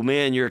 whoo,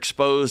 man, you're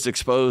exposed. But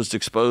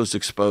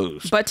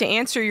to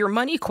answer your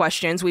money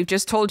questions, we've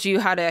just told you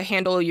how to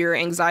handle your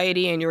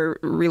anxiety and your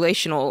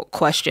relational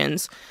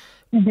questions.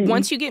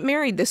 Once you get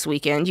married this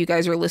weekend, you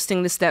guys are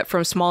listing the step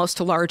from smallest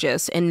to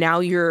largest, and now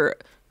you're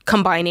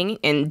combining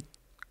and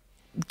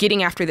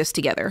getting after this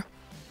together,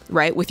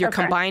 right? With your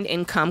combined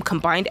income,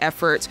 combined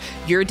efforts,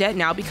 your debt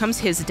now becomes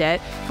his debt.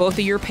 Both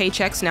of your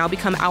paychecks now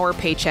become our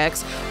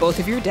paychecks. Both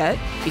of your debt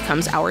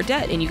becomes our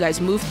debt. And you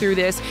guys move through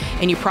this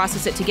and you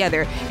process it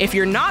together. If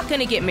you're not going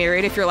to get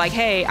married, if you're like,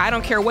 hey, I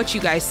don't care what you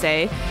guys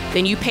say,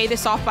 then you pay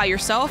this off by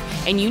yourself,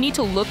 and you need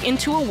to look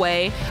into a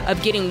way of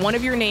getting one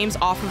of your names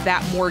off of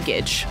that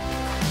mortgage.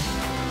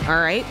 All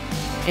right?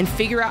 And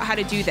figure out how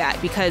to do that,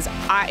 because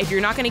if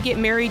you're not going to get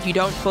married, you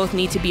don't both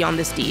need to be on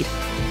this deed.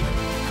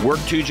 Work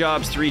 2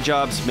 jobs, 3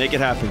 jobs, make it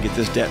happen. Get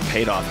this debt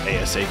paid off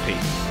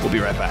ASAP. We'll be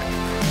right back.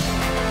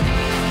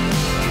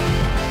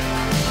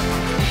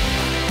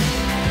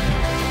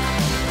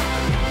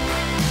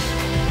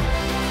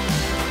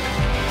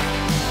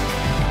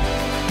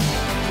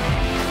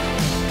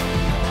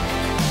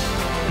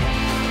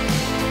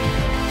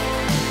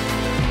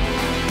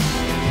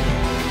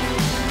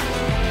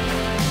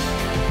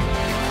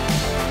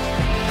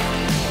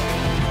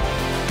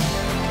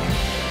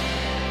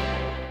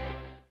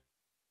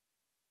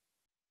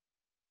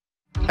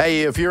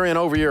 Hey, if you're in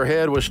over your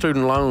head with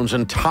student loans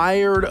and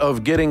tired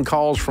of getting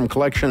calls from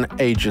collection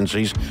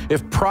agencies,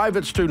 if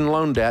private student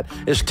loan debt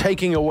is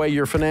taking away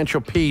your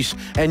financial peace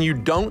and you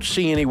don't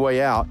see any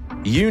way out,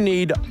 you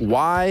need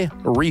Y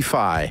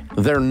Refi.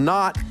 They're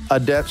not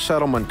a debt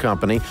settlement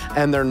company,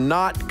 and they're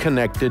not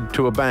connected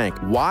to a bank.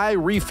 Y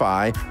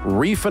Refi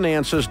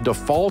refinances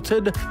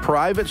defaulted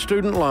private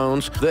student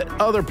loans that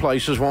other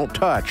places won't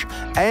touch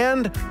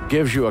and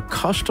gives you a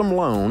custom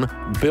loan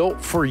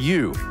built for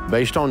you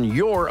based on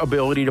your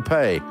ability to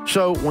pay.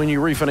 So when you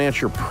refinance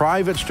your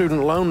private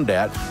student loan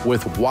debt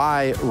with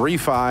Y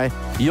Refi,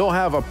 you'll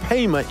have a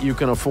payment you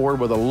can afford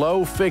with a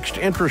low fixed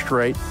interest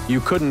rate you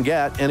couldn't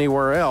get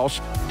anywhere else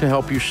to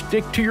help you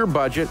stick to your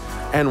budget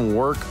and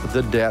work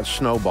the debt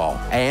snowball.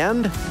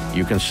 And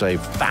you can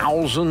save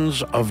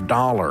thousands of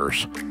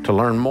dollars. To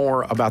learn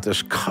more about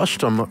this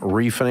custom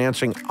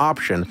refinancing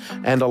option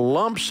and a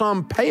lump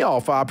sum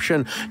payoff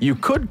option you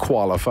could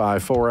qualify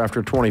for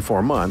after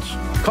 24 months,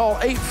 call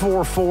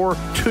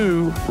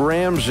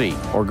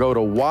 844-2-RAMSEY or go to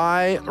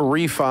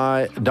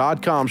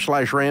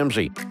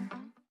yrefi.com/Ramsey.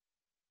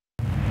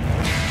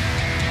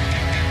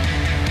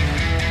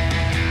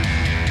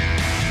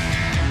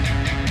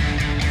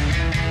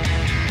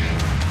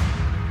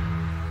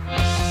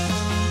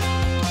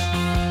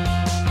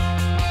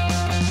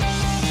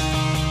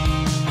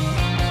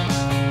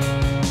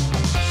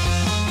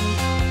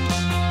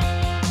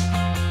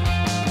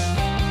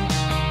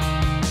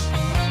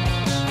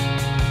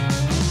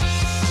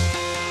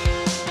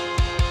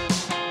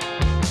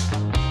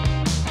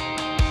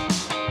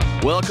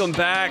 Welcome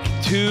back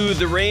to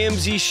the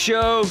Ramsey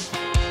Show.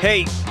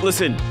 Hey,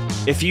 listen,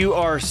 if you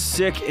are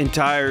sick and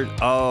tired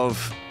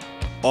of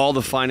all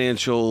the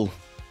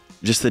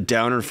just the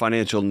downer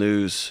financial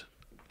news,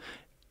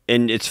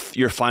 and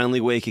you're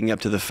finally waking up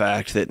to the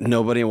fact that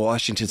nobody in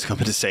Washington's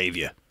coming to save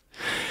you,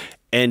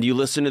 and you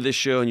listen to this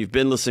show and you've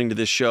been listening to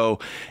this show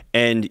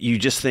and you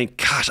just think,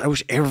 gosh, I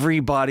wish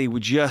everybody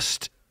would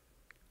just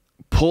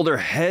pull their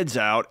heads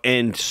out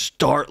and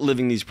start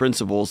living these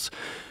principles.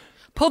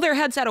 Pull their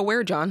heads out of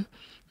where, John?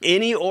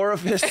 Any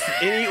orifice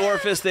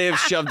they have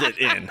shoved it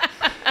in.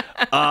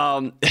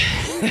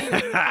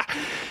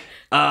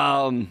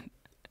 And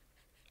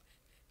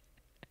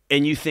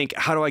you think,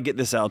 how do I get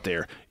this out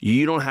there?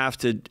 You don't have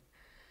to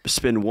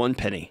spend one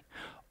penny.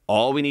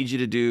 All we need you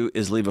to do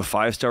is leave a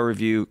 5-star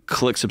review,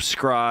 click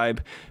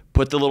subscribe,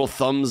 put the little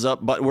thumbs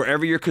up button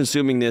wherever you're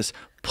consuming this.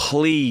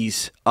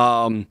 Please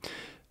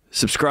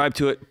subscribe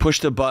to it,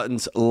 push the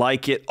buttons,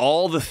 like it,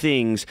 all the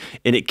things,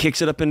 and it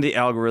kicks it up into the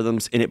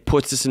algorithms, and it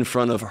puts us in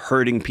front of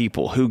hurting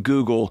people who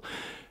Google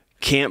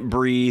can't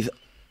breathe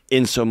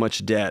in so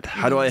much debt.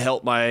 How do I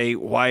help my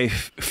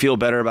wife feel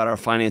better about our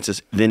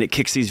finances? Then it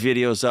kicks these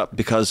videos up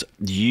because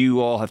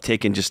you all have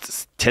taken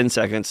just 10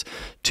 seconds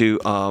to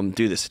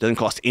do this. It doesn't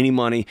cost any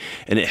money,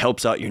 and it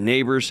helps out your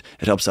neighbors.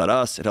 It helps out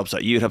us. It helps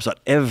out you. It helps out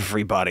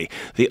everybody.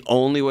 The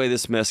only way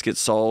this mess gets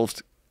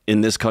solved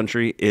in this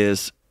country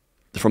is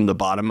from the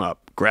bottom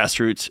up.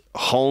 Grassroots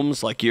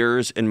homes like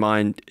yours and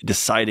mine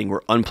deciding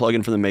we're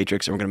unplugging from the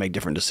matrix and we're going to make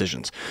different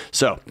decisions.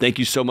 So thank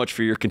you so much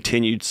for your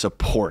continued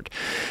support.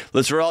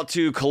 Let's roll out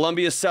to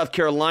Columbia, South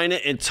Carolina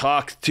and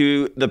talk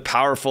to the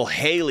powerful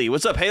Haley.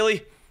 What's up,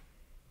 Haley?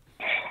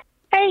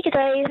 Hey,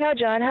 Dave. How,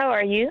 John? How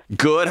are you?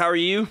 Good. How are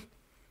you?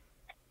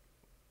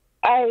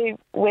 I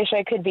wish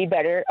I could be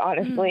better,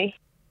 honestly.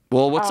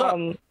 Well, what's up?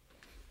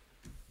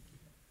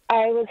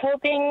 I was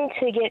hoping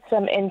to get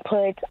some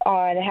input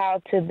on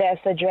how to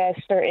best address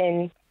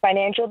certain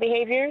financial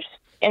behaviors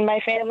in my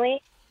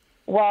family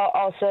while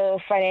also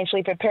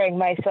financially preparing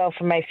myself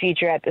for my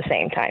future at the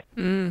same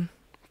time.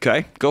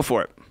 Okay, go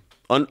for it.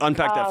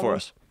 Unpack that for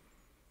us.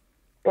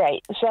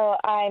 Right. So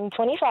I'm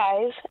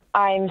 25.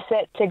 I'm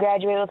set to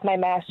graduate with my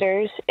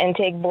master's and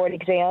take board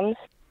exams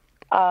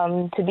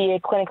to be a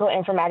clinical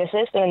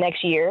informaticist in the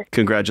next year.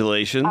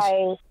 Congratulations.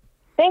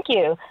 Thank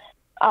you.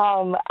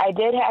 I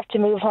did have to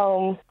move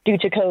home due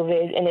to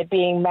COVID, and it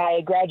being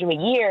my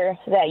graduate year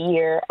that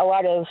year, a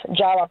lot of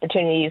job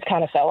opportunities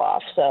kind of fell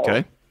off. So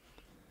okay.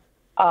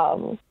 I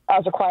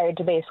was required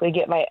to basically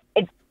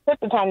it took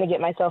the time to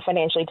get myself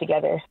financially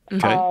together.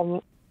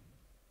 Okay.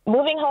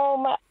 Moving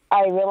home,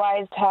 I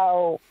realized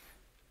how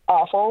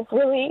awful,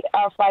 really,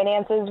 our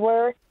finances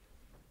were.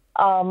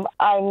 I'm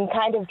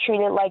kind of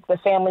treated like the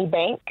family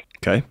bank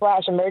 /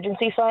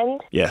 emergency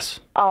fund. Yes.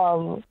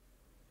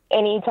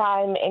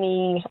 Anytime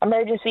any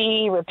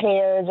emergency,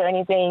 repairs, or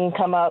anything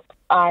come up,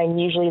 I'm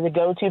usually the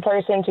go-to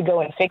person to go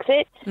and fix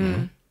it.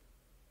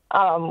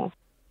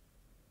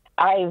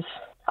 I've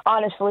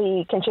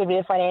honestly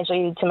contributed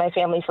financially to my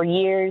family for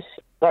years.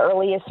 The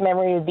earliest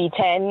memory would be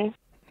 10,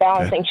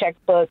 balancing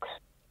checkbooks,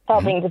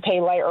 helping to pay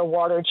light or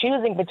water,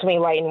 choosing between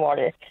light and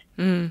water.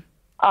 Do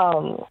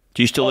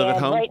you still live at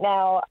home? Right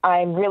now,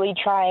 I'm really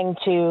trying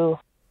to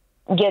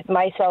get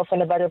myself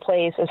in a better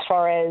place as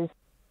far as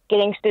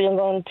getting student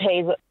loan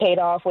paid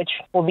off, which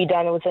will be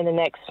done within the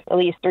next at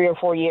least 3 or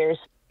 4 years.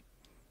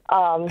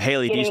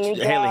 Haley, do you still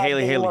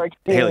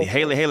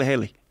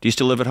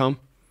live at home?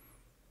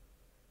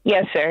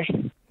 Yes, sir.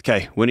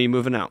 Okay, when are you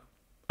moving out?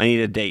 I need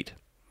a date.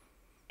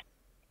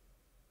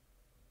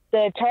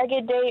 The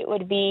target date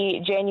would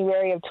be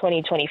January of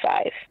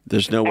 2025.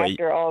 There's no way.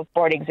 After all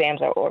board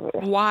exams are over.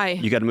 Why?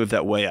 You got to move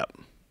that way up.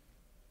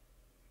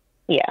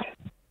 Yeah.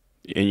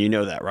 And you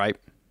know that, right?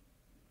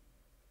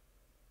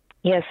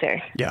 Yes,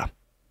 sir. Yeah.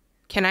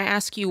 Can I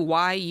ask you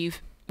why you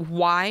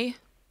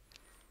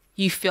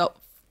feel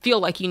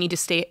like you need to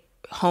stay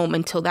home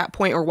until that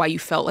point, or why you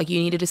felt like you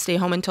needed to stay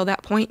home until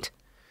that point?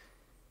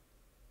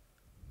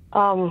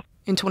 In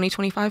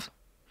 2025?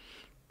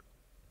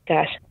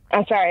 Gosh,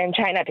 I'm sorry. I'm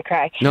trying not to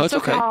cry. No, it's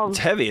okay. It's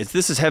heavy.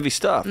 This is heavy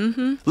stuff.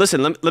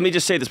 Listen, let me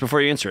just say this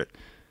before you answer it.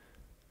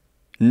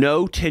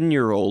 No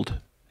 10-year-old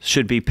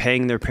should be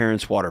paying their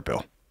parents' water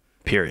bill,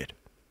 period.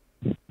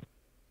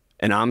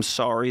 And I'm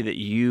sorry that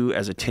you,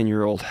 as a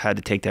 10-year-old, had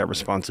to take that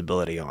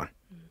responsibility on.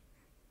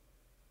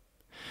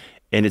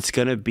 And it's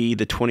going to be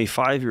the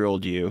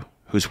 25-year-old you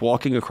who's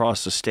walking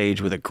across the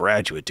stage with a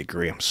graduate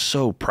degree. I'm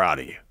so proud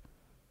of you.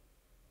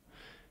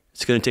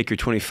 It's going to take your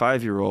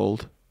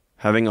 25-year-old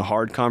having a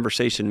hard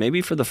conversation,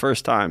 maybe for the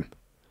first time,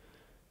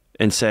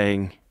 and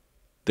saying,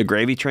 the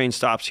gravy train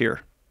stops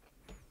here.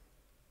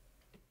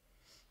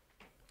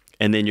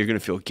 And then you're going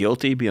to feel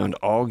guilty beyond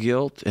all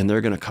guilt, and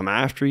they're going to come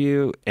after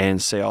you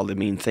and say all the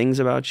mean things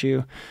about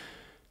you.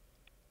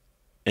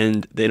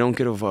 And they don't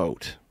get a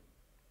vote.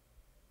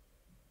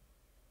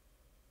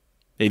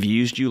 They've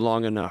used you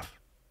long enough.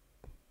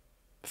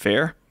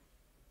 Fair?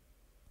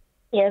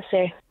 Yes,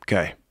 sir.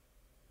 Okay.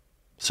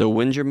 So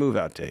when's your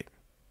move-out date?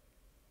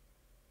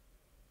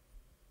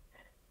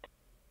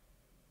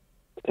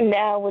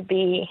 Now would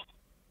be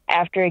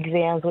after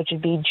exams, which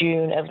would be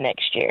June of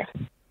next year.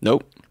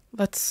 Nope.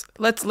 Let's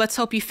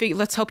help you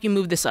let's help you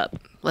move this up.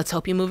 Let's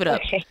help you move it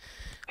up. Okay.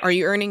 Are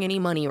you earning any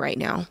money right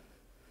now?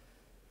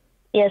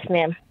 Yes,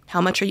 ma'am. How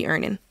much are you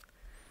earning?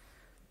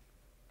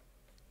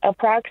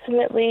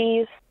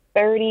 Approximately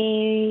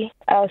 30,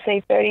 I'll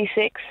say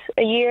 36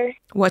 a year.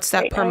 What's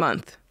that right per now.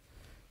 month?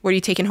 What are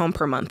you taking home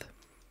per month?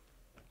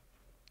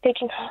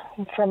 Taking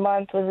home per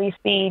month would at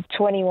least be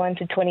 21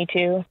 to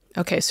 22.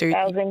 Okay, so you're,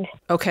 thousand.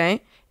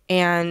 okay.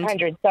 And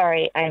 100,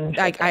 sorry.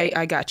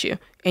 I got you.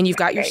 And you've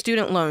got your Okay.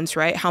 student loans,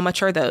 right? How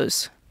much are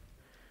those?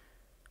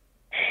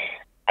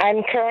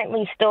 I'm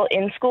currently still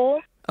in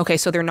school. Okay,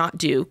 so they're not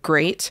due.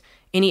 Great.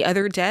 Any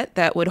other debt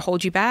that would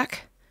hold you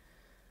back?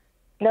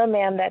 No,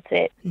 ma'am, that's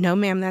it. No,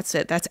 ma'am, that's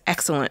it. That's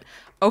excellent.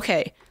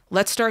 Okay,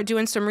 let's start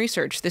doing some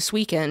research this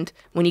weekend.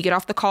 When you get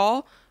off the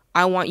call,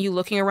 I want you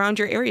looking around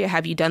your area.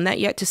 Have you done that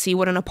yet to see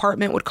what an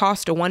apartment would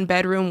cost, a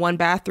 1-bedroom,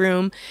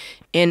 1-bathroom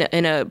in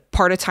a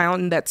part of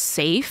town that's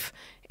safe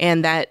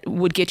and that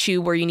would get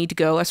you where you need to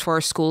go as far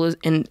as school is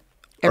and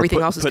everything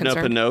else is concerned?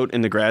 Putting up a note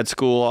in the grad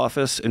school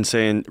office and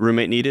saying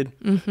roommate needed?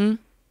 Mm-hmm.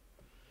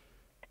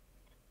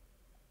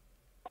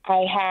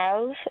 I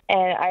have,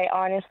 and I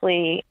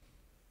honestly,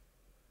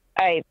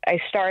 I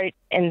start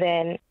and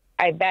then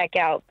I back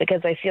out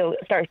because I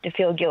start to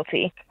feel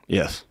guilty.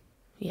 Yes.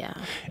 Yeah.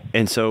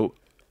 And so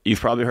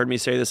you've probably heard me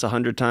say this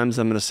 100 times.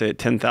 I'm going to say it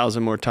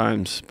 10,000 more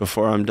times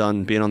before I'm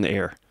done being on the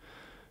air.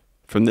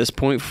 From this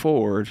point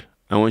forward,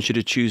 I want you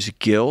to choose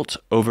guilt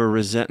over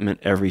resentment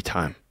every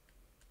time.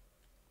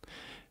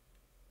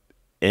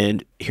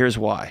 And here's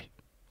why.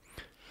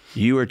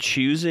 You are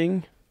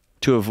choosing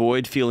to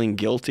avoid feeling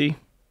guilty,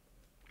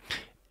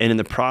 and in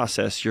the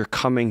process, you're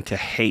coming to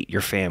hate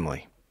your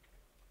family.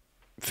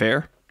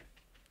 Fair?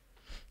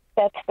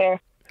 That's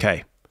fair.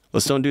 Okay.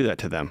 Let's don't do that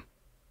to them.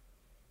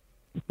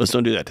 Let's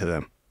don't do that to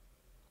them.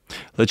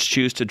 Let's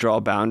choose to draw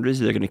boundaries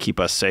that are going to keep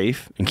us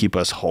safe and keep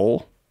us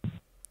whole.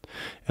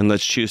 And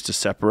let's choose to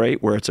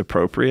separate where it's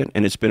appropriate.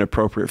 And it's been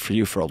appropriate for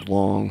you for a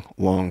long,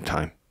 long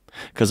time.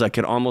 Because I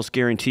can almost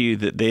guarantee you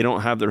that they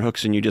don't have their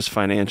hooks in you just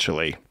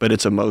financially, but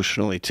it's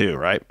emotionally too,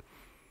 right?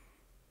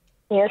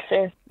 Yes,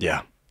 sir.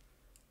 Yeah.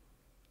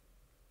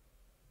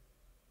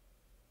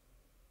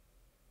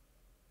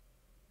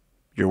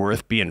 You're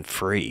worth being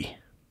free.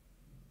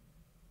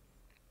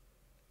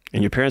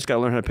 And your parents got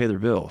to learn how to pay their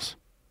bills.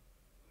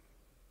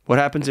 What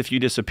happens if you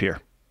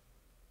disappear?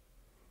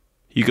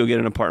 You go get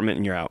an apartment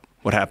and you're out.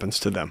 What happens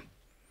to them?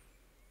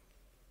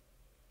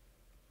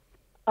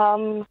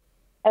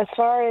 As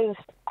far as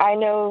I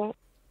know,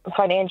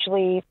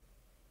 financially,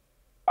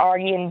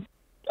 already in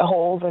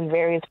holes in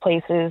various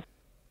places.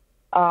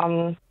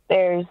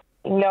 There's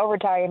no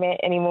retirement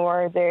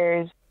anymore.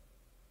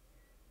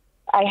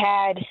 I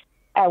had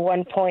at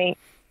one point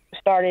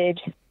started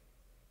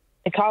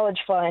a college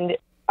fund.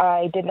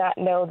 I did not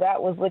know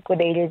that was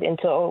liquidated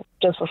until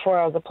just before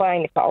I was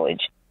applying to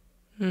college.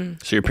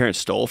 So your parents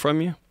stole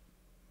from you?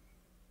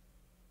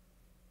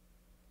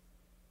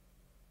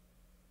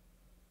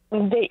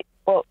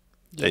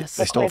 Yes.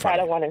 They stole from I you.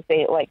 don't want to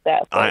say it like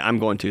that. I'm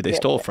going to. They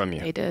stole from you.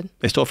 They did.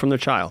 They stole from their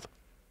child.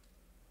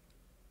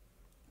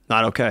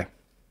 Not okay.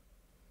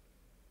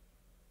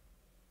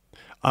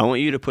 I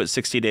want you to put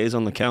 60 days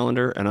on the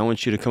calendar, and I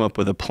want you to come up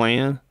with a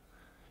plan,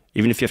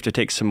 even if you have to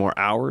take some more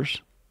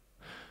hours.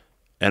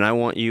 And I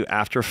want you,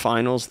 after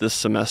finals this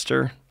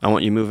semester, I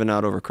want you moving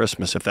out over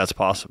Christmas, if that's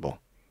possible.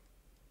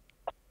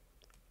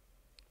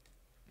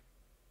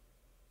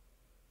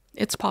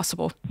 It's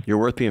possible. You're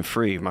worth being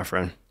free, my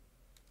friend.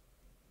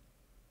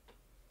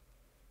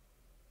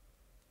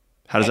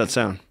 How does that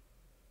sound?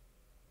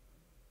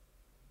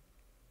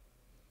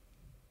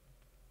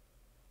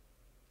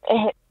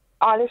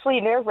 Honestly,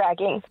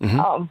 nerve-wracking.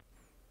 Mm-hmm.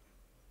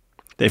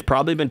 They've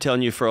probably been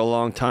telling you for a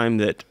long time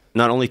that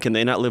not only can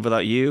they not live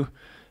without you,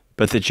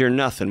 but that you're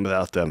nothing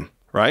without them,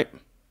 right?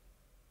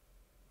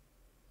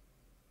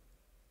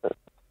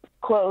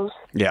 Close.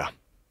 Yeah,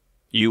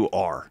 you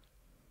are.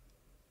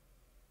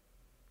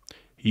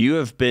 You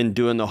have been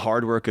doing the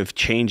hard work of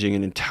changing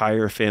an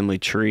entire family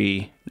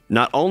tree,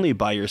 not only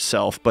by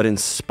yourself, but in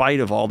spite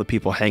of all the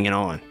people hanging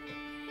on.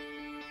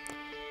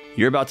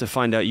 You're about to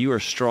find out you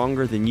are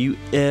stronger than you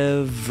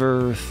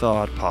ever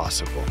thought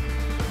possible.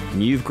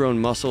 And you've grown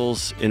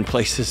muscles in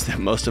places that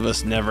most of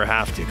us never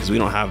have to because we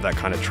don't have that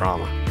kind of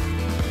trauma.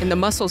 And the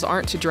muscles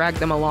aren't to drag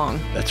them along.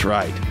 That's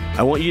right.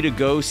 I want you to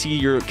go see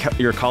your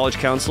college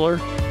counselor,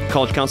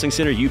 college counseling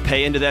center. You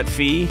pay into that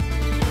fee,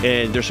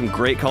 and there's some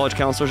great college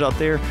counselors out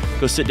there.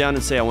 Go sit down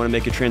and say, I want to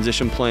make a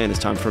transition plan. It's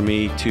time for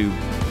me to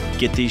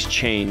get these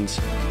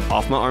chains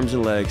off my arms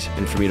and legs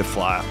and for me to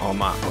fly on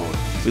my own.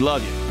 We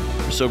love you.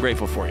 I'm so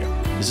grateful for you.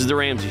 This is The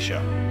Ramsey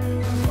Show.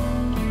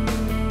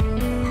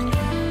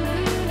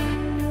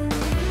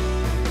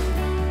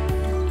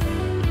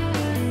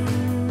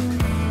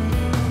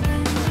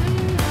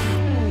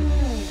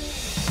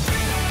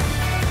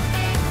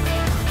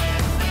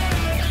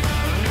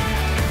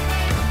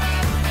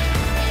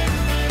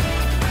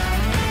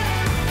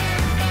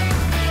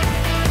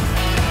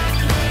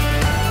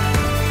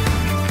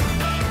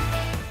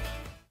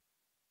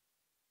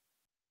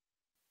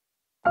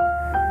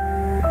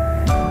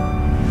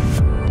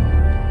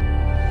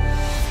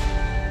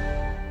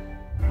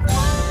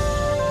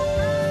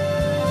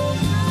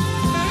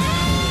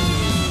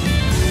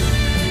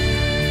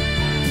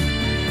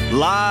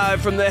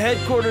 Live from the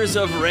headquarters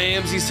of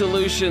Ramsey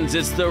Solutions,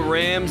 it's The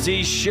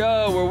Ramsey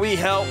Show, where we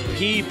help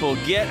people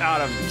get out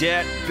of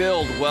debt,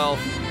 build wealth,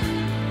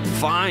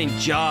 find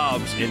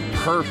jobs and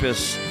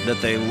purpose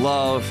that they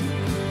love,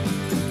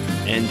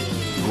 and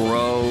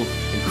grow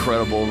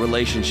incredible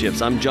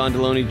relationships. I'm John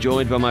Deloney,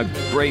 joined by my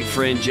great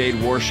friend Jade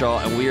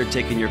Warshaw, and we are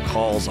taking your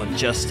calls on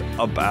just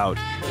about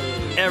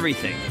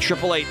everything.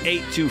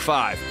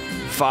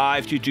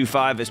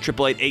 888-825-5225. It's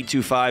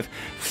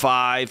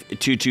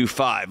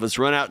 888-825-5225. Let's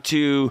run out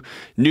to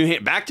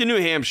back to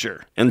New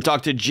Hampshire and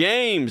talk to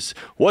James.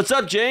 What's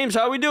up, James?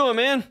 How we doing,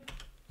 man?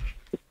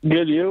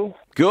 Good, you?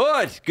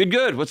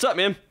 Good. What's up,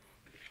 man?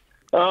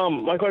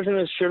 My question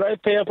is, should I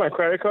pay off my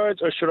credit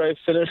cards or should I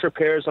finish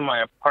repairs on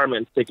my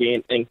apartment to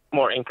gain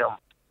more income?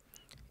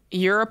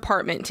 Your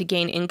apartment to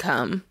gain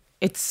income.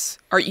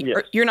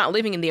 You're not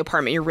living in the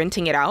apartment, you're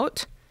renting it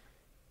out?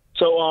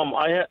 So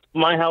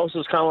my house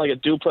is kind of like a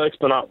duplex,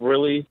 but not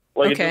really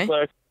like a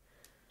duplex.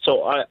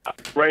 So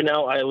right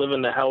now I live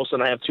in the house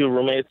and I have two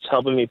roommates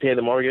helping me pay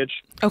the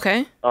mortgage.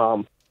 Okay.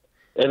 And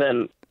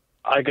then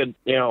I could,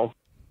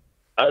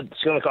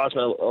 it's going to cost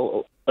me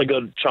a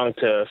good chunk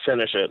to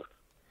finish it.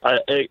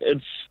 I've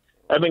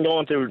been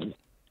going through.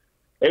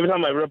 Every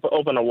time I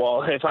open a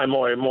wall, I find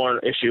more and more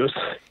issues.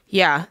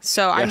 Yeah,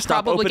 so I'm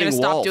probably going to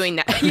stop doing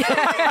that.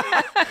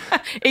 Yeah.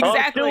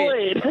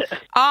 Exactly.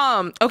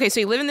 Okay, so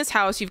you live in this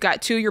house. You've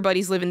got two of your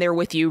buddies living there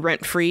with you,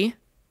 rent free.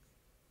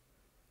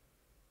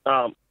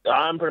 I'm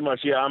pretty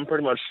much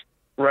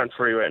rent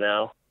free right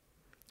now.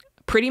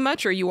 Pretty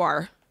much, or you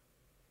are?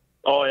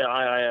 Oh yeah,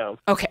 I am.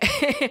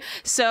 Okay,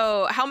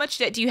 so how much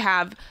debt do you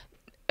have,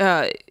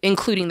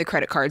 including the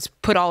credit cards?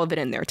 Put all of it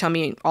in there. Tell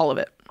me all of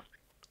it.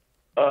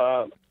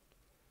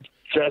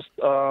 Just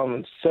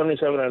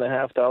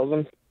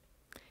 $77,500.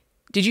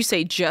 Did you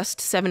say just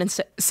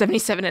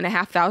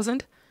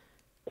 $77,500?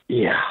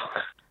 Yeah.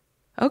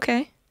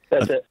 Okay.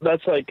 That's it.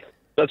 That's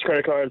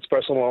credit cards,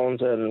 personal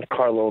loans, and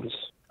car loans.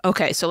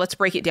 Okay, so let's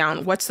break it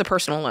down. What's the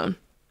personal loan?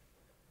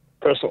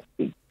 I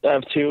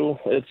have two.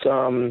 It's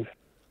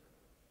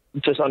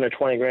just under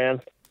 $20,000.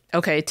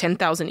 Okay,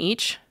 $10,000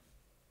 each.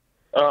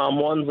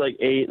 One's like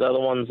 8, the other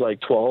one's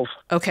like 12.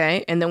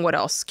 Okay, and then what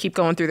else? Keep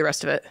going through the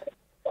rest of it.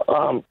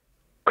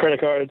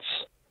 Credit cards.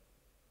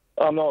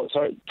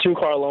 Two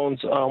car loans.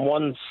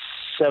 One's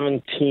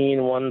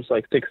 17, one's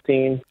like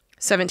 16.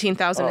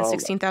 17,000 and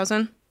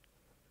 16,000?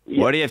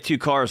 Yeah. Why do you have two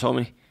cars,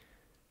 homie?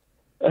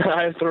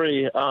 I have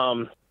 3.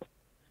 I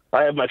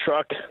have my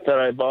truck that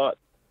I bought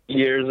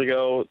years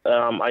ago.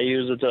 I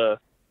use it to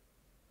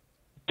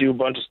do a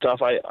bunch of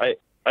stuff. I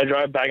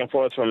drive back and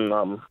forth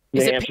from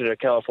New Hampshire to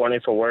California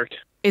for work.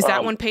 Is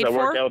that one paid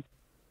for?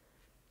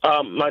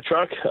 My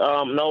truck?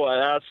 No,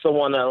 that's the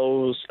one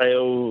that I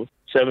owe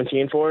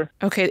 17 for.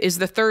 Okay, is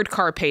the third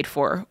car paid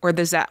for, or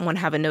does that one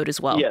have a note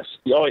as well? Yes.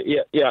 Oh,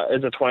 yeah.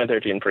 It's a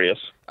 2013 Prius.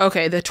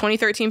 Okay, the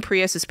 2013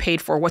 Prius is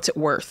paid for. What's it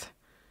worth?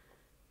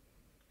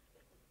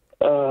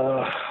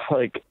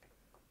 Like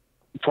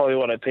probably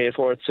what I paid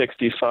for it,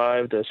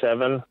 65 to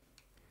 7.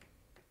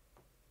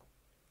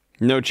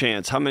 No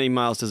chance. How many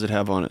miles does it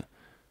have on it?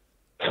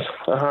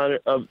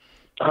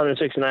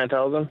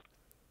 169,000.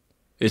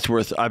 It's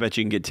worth. I bet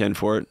you can get 10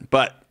 for it,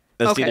 but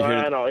that's okay.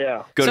 I know.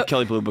 Yeah. Go to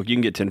Kelley Blue Book. You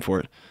can get 10 for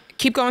it.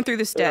 Keep going through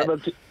this debt.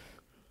 But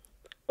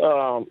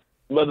the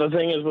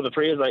thing is with the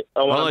Prius, just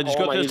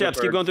go through the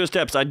steps. Keep going through the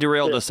steps. I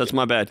derailed us. That's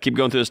my bad. Keep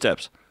going through the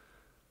steps.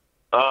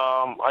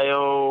 I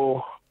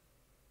owe.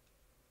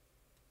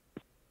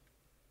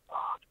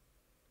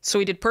 So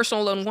we did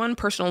personal loan 1,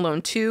 personal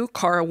loan 2,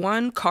 car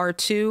 1, car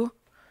 2.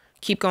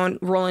 Keep going,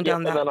 rolling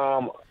down that. And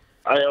then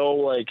I owe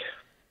like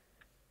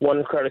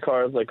one credit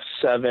card is like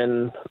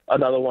 7.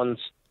 Another one's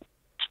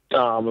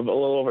a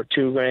little over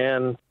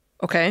 $2,000.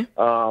 Okay.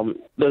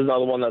 There's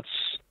another one that's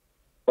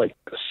like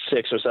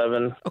 6 or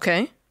 7.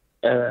 Okay.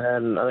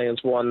 And I think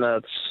it's one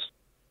that's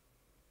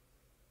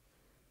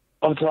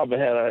Off the top of my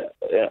head,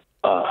 and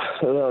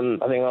then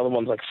I think the other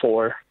one's like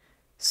 4.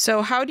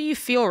 So how do you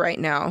feel right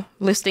now,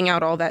 listing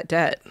out all that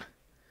debt?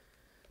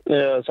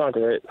 Yeah, it's not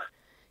great.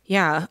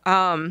 Yeah.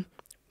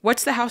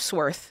 What's the house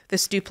worth,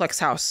 this duplex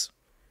house?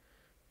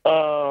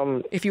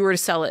 If you were to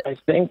sell it? I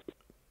think,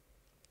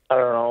 I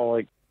don't know,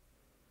 like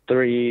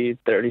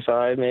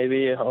 $335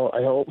 maybe, I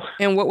hope.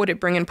 And what would it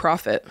bring in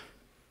profit?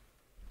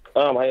 I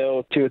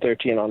owe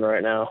 $213 on it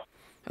right now.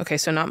 Okay,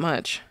 so not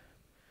much.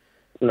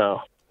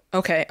 No.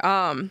 Okay,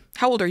 how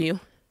old are you?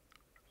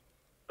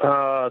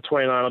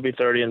 29, I'll be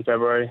 30 in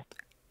February.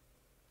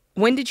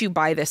 When did you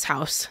buy this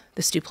house,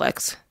 this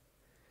duplex?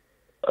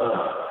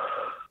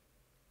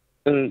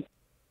 In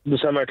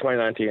December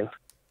 2019.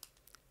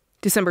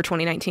 December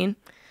 2019?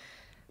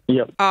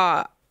 Yep.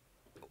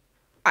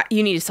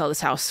 You need to sell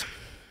this house.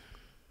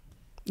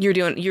 You're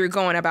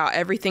going about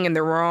everything in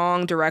the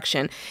wrong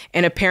direction.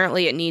 And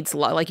apparently it needs,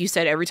 like you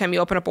said, every time you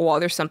open up a wall,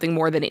 there's something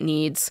more that it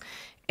needs.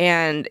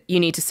 And you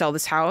need to sell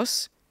this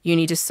house. You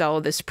need to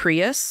sell this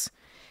Prius.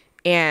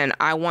 And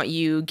I want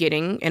you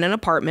getting in an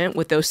apartment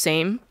with those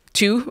same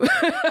 2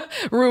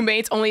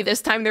 roommates, only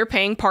this time they're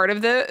paying part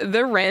of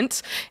the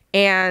rent.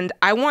 And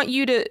I want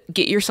you to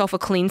get yourself a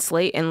clean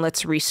slate and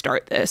let's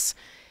restart this.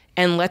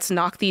 And let's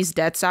knock these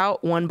debts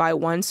out one by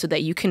one so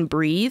that you can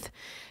breathe.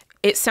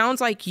 It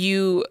sounds like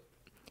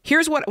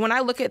when I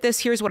look at this,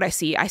 here's what I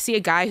see. I see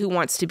a guy who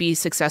wants to be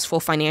successful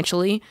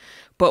financially,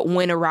 but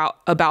went about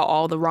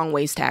all the wrong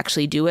ways to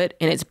actually do it.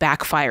 And it's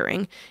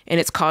backfiring and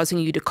it's causing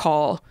you to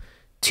call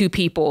 2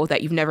 people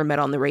that you've never met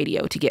on the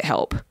radio to get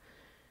help.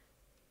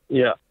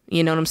 Yeah.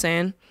 You know what I'm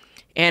saying?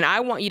 And I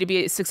want you to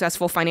be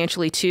successful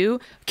financially too.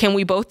 Can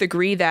we both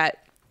agree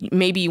that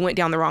maybe you went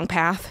down the wrong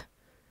path?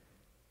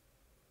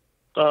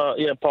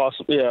 Yeah,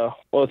 possibly. Yeah.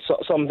 Well,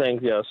 some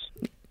things, yes.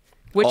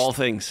 All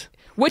things.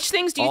 Which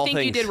things do you think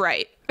you did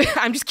right?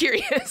 I'm just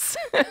curious.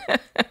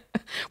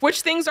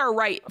 Which things are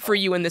right for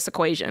you in this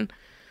equation?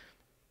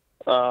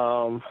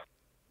 My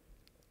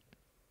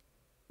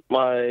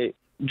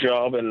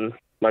job and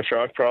my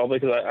truck, probably,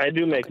 because I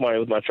do make money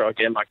with my truck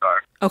and my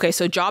car. Okay,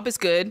 so job is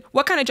good.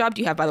 What kind of job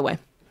do you have, by the way?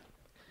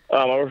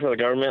 I work for the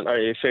government.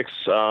 I fix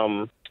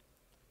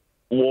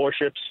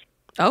warships.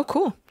 Oh,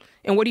 cool.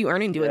 And what are you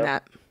earning doing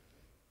that?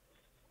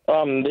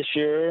 This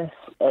year,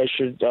 I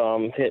should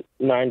hit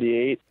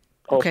 98,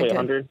 hopefully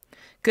 100.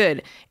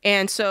 Good.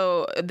 And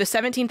so the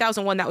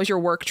 17,001, that was your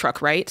work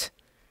truck, right?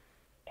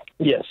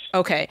 Yes.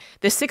 Okay.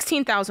 The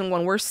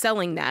 16,001, we're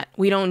selling that.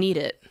 We don't need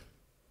it.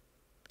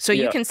 So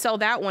you can sell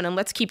that one and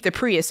let's keep the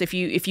Prius. If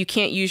you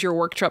can't use your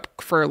work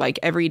truck for like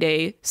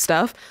everyday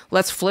stuff,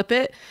 let's flip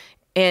it.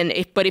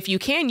 But if you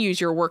can use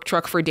your work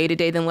truck for day to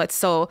day, then let's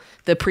sell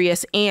the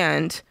Prius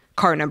and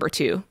car number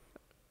 2.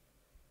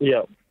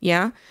 Yeah.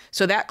 Yeah.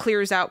 So that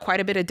clears out quite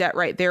a bit of debt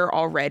right there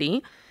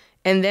already.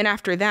 And then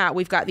after that,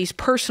 we've got these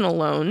personal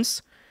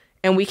loans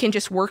and we can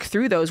just work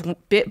through those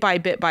bit by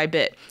bit by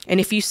bit. And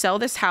if you sell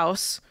this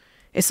house,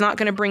 it's not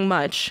going to bring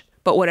much,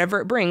 but whatever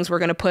it brings, we're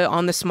going to put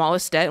on the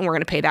smallest debt and we're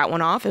going to pay that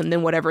one off. And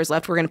then whatever is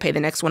left, we're going to pay the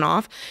next one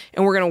off.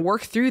 And we're going to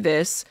work through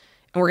this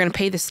and we're going to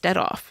pay this debt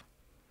off.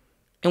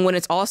 And when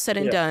it's all said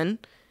and done,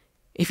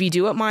 if you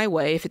do it my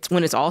way,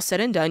 when it's all said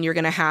and done, you're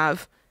going to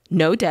have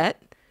no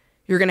debt.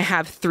 You're going to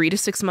have 3 to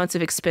 6 months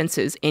of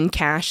expenses in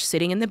cash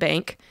sitting in the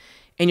bank.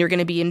 And you're going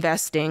to be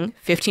investing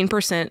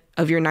 15%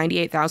 of your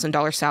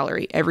 $98,000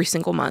 salary every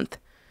single month.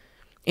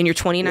 And you're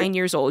 29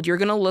 years old. You're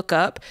going to look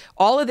up.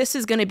 All of this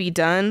is going to be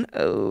done.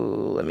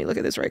 Oh, let me look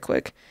at this right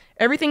quick.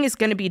 Everything is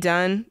going to be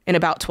done in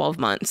about 12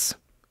 months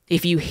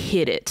if you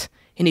hit it.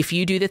 And if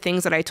you do the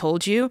things that I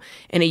told you,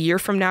 in a year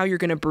from now, you're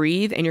going to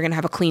breathe and you're going to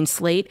have a clean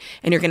slate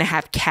and you're going to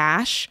have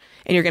cash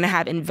and you're going to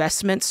have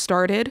investments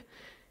started.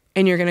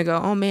 And you're going to go,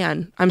 oh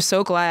man, I'm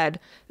so glad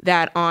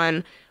that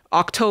on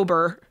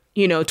October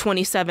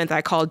 27th,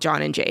 I called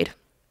John and Jade.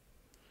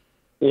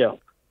 Yeah.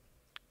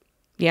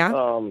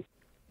 Yeah?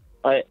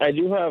 I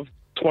do have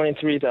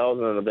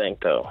 $23,000 in the bank,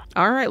 though.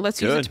 All right,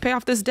 let's use it to pay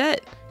off this debt.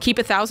 Keep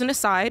 $1,000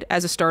 aside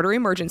as a starter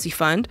emergency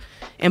fund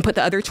and put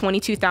the other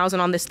 $22,000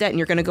 on this debt, and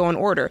you're going to go in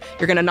order.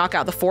 You're going to knock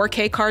out the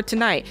 $4K card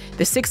tonight,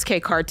 the $6K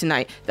card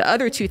tonight, the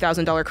other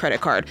 $2,000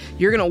 credit card.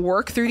 You're going to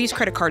work through these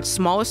credit cards,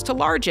 smallest to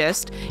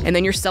largest, and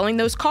then you're selling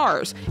those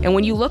cars. And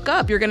when you look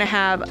up, you're going to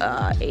have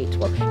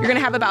you're going to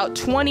have about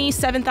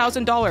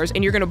 $27,000,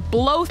 and you're going to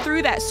blow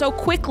through that so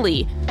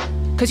quickly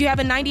because you have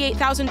a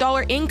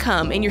 $98,000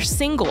 income and you're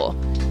single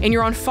and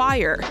you're on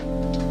fire.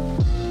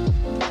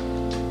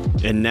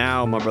 And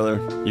now, my brother,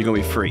 you're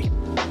going to be free.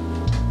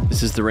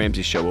 This is The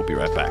Ramsey Show. We'll be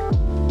right back.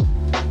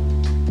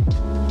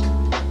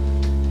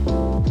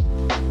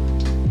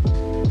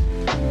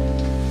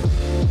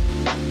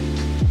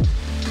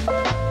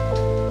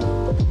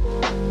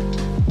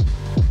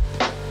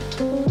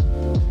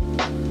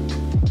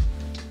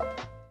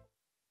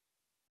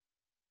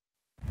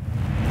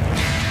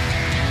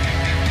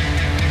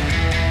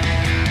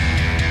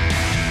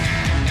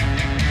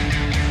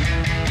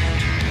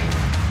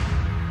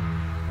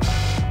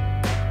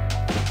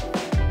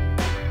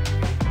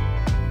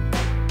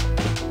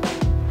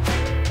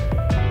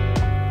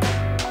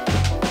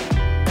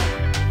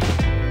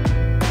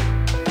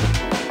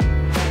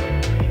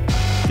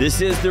 This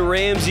is the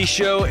Ramsey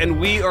Show, and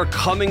we are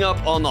coming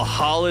up on the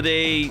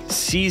holiday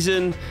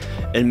season,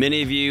 and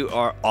many of you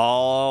are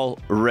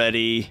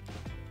already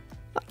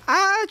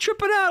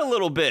tripping out a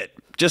little bit.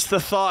 Just the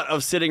thought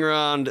of sitting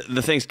around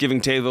the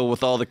Thanksgiving table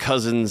with all the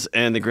cousins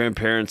and the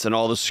grandparents and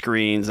all the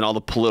screens and all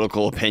the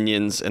political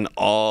opinions and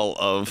all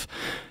of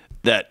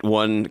that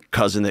one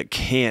cousin that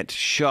can't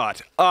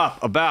shut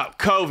up about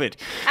COVID.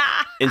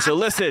 And so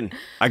listen,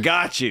 I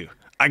got you.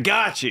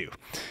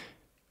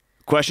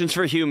 Questions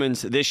for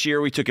Humans. This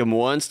year, we took them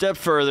one step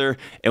further,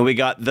 and we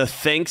got the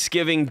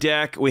Thanksgiving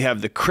deck, we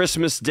have the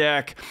Christmas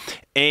deck,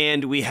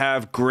 and we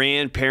have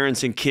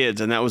grandparents and kids.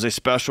 And that was a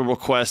special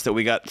request that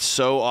we got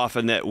so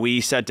often that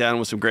we sat down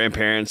with some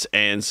grandparents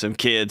and some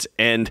kids,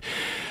 and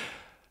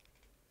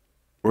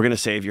we're going to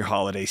save your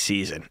holiday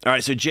season. All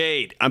right, so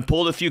Jade, I'm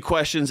pulled a few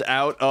questions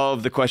out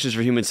of the Questions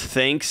for Humans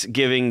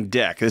Thanksgiving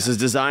deck. This is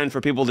designed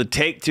for people to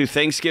take to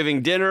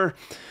Thanksgiving dinner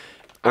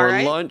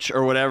or lunch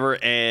or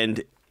whatever,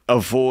 and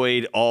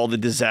avoid all the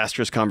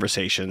disastrous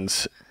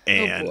conversations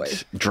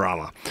and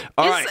drama.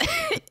 All right.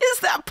 Is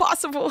that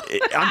possible?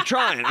 I'm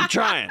trying.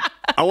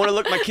 I want to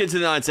look my kids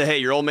in the eye and say, hey,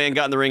 your old man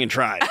got in the ring and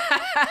tried.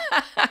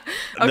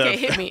 Okay,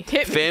 hit me.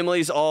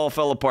 Families all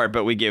fell apart,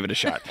 but we gave it a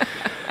shot.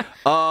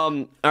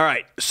 All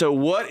right. So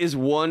what is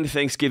one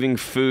Thanksgiving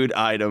food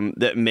item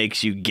that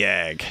makes you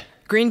gag?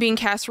 Green bean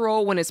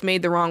casserole when it's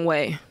made the wrong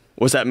way.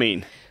 What's that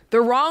mean? The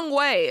wrong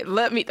way. I'm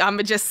going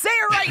to just say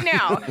it right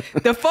now.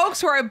 The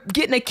folks who are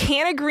getting a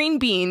can of green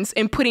beans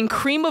and putting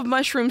cream of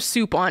mushroom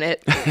soup on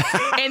it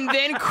and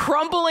then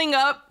crumbling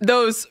up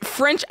those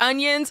French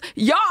onions,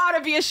 y'all ought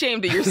to be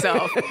ashamed of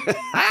yourself.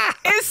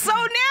 It's so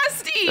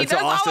nasty. That's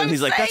all Austin. I'm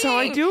He's like, that's how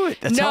I do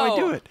it. That's how I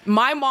do it.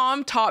 My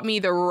mom taught me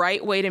the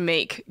right way to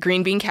make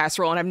green bean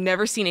casserole, and I've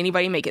never seen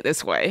anybody make it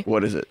this way.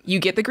 What is it? You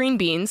get the green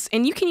beans,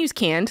 and you can use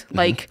canned,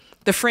 like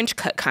the French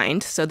cut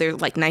kind, so they're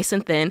like nice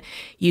and thin.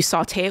 You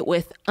saute it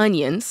with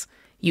onions.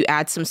 You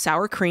add some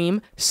sour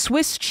cream,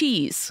 Swiss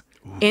cheese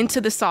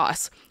into the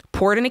sauce.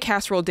 Pour it in a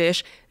casserole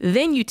dish.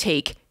 Then you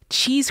take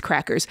cheese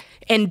crackers.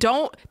 And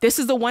this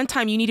is the one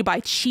time you need to buy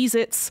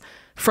Cheez-Its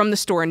from the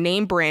store,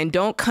 name brand.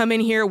 Don't come in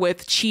here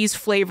with cheese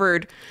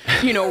flavored,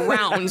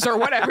 rounds or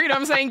whatever. You know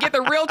what I'm saying? Get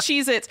the real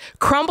Cheez-Its,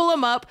 crumble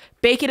them up,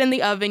 bake it in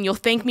the oven. You'll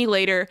thank me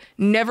later.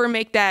 Never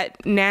make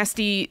that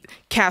nasty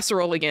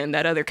casserole again,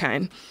 that other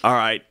kind. All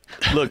right.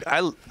 Look,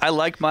 I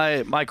like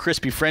my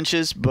crispy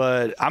Frenches,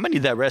 but I'm going to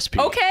need that recipe.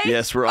 Okay.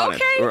 Yes, we're on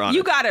it. We're on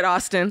you got it,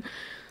 Austin.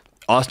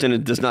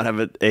 Austin does not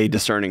have a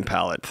discerning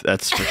palate.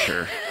 That's for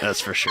sure. That's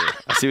for sure.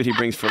 I'll see what he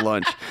brings for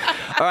lunch.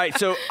 All right,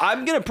 so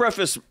I'm going to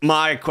preface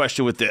my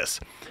question with this.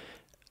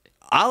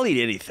 I'll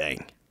eat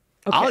anything.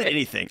 Okay. I'll eat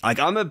anything. Like,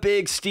 I'm a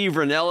big Steve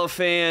Ranella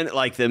fan,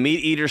 like the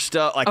meat eater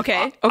stuff. Like,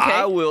 okay.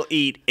 I will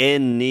eat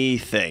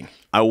anything.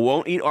 I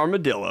won't eat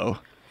armadillo.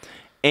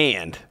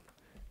 And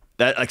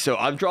that, like, so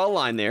I've drawn a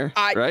line there.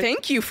 Right?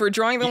 Thank you for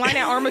drawing the line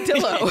at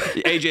armadillo.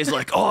 AJ's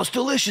like, oh, it's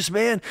delicious,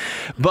 man.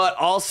 But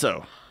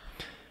also,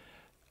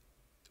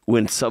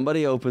 when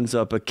somebody opens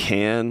up a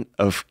can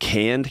of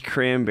canned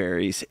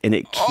cranberries and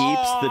it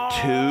keeps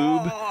the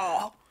tube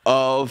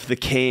of the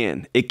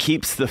can, it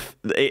keeps the...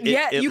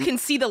 you can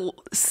see the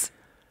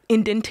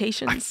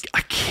indentations.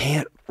 I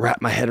can't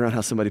wrap my head around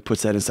how somebody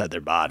puts that inside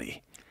their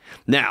body.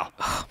 Now,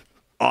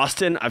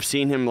 Austin, I've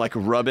seen him like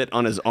rub it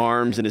on his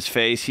arms and his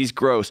face. He's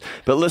gross.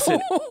 But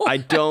listen, I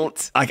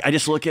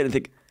just look at it and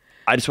think,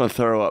 I just want to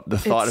throw up the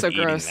thought of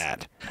eating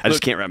that. I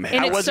just can't wrap my head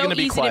around it. And it's so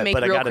easy to make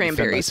real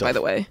cranberries, by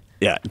the way.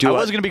 Yeah, I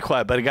was going to be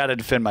quiet, but I got to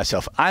defend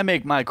myself. I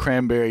make my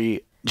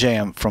cranberry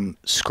jam from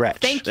scratch.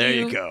 Thank you. There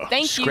you go.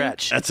 Thank you.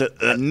 Scratch. That's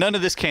none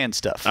of this canned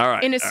stuff. All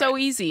right. And it's so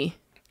easy.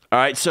 All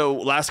right, so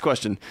last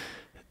question.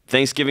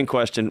 Thanksgiving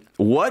question.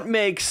 What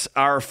makes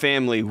our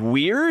family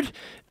weird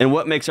and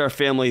what makes our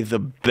family the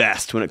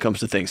best when it comes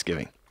to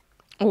Thanksgiving?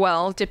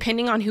 Well,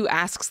 depending on who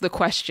asks the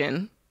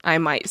question, I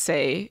might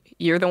say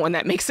you're the one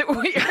that makes it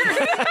weird.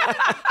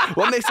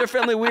 What makes our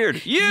family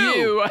weird?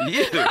 You.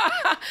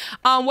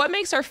 What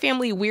makes our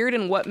family weird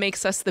and what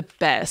makes us the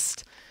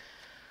best?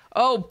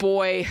 Oh,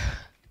 boy.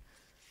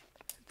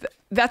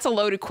 That's a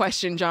loaded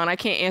question, John. I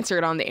can't answer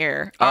it on the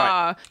air.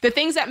 Right. The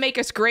things that make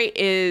us great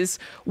is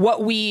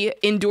what we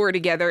endure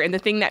together. And the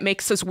thing that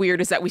makes us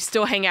weird is that we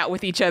still hang out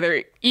with each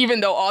other, even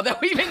though all that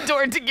we've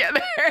endured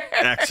together.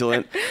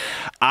 Excellent.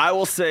 I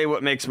will say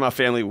what makes my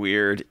family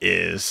weird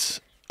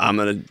is, I'm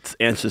going to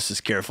answer this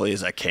as carefully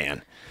as I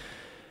can.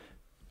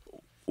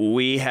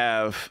 We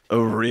have a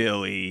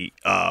really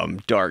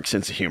dark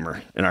sense of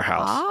humor in our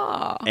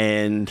house.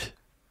 And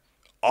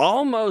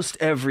almost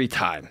every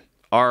time,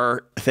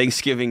 our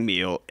Thanksgiving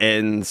meal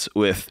ends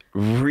with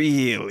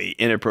really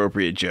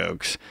inappropriate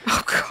jokes.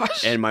 Oh,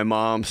 gosh. And my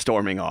mom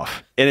storming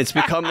off. And it's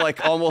become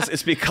like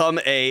it's become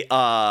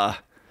a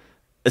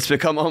It's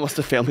become almost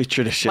a family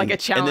tradition. Like a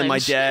challenge. And then my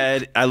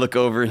dad, I look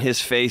over in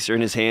his face or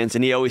in his hands,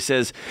 and he always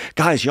says,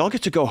 guys, y'all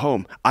get to go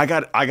home. I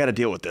got to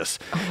deal with this.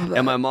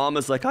 And my mom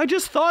is like, I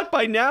just thought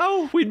by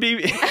now we'd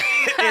be...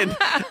 And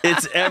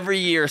it's every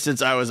year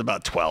since I was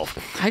about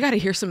 12. I got to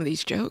hear some of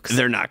these jokes.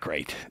 They're not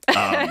great.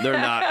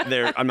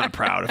 I'm not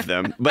proud of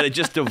them. But it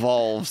just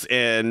evolves.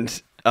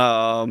 And...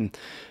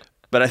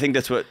 but I think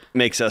that's what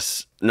makes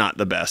us not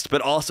the best.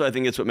 But also I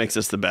think it's what makes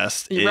us the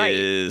best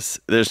is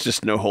there's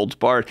just no holds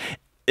barred.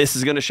 This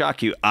is going to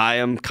shock you. I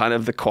am kind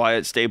of the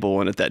quiet, stable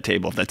one at that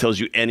table, if that tells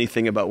you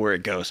anything about where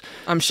it goes.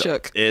 I'm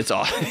shook. It's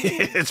awesome.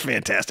 It's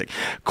fantastic.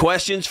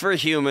 Questions for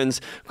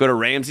humans. Go to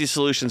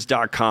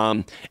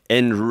RamseySolutions.com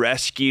and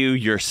rescue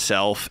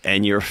yourself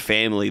and your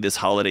family this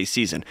holiday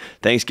season.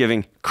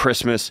 Thanksgiving,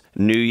 Christmas,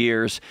 New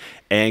Year's,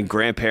 and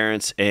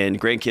grandparents and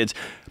grandkids.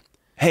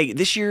 Hey,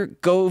 this year,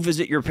 go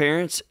visit your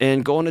parents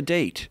and go on a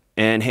date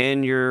and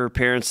hand your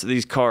parents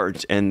these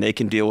cards, and they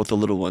can deal with the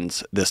little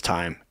ones this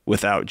time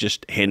without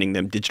just handing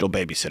them digital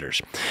babysitters.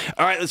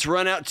 All right, let's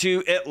run out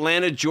to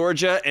Atlanta,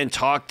 Georgia, and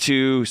talk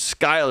to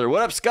Skylar.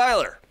 What up,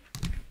 Skylar?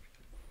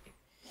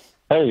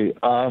 Hey,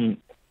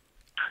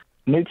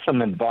 need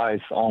some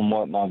advice on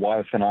what my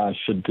wife and I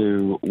should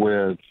do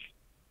with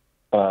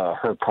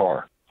her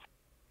car.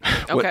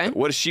 Okay.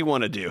 What does she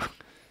want to do?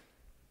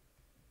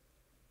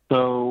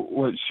 So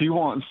what she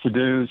wants to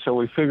do, so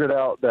we figured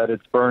out that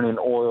it's burning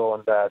oil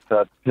and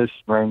that piston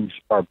rings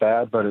are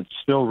bad, but it's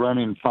still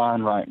running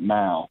fine right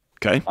now.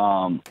 Okay.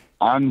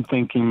 I'm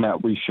thinking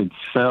that we should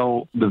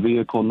sell the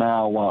vehicle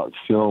now while it's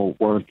still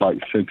worth like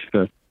 $6,000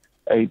 to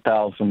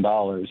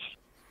 $8,000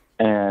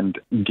 and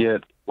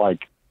get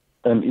like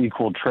an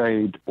equal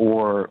trade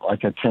or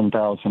like a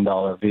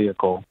 $10,000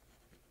 vehicle.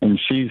 And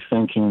she's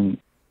thinking,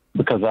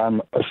 because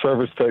I'm a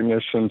service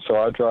technician, so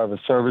I drive a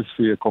service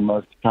vehicle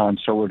most of the time,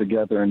 so we're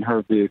together in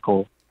her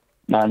vehicle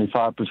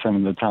 95%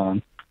 of the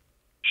time.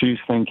 She's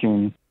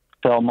thinking,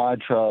 sell my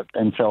truck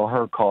and sell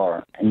her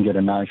car and get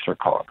a nicer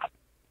car.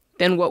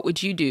 Then what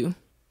would you do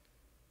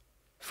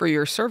for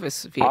your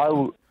service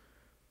vehicle?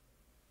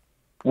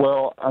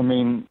 Well, I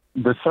mean,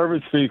 the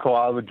service vehicle,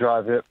 I would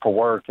drive it for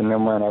work, and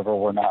then whenever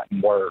we're not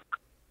in work,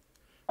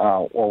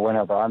 or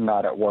whenever I'm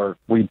not at work,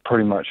 we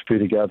pretty much be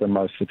together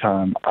most of the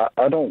time.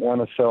 I don't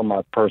want to sell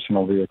my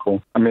personal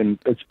vehicle. I mean,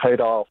 it's paid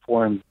off.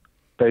 We're in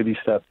baby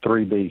step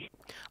 3B.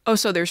 Oh,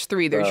 so there's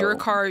three. There's your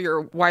car,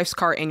 your wife's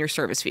car, and your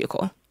service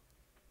vehicle.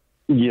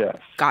 Yes.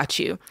 Got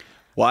you.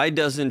 Why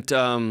doesn't,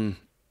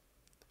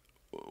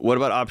 what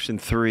about option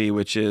 3,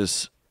 which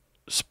is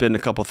spend a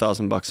couple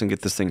 $1,000 and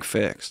get this thing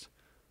fixed?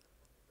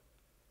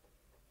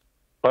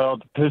 Well,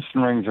 the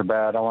piston rings are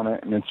bad on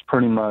it, and it's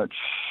pretty much...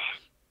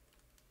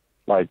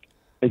 like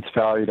it's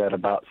valued at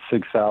about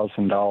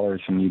 $6,000,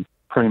 and you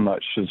pretty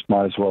much just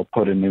might as well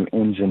put a new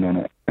engine in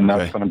it, and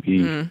that's going to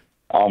be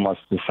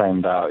almost the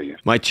same value.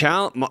 My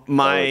challenge,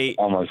 my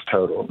almost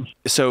total.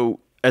 So,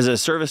 as a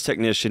service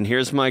technician,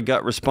 here's my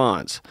gut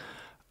response: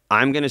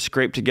 I'm going to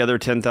scrape together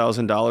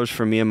 $10,000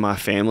 for me and my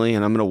family,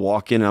 and I'm going to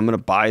walk in and I'm going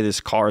to buy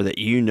this car that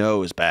you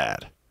know is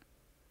bad.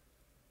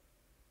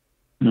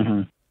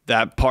 Mm-hmm.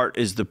 That part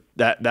is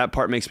that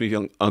part makes me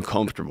feel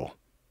uncomfortable.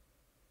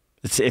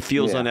 It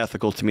feels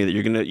unethical to me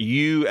that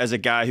you as a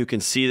guy who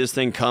can see this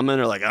thing coming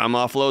are like, I'm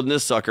offloading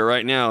this sucker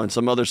right now, and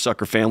some other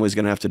sucker family's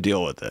going to have to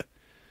deal with it.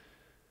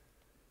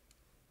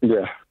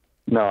 Yeah.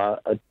 No,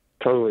 I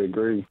totally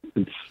agree.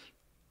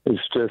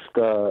 It's just,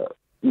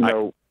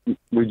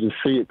 we just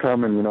see it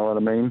coming, you know what I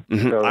mean?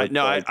 Mm-hmm. So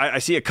I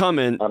see it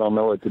coming. I don't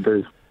know what to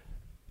do.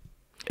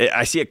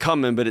 I see it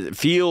coming, but it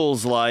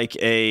feels like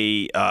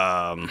a...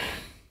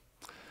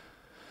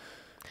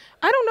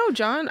 I don't know,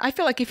 John. I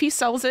feel like if he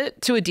sells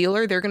it to a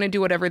dealer, they're going to do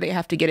whatever they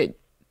have to get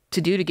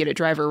it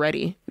driver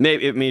ready.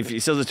 Maybe, I mean, if he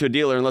sells it to a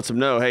dealer and lets them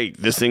know, hey,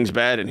 this thing's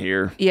bad in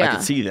here, I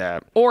can see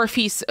that. Or if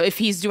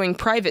he's doing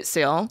private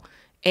sale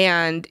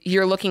and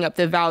you're looking up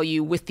the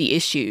value with the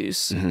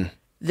issues,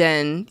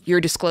 then you're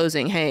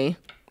disclosing, hey,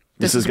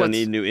 this is going to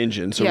need a new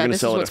engine, so we're going to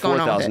sell it at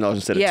 $4,000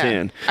 instead of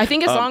 $10,000. I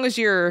think as long as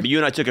you're... But you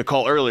and I took a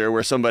call earlier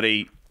where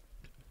somebody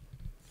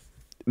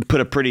put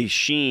a pretty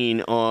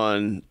sheen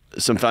on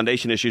some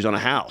foundation issues on a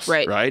house,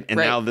 right? And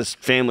now this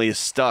family is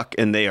stuck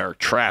and they are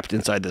trapped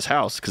inside this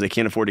house because they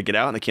can't afford to get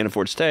out and they can't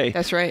afford to stay.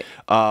 That's right.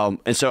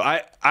 And so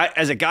I,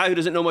 as a guy who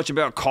doesn't know much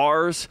about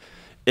cars,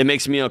 it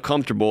makes me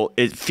uncomfortable.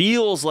 It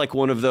feels like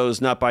one of those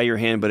not by your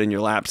hand but in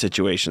your lap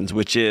situations,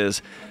 which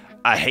is,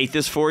 I hate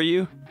this for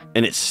you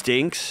and it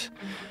stinks.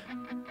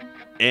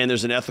 And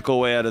there's an ethical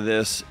way out of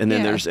this, and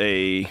then there's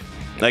a...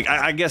 Like,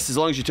 I guess as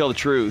long as you tell the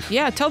truth.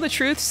 Yeah, tell the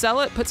truth, sell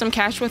it, put some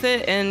cash with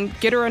it, and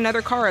get her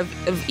another car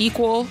of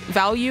equal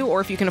value, or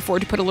if you can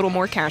afford to put a little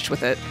more cash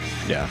with it.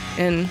 Yeah.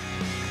 And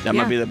that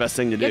might be the best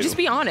thing to do. Yeah, just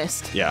be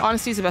honest. Yeah.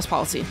 Honesty is the best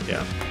policy.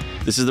 Yeah.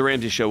 This is The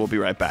Ramsey Show. We'll be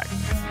right back.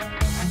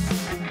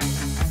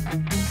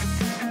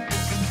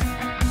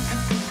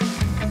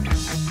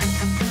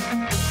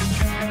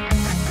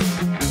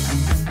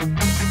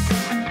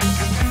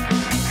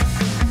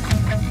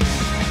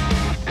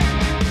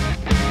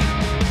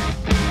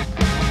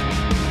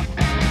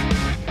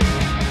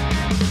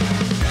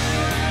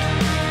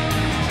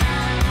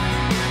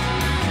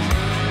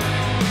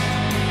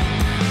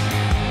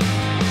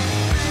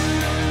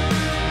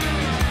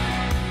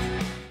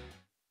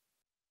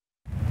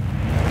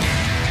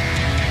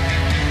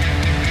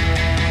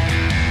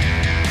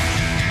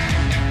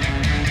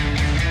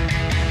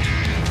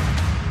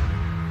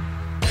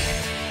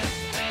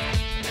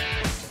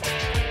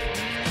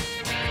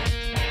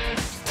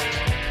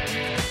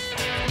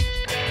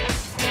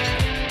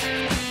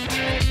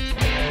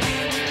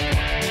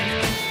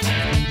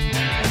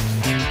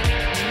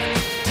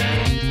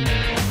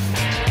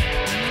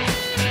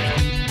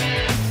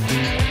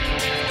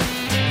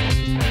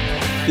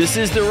 This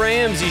is the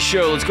Ramsey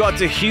Show. Let's go out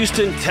to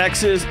Houston,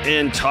 Texas,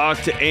 and talk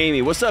to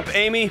Amy. What's up,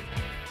 Amy?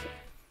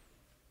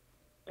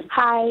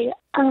 Hi.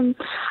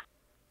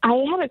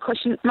 I have a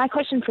question. My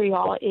question for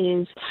y'all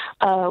is,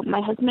 my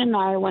husband and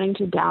I are wanting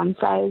to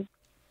downsize,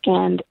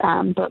 and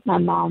but my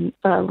mom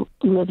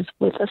lives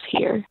with us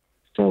here,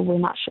 so we're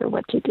not sure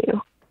what to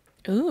do.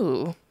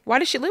 Ooh, why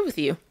does she live with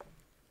you?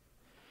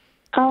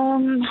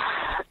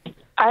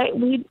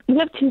 We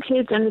have 2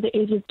 kids under the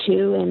age of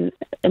 2, and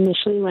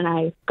initially when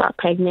I got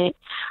pregnant,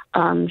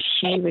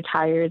 she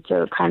retired,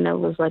 so it kind of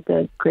was like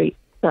a great.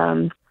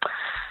 It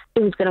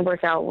was going to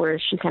work out where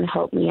she kind of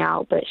helped me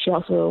out, but she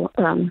also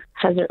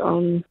has her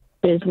own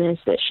business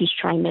that she's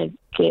trying to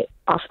get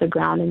off the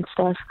ground and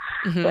stuff.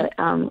 Mm-hmm. But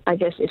I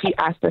guess if you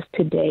asked us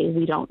today,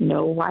 we don't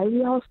know why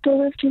we all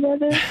still live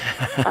together.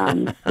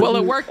 Well,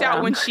 it worked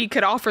out when she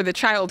could offer the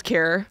child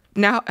care.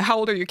 Now, how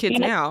old are your kids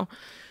now?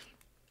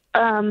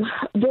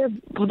 They're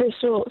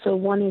still, so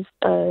one is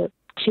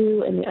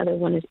 2 and the other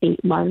one is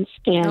 8 months.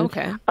 And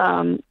okay.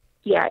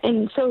 Yeah,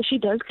 and so she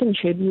does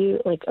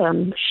contribute, like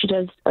she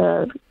does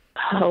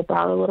help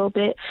out a little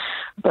bit,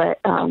 but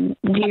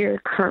we're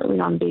currently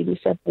on baby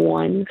step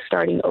 1,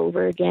 starting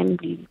over again.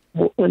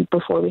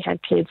 Before we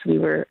had kids, we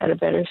were at a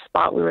better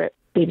spot. We were at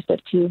baby step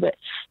 2, but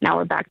now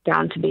we're back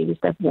down to baby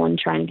step 1,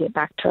 trying to get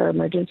back to our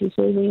emergency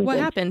savings. What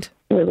happened?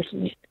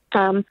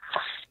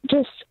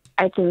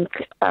 I think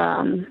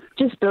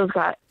just bills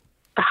got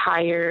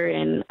higher,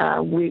 and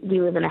we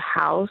live in a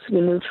house.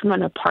 We moved from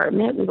an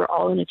apartment. We were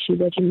all in a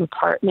 2-bedroom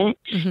apartment,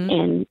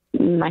 and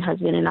my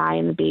husband and I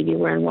and the baby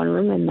were in one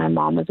room, and my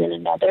mom was in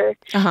another.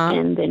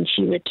 And then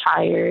she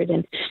retired,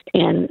 and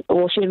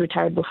she had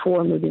retired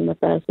before moving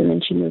with us, and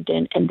then she moved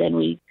in, and then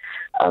we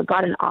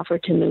got an offer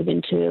to move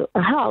into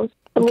a house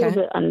a little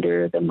bit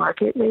under the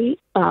market rate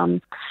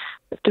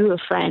through a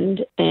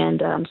friend,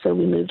 and so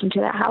we moved into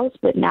that house,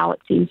 but now it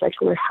seems like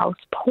we're house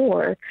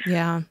poor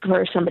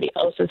for somebody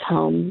else's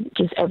home,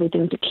 just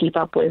everything to keep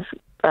up with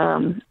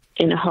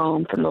in a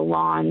home, from the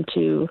lawn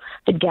to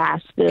the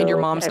gas bill. And your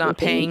mom's not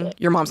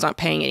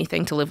paying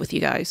anything to live with you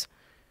guys?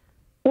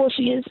 Well,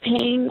 she is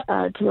paying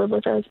to live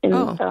with us,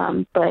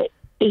 and but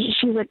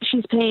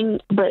she's paying,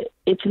 but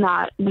it's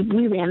not.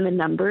 We ran the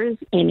numbers,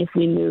 and if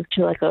we moved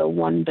to like a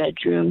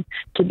 1-bedroom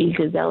to be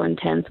gazelle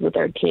intense with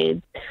our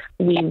kids,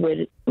 we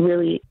would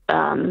really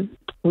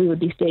we would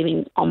be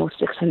saving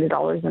almost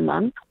 $600 a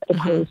month,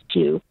 opposed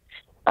to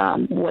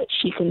what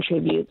she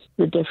contributes.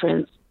 The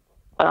difference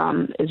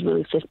is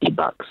really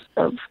 $50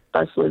 of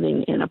us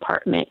living in an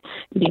apartment,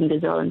 being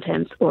gazelle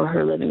intense, or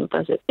her living with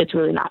us. It's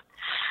really not.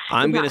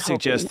 I'm going to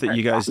suggest that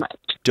you guys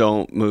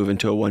don't move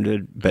into a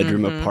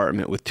 1-bedroom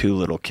apartment with 2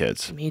 little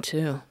kids. Me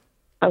too.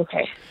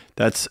 Okay.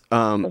 That's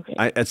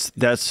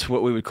that's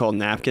what we would call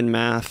napkin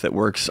math. That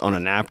works on a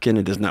napkin.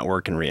 It does not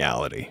work in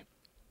reality.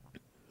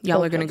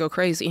 Y'all are going to go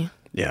crazy.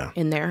 Yeah.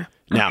 In there.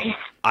 Now,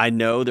 I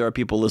know there are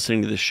people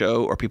listening to the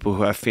show, or people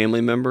who have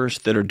family members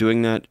that are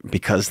doing that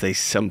because they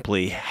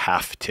simply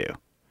have to.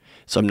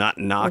 So I'm not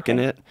knocking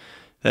it.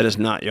 That is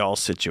not y'all's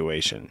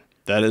situation.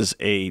 That is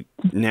a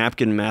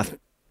napkin math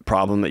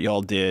problem that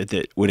y'all did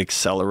that would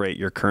accelerate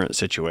your current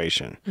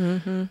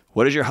situation.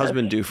 What does your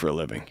husband do for a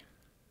living?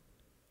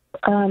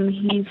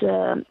 He's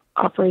a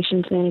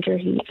operations manager.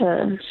 He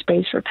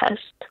sprays for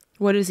pests.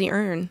 What does he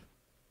earn?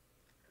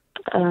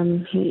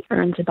 He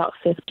earns about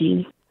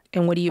 $50,000.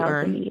 And what do you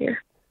earn a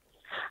year?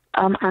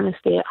 I'm a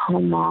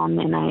stay-at-home mom,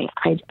 and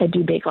I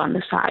do bake on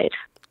the side.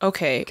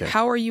 Okay.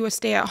 How are you a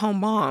stay-at-home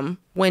mom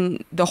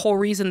when the whole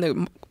reason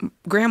the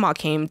grandma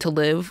came to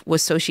live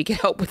was so she could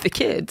help with the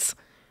kids?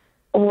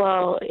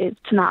 Well,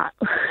 it's not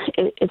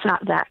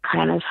that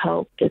kind of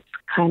help. It's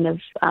kind of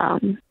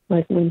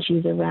like when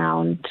she's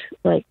around,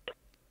 like,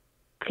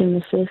 can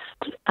assist,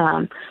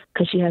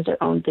 because she has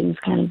her own things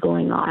kind of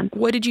going on.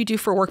 What did you do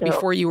for work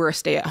before you were a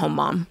stay-at-home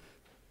mom?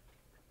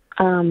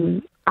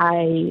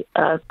 I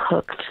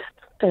cooked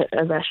at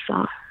a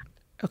restaurant.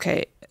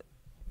 Okay.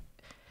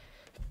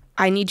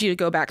 I need you to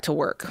go back to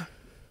work.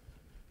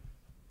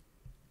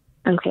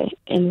 Okay.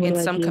 And in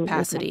some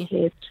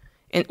capacity.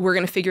 And we're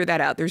going to figure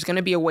that out. There's going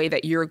to be a way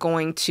that you're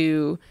going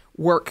to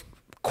work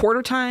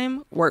quarter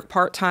time, work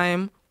part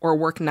time, or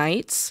work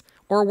nights,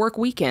 or work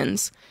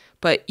weekends.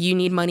 But you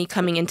need money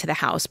coming into the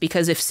house,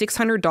 because if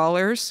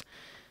 $600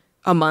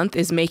 a month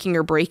is making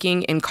or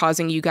breaking and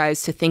causing you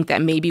guys to think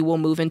that maybe we'll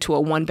move into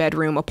a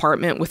 1-bedroom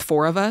apartment with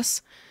 4 of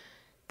us,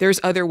 there's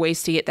other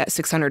ways to get that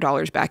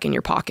 $600 back in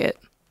your pocket.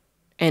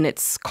 And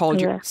it's called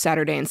your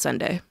Saturday and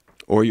Sunday.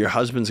 Or your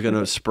husband's going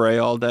to spray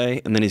all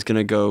day, and then he's going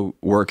to go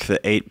work the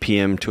 8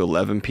 p.m. to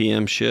 11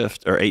 p.m.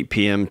 shift, or 8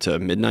 p.m. to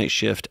midnight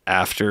shift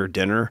after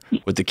dinner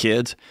with the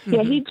kids.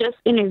 Yeah, he just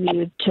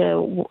interviewed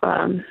to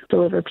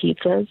deliver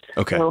pizzas.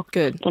 Okay, so,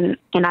 good. And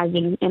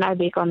I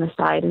bake on the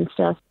side and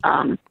stuff.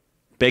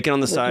 Baking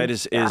on the side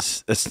is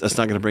that's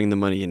not going to bring the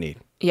money you need.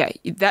 Yeah,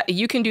 that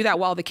you can do that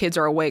while the kids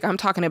are awake. I'm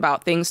talking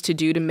about things to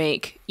do to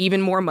make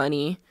even more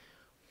money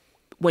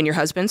when your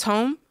husband's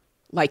home,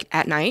 like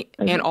at night,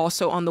 and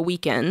also on the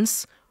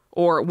weekends,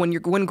 or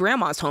when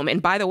grandma's home.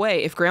 And by the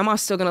way, if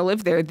grandma's still going to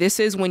live there, this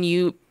is when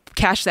you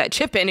cash that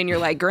chip in and you're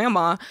like,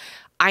 Grandma,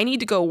 I need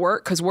to go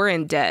work because we're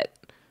in debt.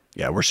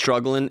 Yeah, we're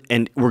struggling,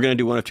 and we're going to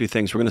do one of two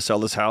things. We're going to sell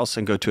this house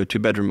and go to a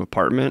 2-bedroom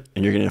apartment,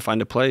 and you're going to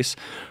find a place.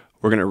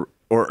 Or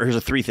here's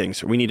the 3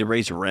 things. We need to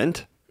raise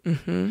rent.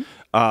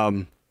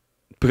 Mm-hmm.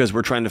 Because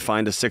we're trying to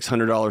find a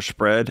 $600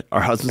 spread.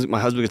 My husband's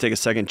going to take a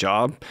second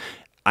job.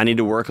 I need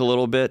to work a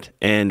little bit,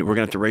 and we're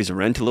going to have to raise the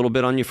rent a little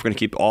bit on you if we're going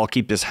to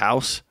keep this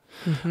house.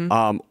 Mm-hmm.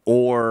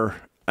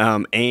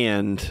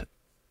 And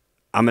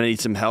I'm going to need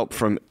some help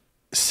from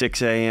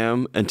 6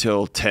 a.m.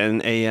 until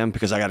 10 a.m.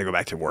 because I got to go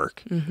back to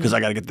work because we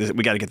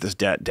got to get this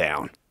debt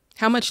down.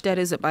 How much debt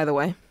is it, by the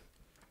way?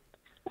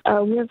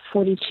 We have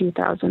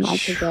 $42,000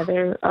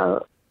 altogether,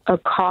 a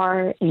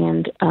car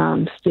and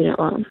student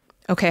loan.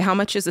 Okay, how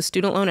much is the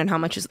student loan and how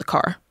much is the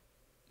car?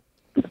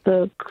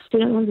 The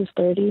student loan is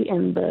 $30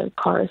 and the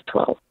car is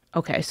 $12.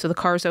 Okay, so the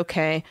car's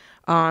okay.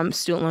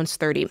 Student loan's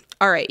 $30.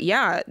 All right,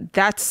 yeah,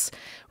 that's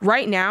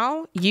right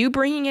now. You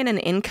bringing in an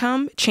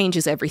income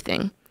changes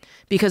everything,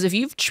 because if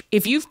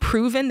you've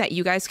proven that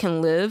you guys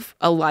can live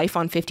a life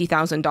on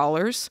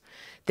 $50,000,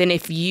 then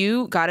if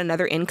you got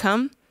another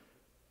income,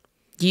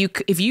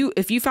 if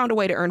you found a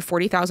way to earn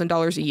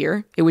 $40,000 a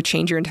year, it would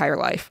change your entire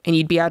life, and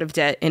you'd be out of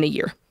debt in a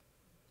year.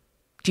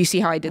 Do you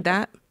see how I did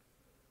that?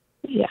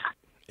 Yeah.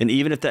 And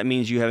even if that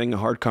means you having a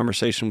hard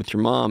conversation with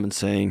your mom and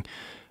saying,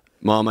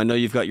 Mom, I know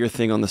you've got your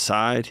thing on the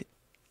side.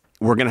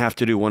 We're going to have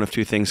to do one of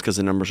 2 things because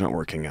the numbers aren't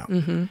working out.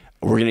 Mm-hmm.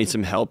 We're going to need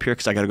some help here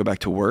because I got to go back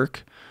to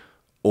work.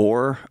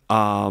 Or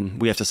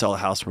we have to sell a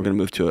house and we're going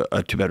to move to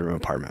a 2-bedroom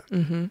apartment.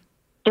 Mm-hmm.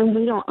 And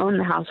we don't own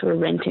the house. We're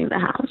renting the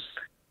house.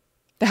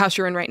 The house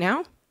you're in right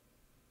now?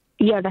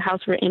 Yeah, the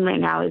house we're in right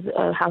now is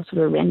a house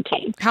we're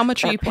renting. How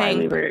much are you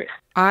paying?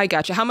 I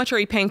gotcha. How much are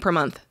you paying per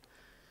month?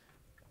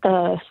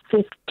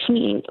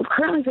 15.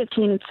 Currently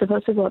 15. It's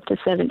supposed to go up to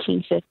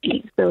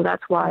 $17.50. So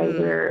that's why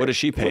we're. What is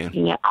she paying?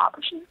 Looking at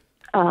options.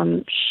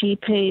 She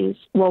pays.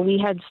 Well, we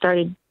had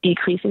started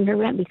decreasing her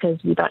rent because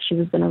we thought she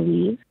was going to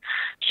leave.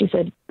 She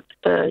said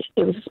it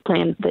was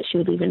planned that she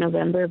would leave in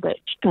November, but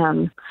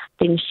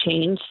things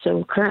changed.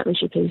 So currently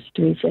she pays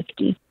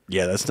 $350.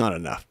 Yeah, that's not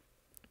enough.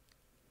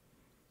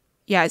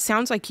 Yeah, it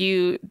sounds like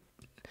you.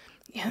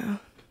 Yeah.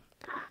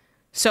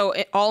 So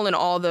all in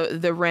all,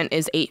 the rent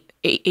is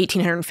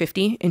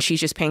 $1,850, and she's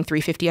just paying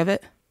 $350 of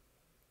it.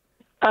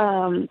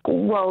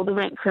 Well, the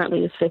rent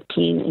currently is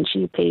 $15, and she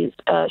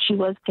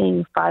was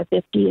paying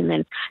 $550, and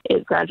then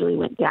it gradually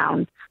went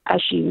down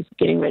as she was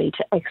getting ready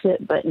to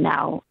exit. But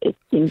now it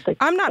seems like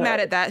I'm not mad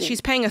at that. She's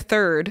paying a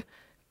third,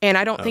 and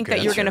I don't think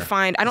that you're going to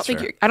find. I don't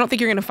think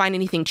you're going to find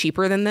anything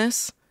cheaper than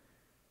this.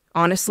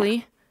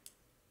 Honestly.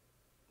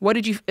 What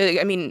did you?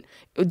 I mean,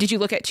 did you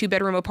look at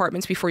 2-bedroom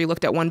apartments before you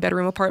looked at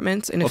 1-bedroom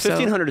apartments? And well,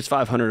 $1,500 is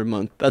 $500 a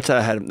month. That's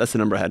the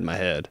number I had in my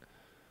head.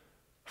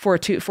 For a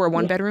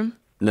 1-bedroom?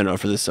 No,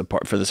 for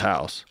this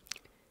house.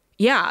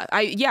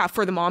 Yeah,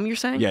 for the mom, you're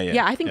saying?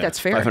 Yeah, I think that's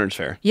fair. 500 is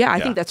fair. Yeah, I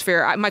think that's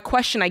fair. My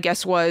question, I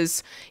guess,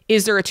 was,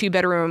 is there a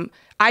 2-bedroom?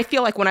 I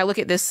feel like when I look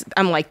at this,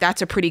 I'm like,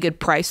 that's a pretty good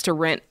price to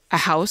rent a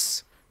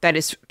house that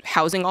is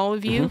housing all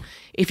of you. Mm-hmm.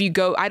 If you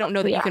go, I don't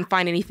know that you can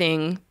find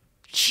anything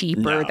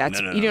cheaper. No.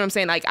 You know what I'm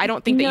saying? Like, I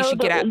don't think that you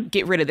should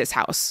get rid of this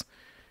house,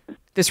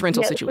 this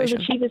rental situation.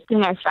 So the cheapest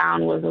thing I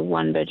found was a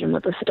 1-bedroom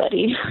with a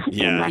study.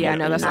 Yeah,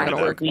 no, that's not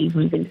gonna work.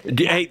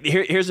 Hey,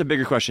 here's a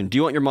bigger question. Do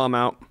you want your mom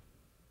out?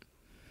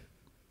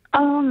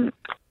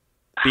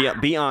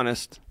 Be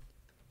honest.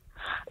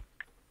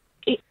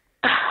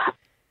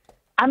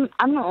 I'm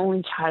the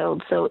only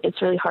child, so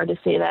it's really hard to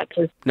say that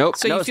because. Nope.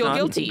 So you feel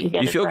guilty.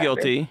 You feel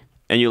guilty,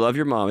 and you love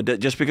your mom.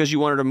 Just because you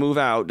want her to move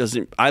out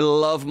doesn't. I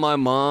love my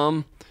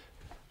mom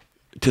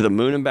to the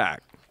moon and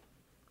back,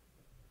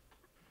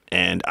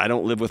 and I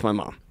don't live with my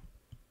mom.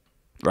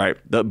 Right?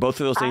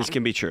 Both of those things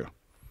can be true.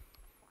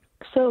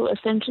 So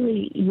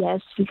essentially,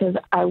 yes, because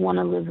I want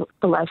to live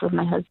a life with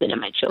my husband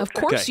and my children. Of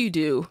course you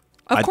do.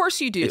 Of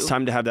course you do. It's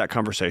time to have that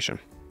conversation.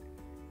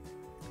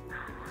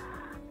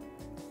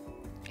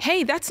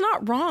 Hey, that's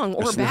not wrong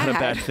or bad. It's not a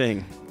bad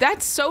thing.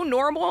 That's so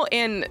normal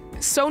and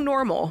so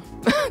normal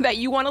that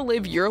you want to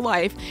live your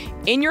life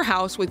in your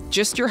house with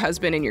just your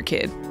husband and your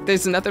kid.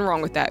 There's nothing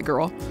wrong with that,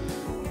 girl.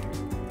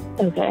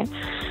 Okay.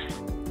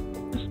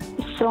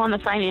 So on the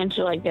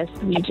financial, I guess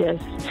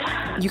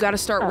you got to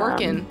start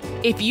working.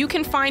 If you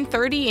can find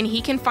 30 and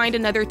he can find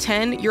another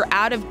 10, you're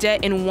out of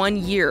debt in 1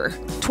 year.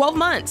 12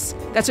 months.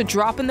 That's a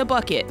drop in the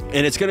bucket.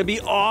 And it's going to be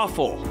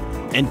awful.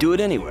 And do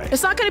it anyway.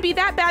 It's not going to be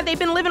that bad. They've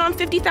been living on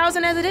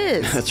 $50,000 as it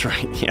is. That's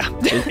right. Yeah.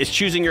 It's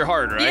choosing your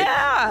heart, right?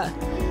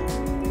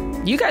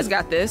 Yeah. You guys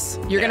got this.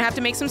 You're going to have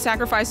to make some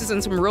sacrifices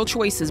and some real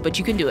choices, but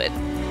you can do it.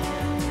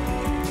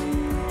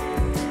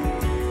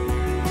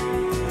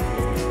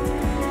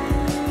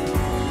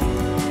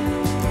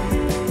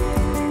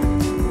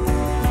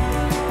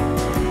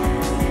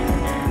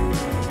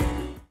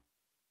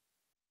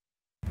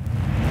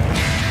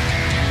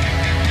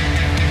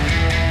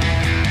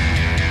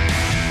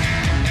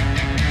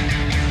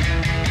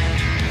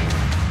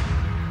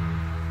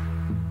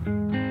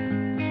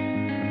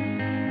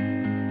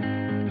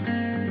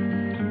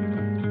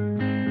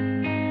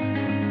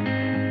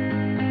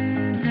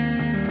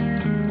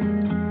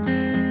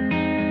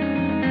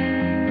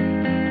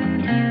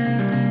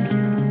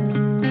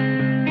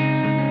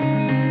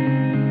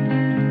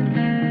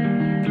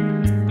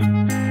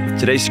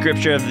 Today's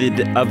scripture of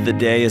the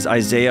day is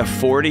Isaiah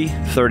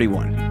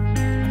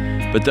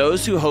 40:31. But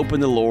those who hope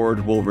in the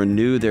Lord will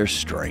renew their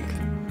strength.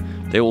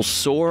 They will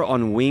soar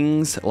on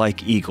wings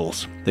like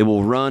eagles. They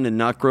will run and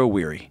not grow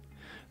weary.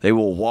 They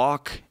will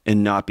walk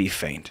and not be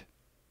faint.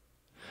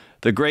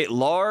 The great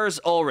Lars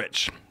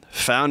Ulrich,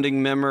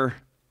 founding member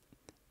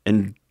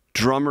and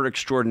drummer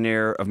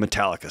extraordinaire of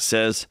Metallica,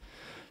 says,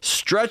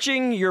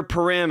 stretching your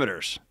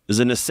parameters is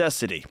a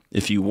necessity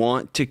if you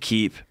want to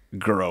keep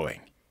growing.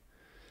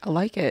 I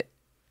like it.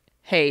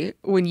 Hey,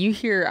 when you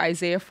hear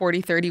Isaiah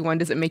 40:31,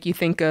 does it make you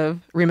think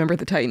of Remember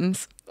the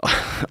Titans?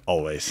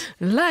 Always.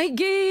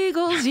 Like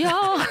eagles,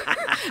 y'all.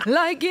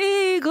 Like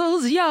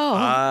eagles,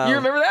 y'all. You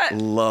remember that?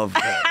 Love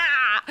that.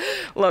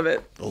 Love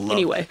it.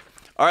 Anyway.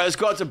 All right, let's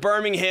go out to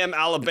Birmingham,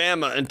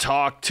 Alabama, and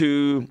talk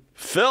to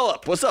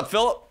Philip. What's up,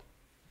 Philip?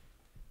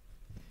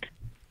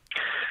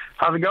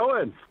 How's it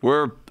going?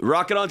 We're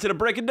rocking on to the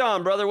break of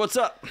dawn, brother. What's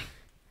up?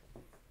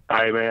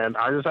 Hey, man,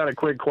 I just had a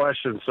quick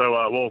question.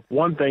 So,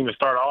 one thing to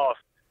start off,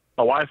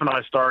 my wife and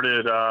I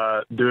started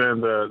doing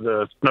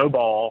the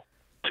snowball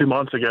 2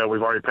 months ago.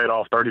 We've already paid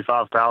off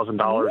 $35,000 in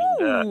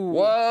debt.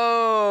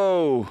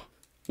 Whoa.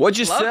 What'd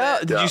you sell?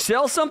 Did you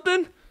sell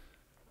something?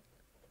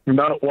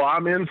 No, well,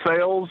 I'm in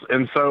sales,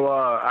 and so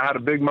I had a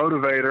big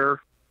motivator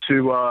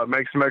to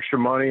make some extra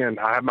money, and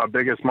I had my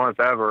biggest month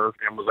ever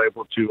and was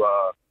able to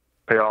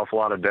pay off a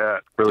lot of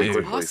debt really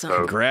quickly. Awesome. So,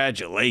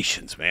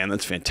 congratulations, man.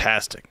 That's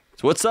fantastic.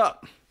 So what's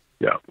up?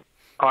 Yeah.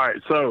 All right.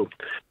 So,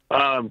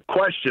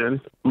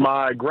 question.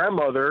 My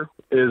grandmother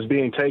is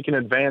being taken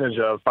advantage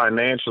of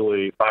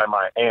financially by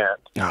my aunt.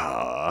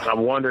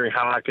 I'm wondering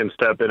how I can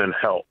step in and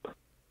help.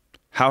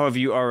 How have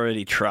you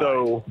already tried?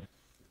 So,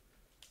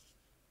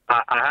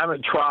 I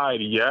haven't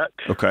tried yet.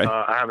 Okay.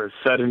 I haven't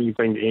said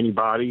anything to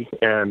anybody.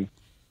 And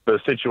the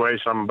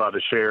situation I'm about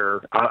to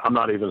share, I'm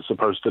not even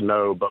supposed to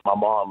know, but my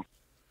mom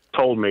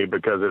told me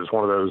because it's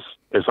one of those,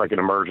 it's like an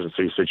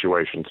emergency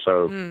situation.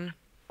 So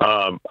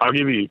I'll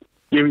give you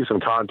some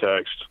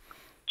context.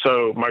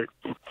 So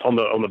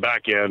on the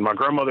back end, my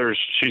grandmother,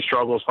 she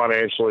struggles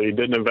financially,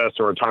 didn't invest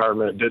in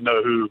retirement, didn't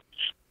know who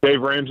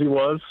Dave Ramsey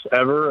was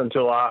ever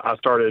until I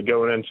started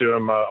going into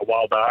him a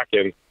while back.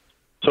 And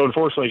so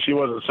unfortunately she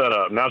wasn't set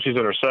up. Now she's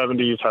in her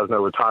 70s, has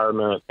no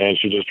retirement, and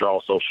she just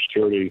draws Social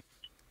Security.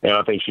 And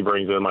I think she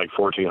brings in like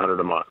 $1,400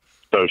 a month.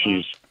 So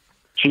she's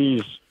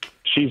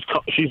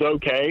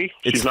okay.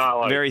 She's not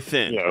like very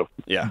thin.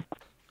 Yeah.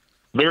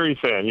 Very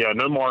thin. Yeah.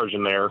 No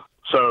margin there.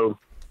 So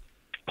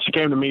she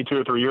came to me 2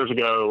 or 3 years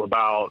ago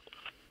about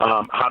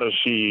how does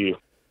she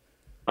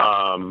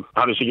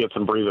get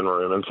some breathing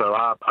room? And so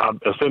I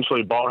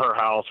essentially bought her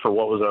house for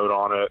what was owed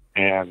on it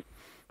and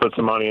put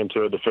some money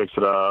into it to fix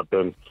it up.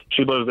 And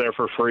she lives there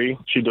for free.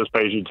 She just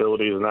pays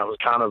utilities, and that was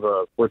kind of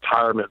a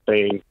retirement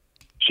thing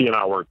she and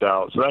I worked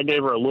out. So that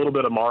gave her a little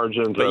bit of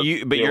margin. But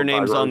your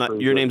name's on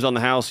the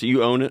house.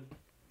 You own it.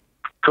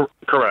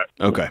 Correct.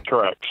 Okay.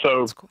 Correct.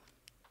 So,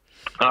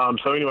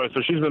 so anyway,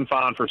 so she's been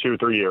fine for 2 or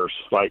 3 years.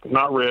 Like,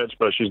 not rich,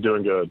 but she's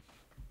doing good.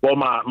 Well,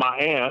 my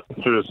aunt,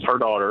 who is her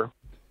daughter,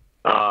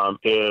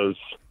 is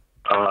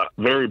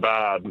very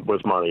bad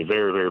with money.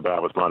 Very, very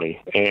bad with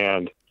money.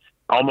 And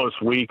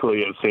almost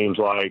weekly, it seems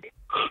like,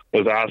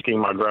 is asking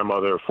my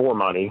grandmother for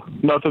money.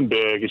 Nothing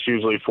big. It's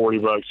usually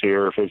 $40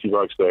 here,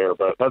 $50 there,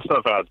 but that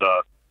stuff adds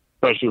up,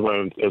 especially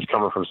when it's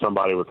coming from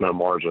somebody with no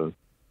margin.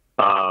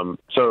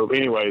 So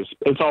anyways,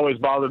 it's always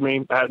bothered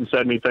me. I hadn't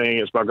said anything.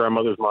 It's my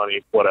grandmother's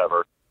money,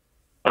 whatever.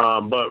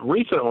 But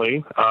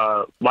recently,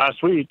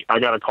 last week, I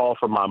got a call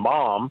from my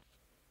mom.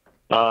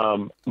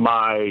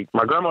 My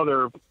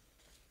grandmother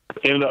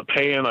ended up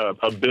paying a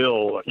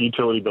bill, a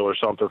utility bill or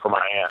something for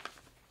my aunt.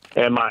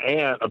 And my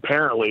aunt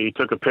apparently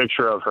took a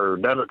picture of her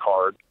debit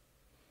card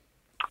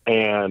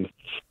and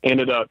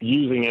ended up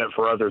using it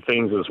for other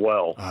things as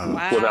well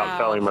without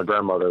telling my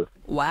grandmother.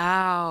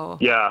 Wow.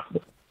 Yeah.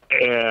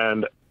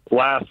 And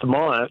last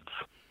month,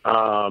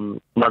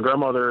 my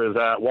grandmother is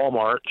at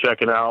Walmart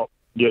checking out,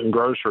 getting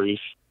groceries,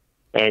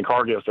 and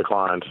card gets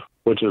declined,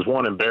 which is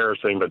one,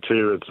 embarrassing, but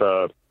two,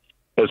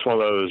 it's one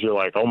of those, you're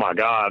like, oh my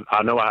God,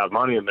 I know I have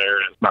money in there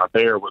and it's not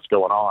there. What's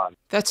going on?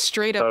 That's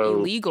straight up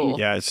illegal.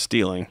 Yeah, it's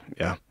stealing.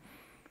 Yeah.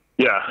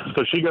 Yeah.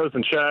 So she goes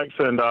and checks,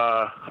 and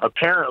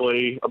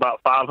apparently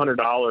about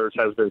 $500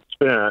 has been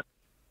spent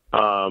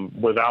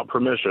without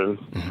permission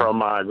from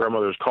my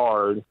grandmother's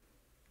card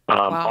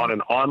on an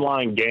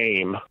online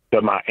game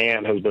that my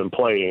aunt has been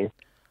playing.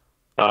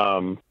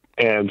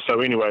 And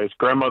so anyways,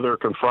 grandmother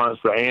confronts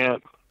the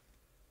aunt,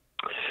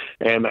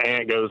 and the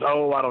aunt goes,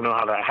 oh, I don't know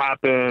how that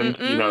happened.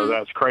 You know,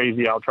 that's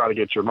crazy. I'll try to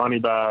get your money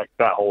back,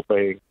 that whole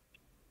thing.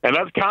 And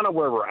that's kind of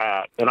where we're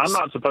at. And I'm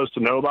not supposed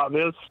to know about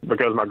this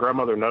because my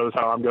grandmother knows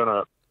how I'm going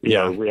to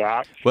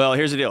react. Well,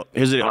 here's the deal.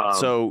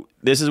 So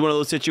this is one of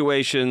those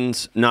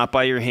situations, not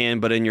by your hand,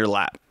 but in your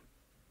lap.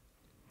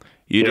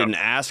 You didn't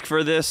ask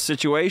for this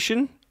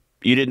situation.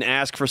 You didn't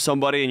ask for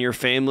somebody in your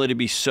family to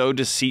be so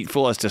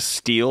deceitful as to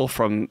steal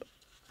from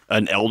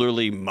an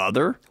elderly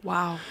mother.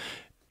 Wow.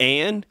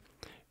 And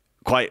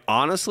quite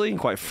honestly, and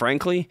quite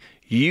frankly,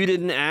 you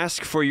didn't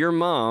ask for your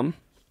mom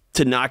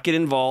to not get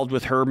involved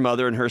with her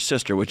mother and her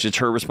sister, which is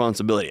her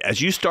responsibility.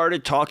 As you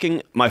started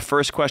talking, my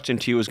first question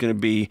to you was going to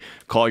be,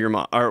 call your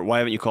mom, or why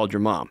haven't you called your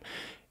mom?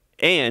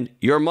 And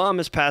your mom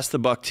has passed the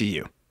buck to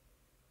you.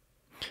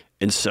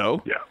 And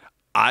so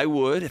I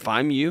would, if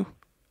I'm you,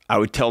 I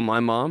would tell my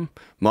mom,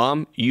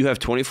 Mom, you have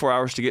 24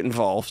 hours to get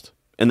involved,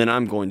 and then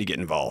I'm going to get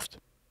involved.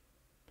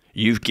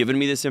 You've given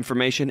me this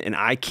information, and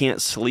I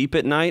can't sleep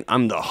at night.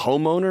 I'm the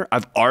homeowner.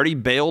 I've already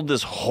bailed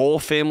this whole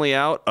family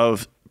out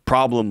of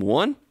problem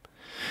 1,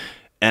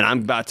 and I'm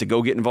about to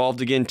go get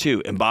involved again,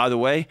 too. And by the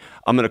way,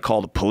 I'm going to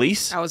call the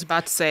police. I was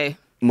about to say.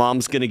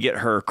 Mom's going to get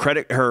her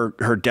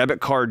her debit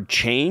card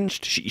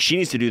changed. She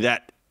needs to do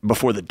that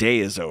before the day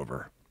is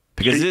over.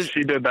 Because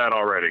she did that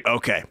already.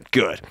 Okay,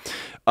 good.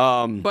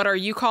 But are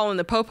you calling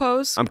the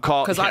popos? I'm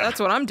calling because that's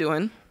what I'm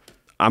doing.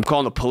 I'm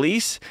calling the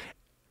police.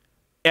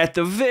 At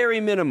the very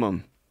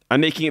minimum,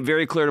 I'm making it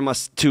very clear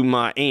to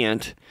my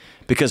aunt,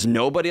 because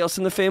nobody else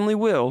in the family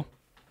will.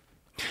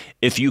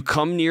 If you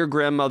come near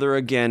grandmother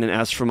again and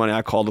ask for money,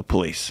 I call the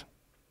police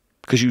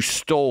because you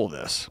stole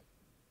this.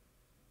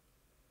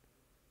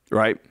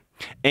 Right?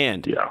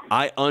 And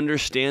I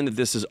understand that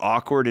this is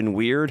awkward and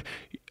weird.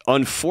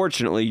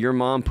 Unfortunately, your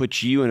mom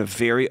puts you in a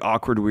very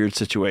awkward, weird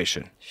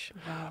situation.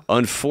 Wow.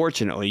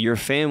 Unfortunately, your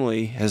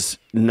family has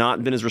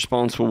not been as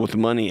responsible with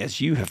money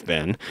as you have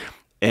been,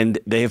 and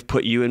they have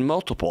put you in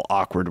multiple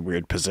awkward,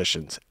 weird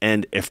positions.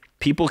 And if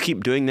people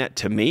keep doing that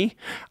to me,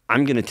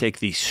 I'm going to take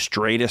the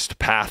straightest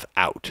path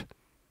out.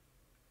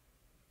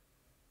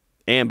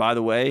 And by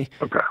the way,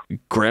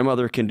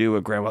 grandmother can do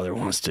what grandmother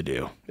wants to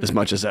do, as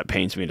much as that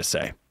pains me to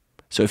say.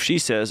 So if she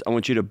says, I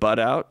want you to butt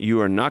out,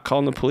 you are not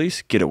calling the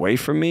police, get away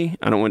from me.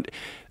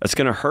 That's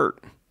going to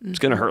hurt. It's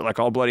going to hurt like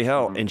all bloody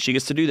hell. And she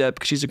gets to do that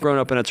because she's a grown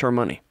up and it's her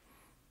money.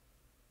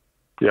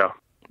 Yeah.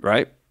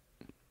 Right?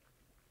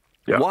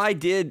 Yeah. Why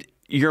did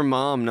your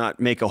mom not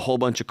make a whole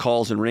bunch of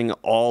calls and ring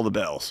all the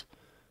bells?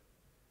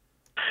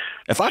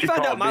 If I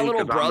found out my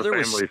little brother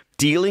was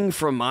stealing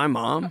from my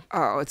mom.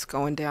 Oh, it's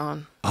going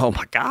down. Oh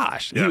my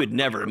gosh. He would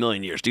never in a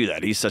million years do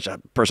that. He's such a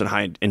person of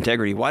high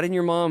integrity. Why didn't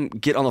your mom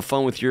get on the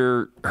phone with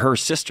her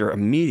sister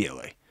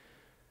immediately?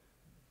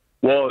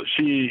 Well,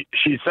 she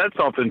said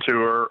something to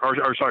her,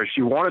 or sorry,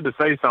 she wanted to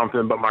say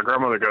something, but my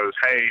grandmother goes,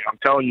 hey, I'm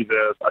telling you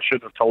this. I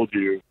shouldn't have told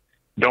you.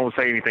 Don't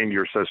say anything to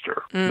your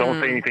sister. Don't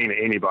say anything to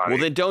anybody.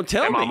 Well, then don't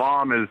tell me. My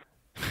mom is...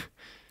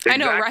 I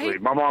know,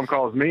 right? My mom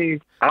calls me.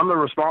 I'm the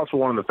responsible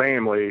one in the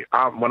family.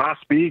 When I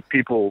speak,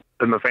 people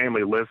in the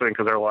family listen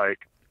because they're like,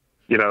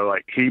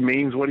 like he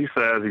means what he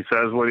says. He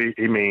says what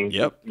he means.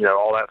 Yep.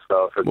 All that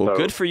stuff. And well,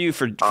 good for you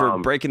for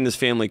breaking this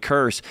family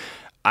curse.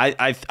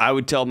 I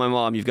would tell my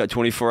mom, you've got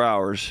 24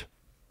 hours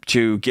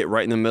to get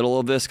right in the middle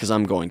of this because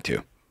I'm going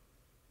to.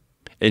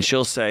 And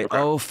she'll say,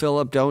 oh,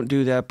 Philip, don't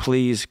do that,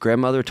 please.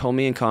 Grandmother told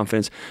me in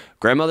confidence.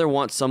 Grandmother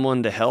wants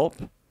someone to help,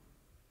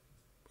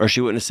 or she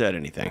wouldn't have said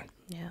anything.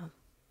 Yeah.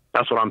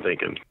 That's what I'm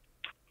thinking.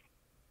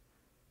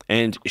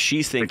 And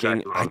she's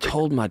thinking, I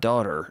told my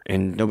daughter,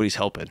 and nobody's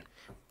helping.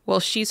 Well,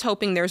 she's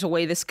hoping there's a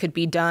way this could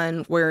be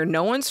done where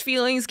no one's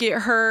feelings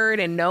get hurt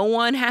and no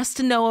one has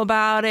to know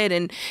about it,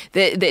 and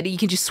that you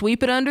can just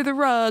sweep it under the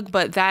rug.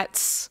 But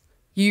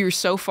you're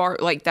so far,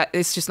 like that,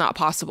 it's just not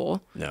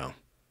possible. No.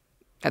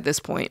 At this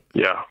point.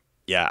 Yeah.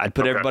 Yeah, I'd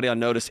put everybody on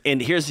notice.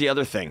 And here's the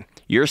other thing.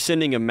 You're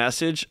sending a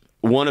message,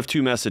 one of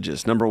two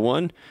messages. Number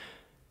one,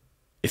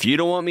 if you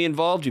don't want me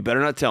involved, you better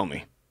not tell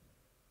me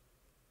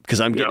because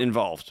I'm getting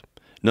involved.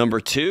 Number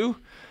two,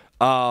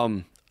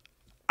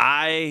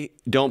 I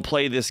don't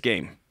play this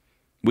game.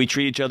 We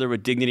treat each other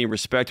with dignity and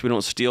respect. We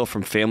don't steal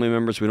from family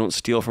members. We don't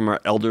steal from our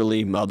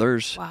elderly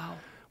mothers. Wow.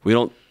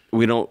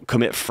 We don't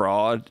commit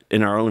fraud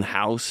in our own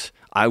house.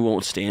 I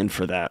won't stand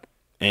for that.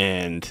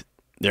 And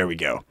there we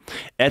go.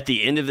 At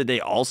the end of the day,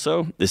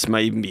 also, this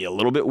might even be a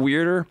little bit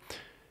weirder.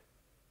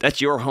 That's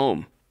your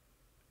home.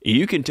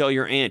 You can tell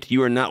your aunt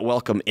you are not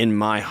welcome in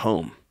my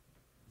home.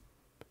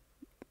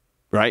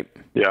 Right?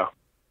 Yeah.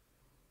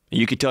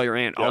 You could tell your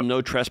aunt, I'll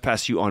no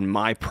trespass you on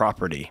my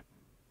property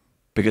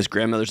because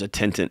grandmother's a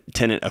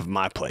tenant of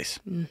my place.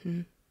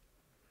 Mm-hmm.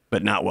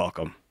 But not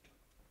welcome.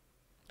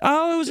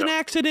 Oh, it was an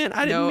accident.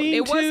 I didn't mean to.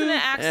 It wasn't an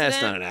accident.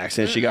 It's not an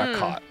accident. She got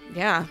caught.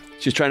 Yeah.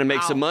 She was trying to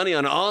make some money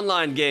on an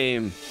online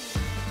game.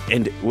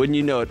 And wouldn't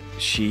you know it,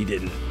 she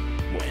didn't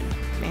win.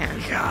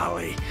 Man.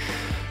 Golly.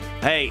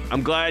 Hey,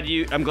 I'm glad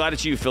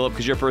it's you, Philip,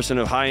 because you're a person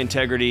of high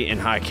integrity and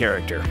high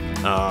character.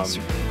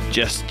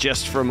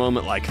 Just for a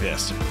moment like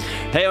this.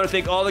 Hey, I want to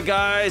thank all the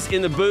guys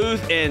in the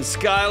booth and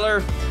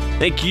Skylar.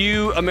 Thank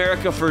you,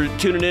 America, for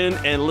tuning in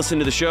and listening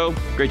to the show.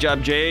 Great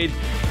job, Jade.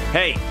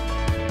 Hey,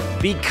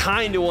 be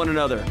kind to one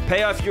another.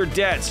 Pay off your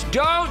debts.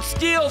 Don't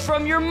steal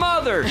from your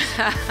mothers.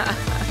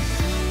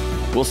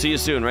 We'll see you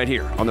soon right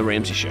here on The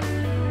Ramsey Show.